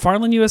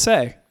 McFarlane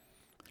USA.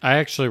 I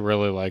actually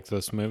really like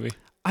this movie.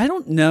 I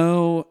don't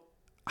know.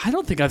 I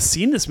don't think I've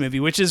seen this movie,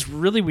 which is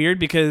really weird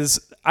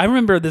because I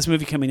remember this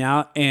movie coming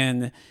out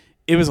and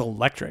it was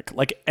electric.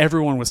 Like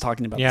everyone was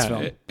talking about this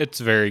film. It's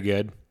very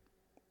good.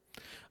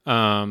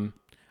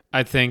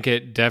 I think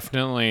it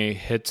definitely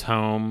hits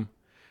home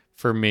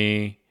for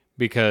me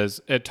because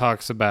it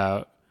talks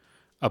about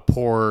a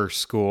poor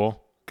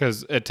school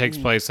because it takes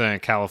place in a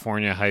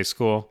California high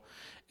school,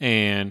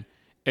 and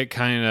it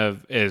kind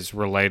of is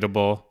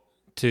relatable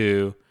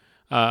to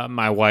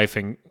my wife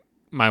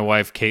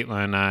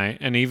Caitlin and I,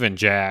 and even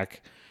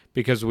Jack,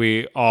 because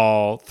we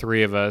all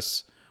three of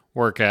us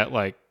work at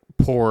like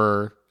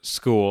poor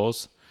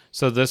schools.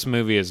 So this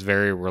movie is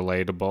very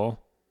relatable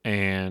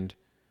and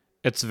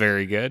it's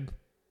very good.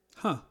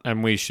 Huh.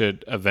 And we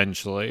should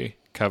eventually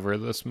cover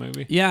this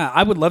movie. Yeah,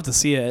 I would love to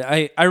see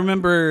it. I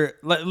remember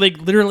like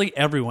literally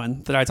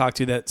everyone that I talked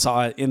to that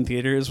saw it in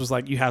theaters was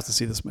like, you have to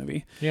see this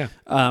movie. Yeah.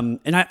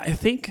 And I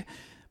think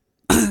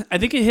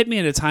it hit me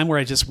at a time where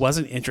I just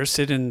wasn't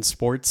interested in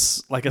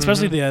sports, like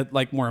especially the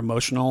like more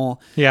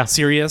emotional,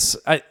 serious.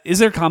 Is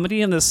there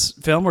comedy in this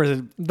film, or is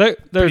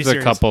it? There's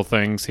a couple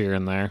things here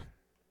and there.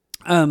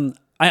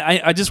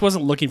 I just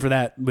wasn't looking for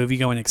that movie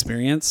going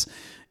experience,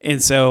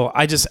 and so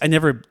I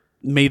never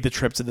made the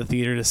trip to the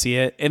theater to see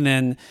it, and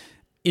then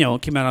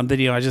it came out on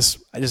video. I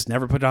just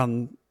never put it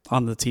on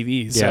the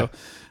TV. So,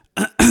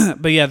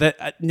 but yeah,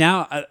 that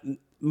now.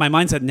 My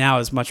mindset now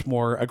is much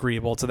more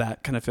agreeable to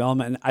that kind of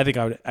film, and I think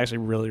I would actually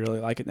really,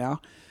 really like it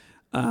now.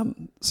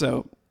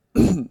 So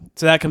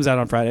that comes out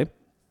on Friday.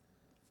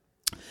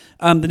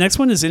 The next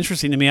one is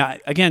interesting to me.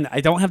 I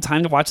don't have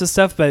time to watch this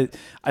stuff, but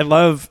I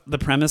love the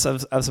premise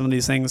of some of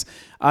these things.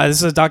 This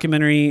is a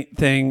documentary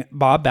thing.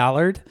 Bob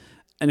Ballard,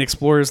 An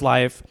Explorer's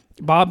Life.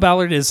 Bob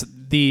Ballard is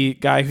the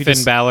guy who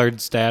Finn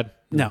Ballard's dad?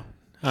 No.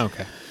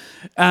 Okay.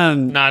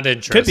 Could Not be.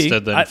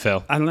 interested then,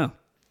 Phil. I don't know.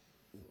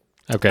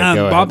 Okay, go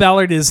ahead. Bob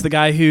Ballard is the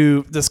guy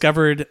who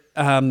discovered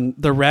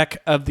the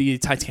wreck of the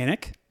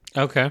Titanic.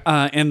 Okay.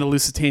 And the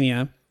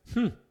Lusitania.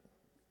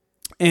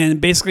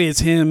 And basically it's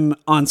him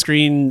on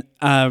screen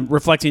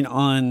reflecting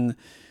on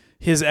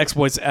his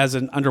exploits as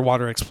an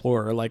underwater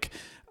explorer. Like,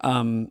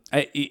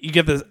 you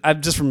get this,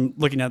 just from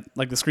looking at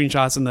like the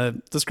screenshots and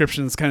the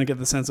descriptions, kind of get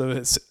the sense of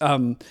it.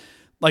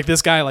 Like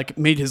this guy like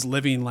made his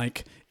living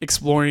like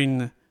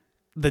exploring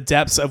the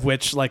depths of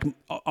which like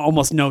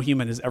almost no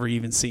human has ever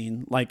even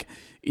seen. Like,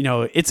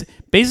 it's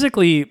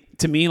basically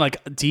to me like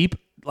deep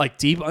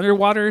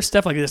underwater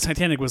stuff. Like the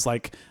Titanic was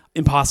like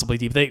impossibly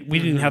deep. We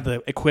didn't have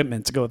the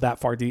equipment to go that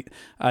far deep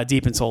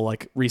until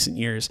like recent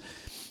years.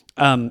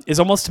 Is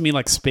almost to me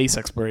like space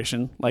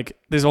exploration. Like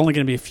there's only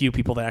going to be a few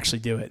people that actually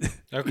do it.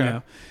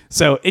 Okay.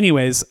 So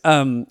anyways,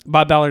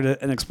 Bob Ballard,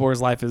 An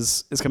Explorer's Life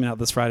is coming out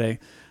this Friday,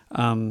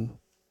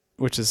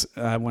 which is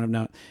one of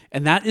note.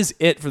 And that is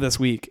it for this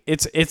week.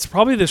 It's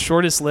probably the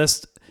shortest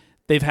list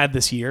they've had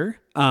this year.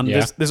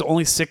 There's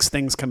only 6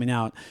 things coming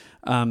out.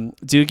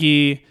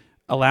 Doogie,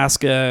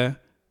 Alaska,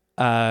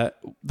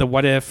 the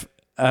What If,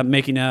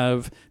 Making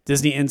of,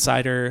 Disney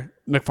Insider,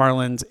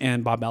 McFarland,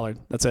 and Bob Ballard.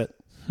 That's it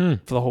for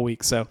the whole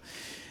week. So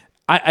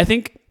I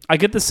think I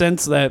get the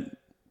sense that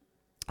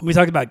we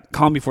talked about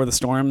Calm Before the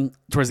Storm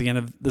towards the end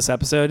of this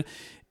episode.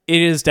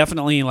 It is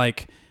definitely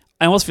like,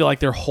 I almost feel like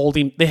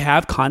they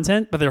have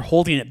content, but they're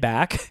holding it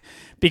back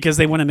because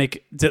they want to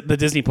make the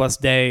Disney Plus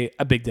day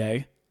a big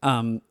day.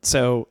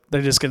 So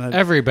they're just going to...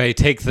 Everybody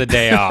take the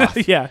day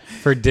off yeah.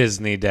 for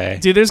Disney Day.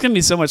 Dude, there's going to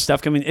be so much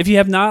stuff coming. If you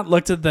have not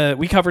looked at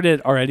we covered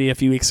it already a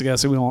few weeks ago,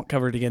 so we won't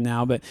cover it again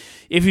now. But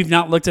if you've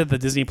not looked at the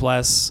Disney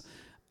Plus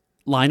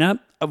lineup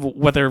of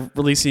what they're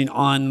releasing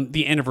on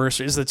the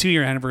anniversary, it's the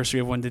 2-year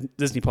anniversary of when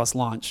Disney Plus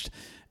launched.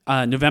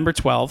 November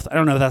 12th. I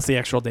don't know if that's the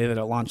actual day that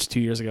it launched 2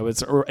 years ago.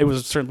 It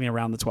was certainly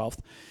around the 12th.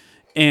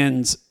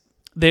 And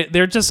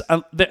they're just,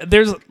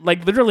 there's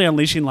like literally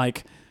unleashing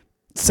like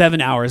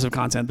 7 hours of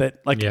content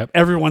that like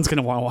everyone's going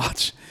to want to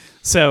watch.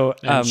 So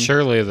and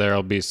surely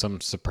there'll be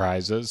some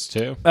surprises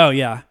too. Oh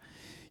yeah.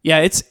 Yeah.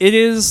 It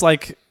is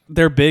like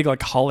their big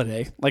like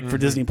holiday, like for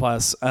Disney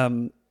Plus.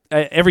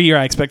 Every year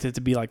I expect it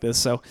to be like this.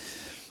 So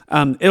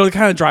it'll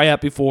kind of dry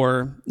up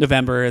before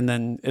November and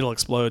then it'll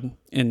explode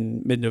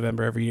in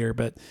mid-November every year.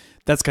 But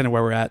that's kind of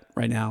where we're at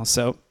right now.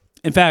 So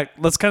in fact,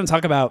 let's kind of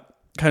talk about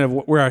kind of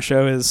where our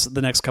show is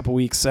the next couple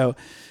weeks. So,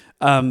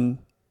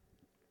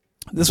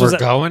 we're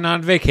going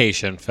on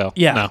vacation, Phil.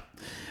 Yeah.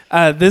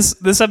 No.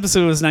 This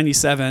episode was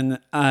 97.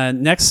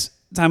 Next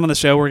time on the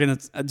show, we're going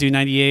to do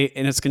 98,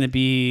 and it's going to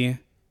be,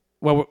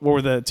 what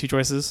were the 2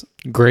 choices?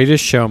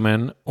 Greatest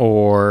Showman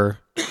or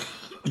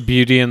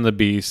Beauty and the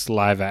Beast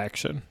live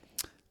action.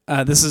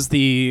 This is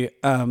the,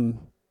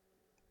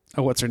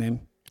 what's her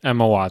name?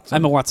 Emma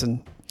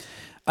Watson.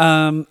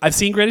 I've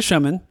seen Greatest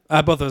Showman.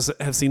 Both of us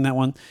have seen that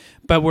one,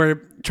 but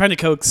we're trying to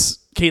coax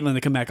Caitlin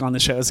to come back on the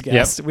show as a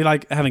guest. Yep. We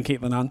like having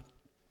Caitlin on.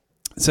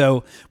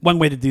 So one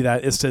way to do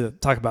that is to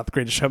talk about The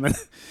Greatest Showman.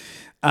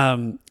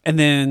 And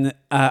then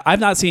I've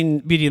not seen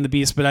Beauty and the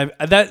Beast, but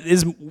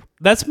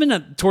that's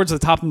been towards the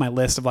top of my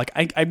list of like,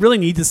 I really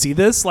need to see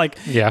this. Like,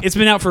 It's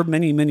been out for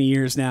many, many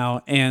years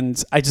now,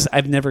 and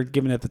I've never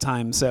given it the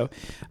time. So,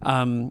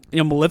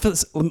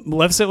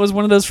 Maleficent was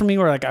one of those for me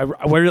where like I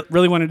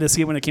really wanted to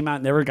see it when it came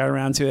out, never got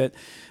around to it.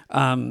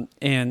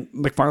 And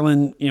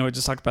McFarlane, we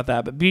just talked about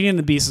that, but Beauty and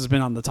the Beast has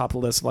been on the top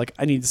of the list of like,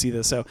 I need to see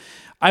this. So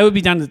I would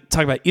be down to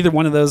talk about either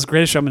one of those.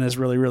 Greatest Showman is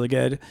really, really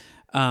good.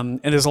 And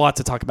there's a lot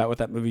to talk about with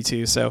that movie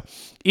too. So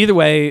either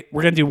way,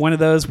 we're going to do one of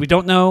those. We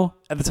don't know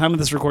at the time of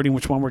this recording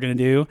which one we're going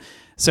to do.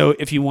 So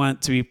if you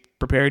want to be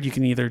prepared, you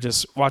can either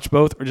just watch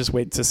both or just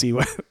wait to see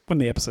when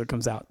the episode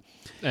comes out.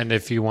 And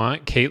if you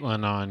want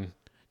Caitlin on,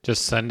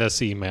 just send us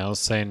emails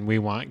saying we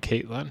want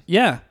Caitlin.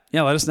 Yeah.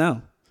 Let us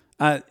know.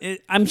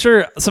 I'm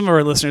sure some of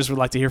our listeners would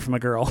like to hear from a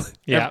girl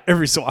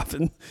every so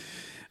often.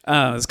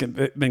 It's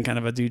been kind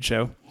of a dude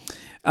show.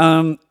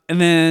 And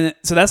then,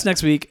 so that's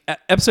next week.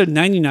 Episode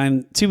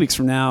 99, 2 weeks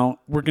from now,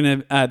 we're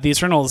going to, The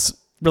Eternals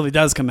really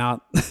does come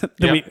out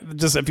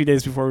just a few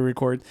days before we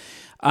record.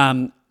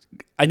 I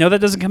know that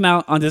doesn't come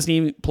out on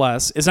Disney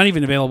Plus. It's not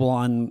even available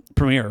on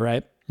Premiere,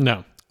 right?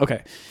 No.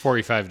 Okay.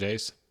 45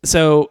 days.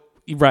 So,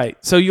 right.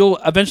 So you'll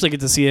eventually get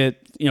to see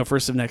it,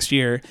 first of next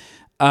year.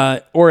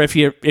 Or if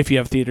you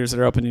have theaters that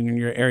are open in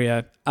your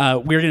area,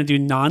 we're going to do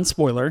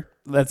non-spoiler.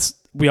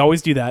 We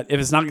always do that. If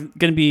it's not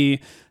going to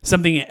be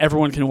something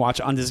everyone can watch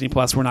on Disney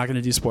Plus, we're not going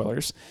to do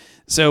spoilers.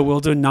 So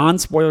we'll do a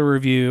non-spoiler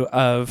review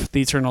of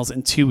The Eternals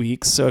in 2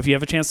 weeks. So if you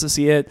have a chance to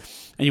see it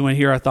and you want to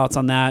hear our thoughts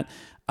on that,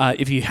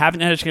 if you haven't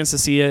had a chance to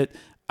see it,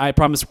 I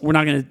promise we're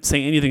not going to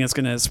say anything that's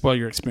going to spoil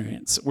your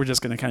experience. We're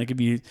just going to kind of give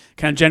you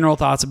kind of general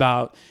thoughts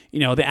about,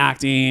 the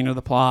acting or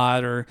the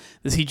plot or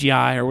the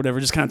CGI or whatever,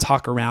 just kind of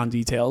talk around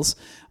details.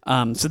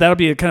 So that'll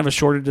be a kind of a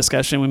shorter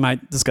discussion. We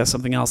might discuss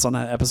something else on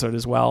that episode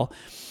as well.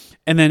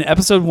 And then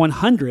episode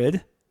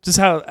 100, just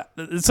how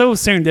it's so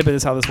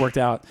serendipitous how this worked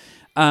out.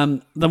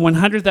 The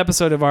 100th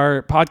episode of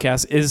our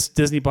podcast is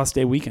Disney Plus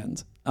Day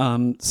weekend.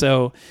 And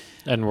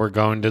we're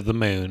going to the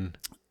moon.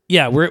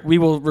 Yeah, we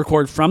will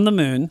record from the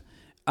moon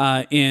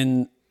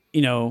in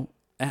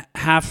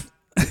half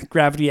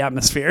gravity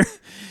atmosphere.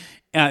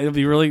 It'll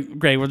be really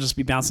great. We'll just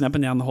be bouncing up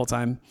and down the whole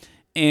time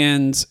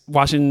and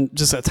watching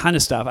just a ton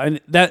of stuff.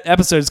 That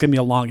episode is going to be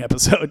a long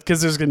episode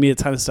because there's going to be a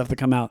ton of stuff to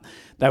come out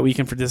that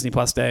weekend for Disney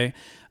Plus Day.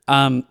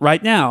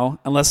 Right now,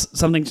 unless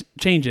something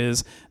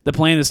changes, the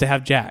plan is to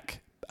have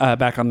Jack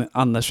back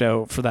on the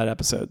show for that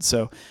episode.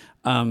 So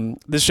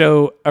the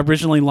show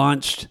originally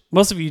launched.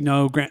 Most of you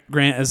know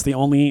Grant as the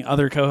only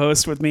other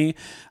co-host with me,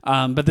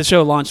 but the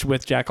show launched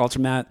with Jack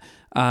Altermat,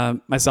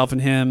 myself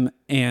and him,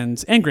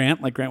 and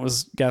Grant. Like Grant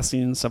was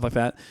guesting and stuff like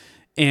that.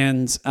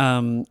 And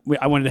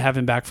I wanted to have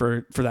him back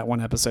for that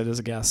one episode as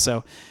a guest.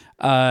 So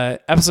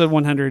episode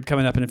 100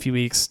 coming up in a few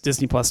weeks.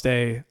 Disney Plus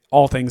Day,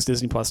 all things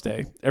Disney Plus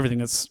Day. Everything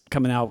that's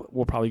coming out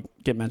will probably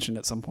get mentioned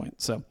at some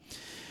point. So,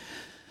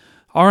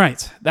 all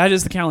right, that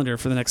is the calendar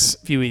for the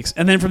next few weeks.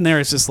 And then from there,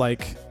 it's just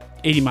like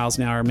 80 miles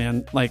an hour,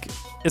 man. Like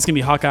it's gonna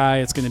be Hawkeye.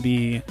 It's gonna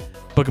be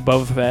Book of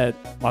Boba Fett.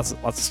 Lots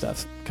of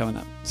stuff coming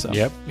up. So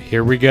yep,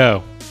 here we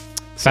go.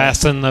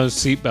 Fasten those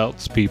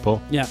seatbelts, people.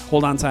 Yeah,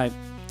 hold on tight.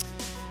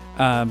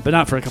 But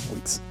not for a couple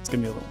weeks. It's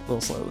going to be a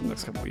little slow the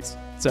next couple weeks.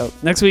 So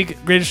next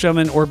week, Greatest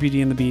Showman or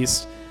Beauty and the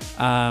Beast.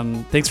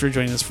 Thanks for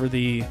joining us for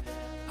the,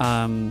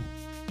 I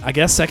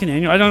guess, second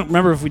annual. I don't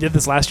remember if we did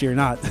this last year or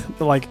not.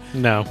 But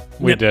no,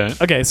 we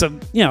didn't. Okay, so,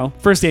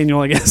 first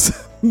annual, I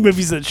guess,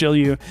 Movies That Chill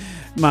You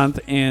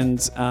month. And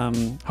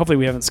hopefully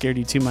we haven't scared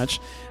you too much.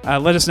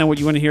 Let us know what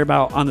you want to hear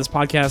about on this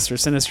podcast or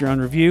send us your own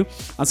review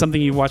on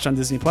something you watch on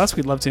Disney Plus.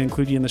 We'd love to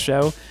include you in the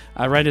show.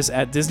 Write us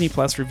at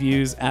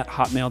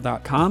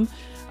DisneyPlusReviews@hotmail.com.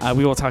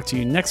 We will talk to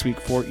you next week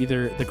for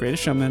either The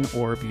Greatest Showman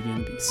or Beauty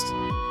and the Beast.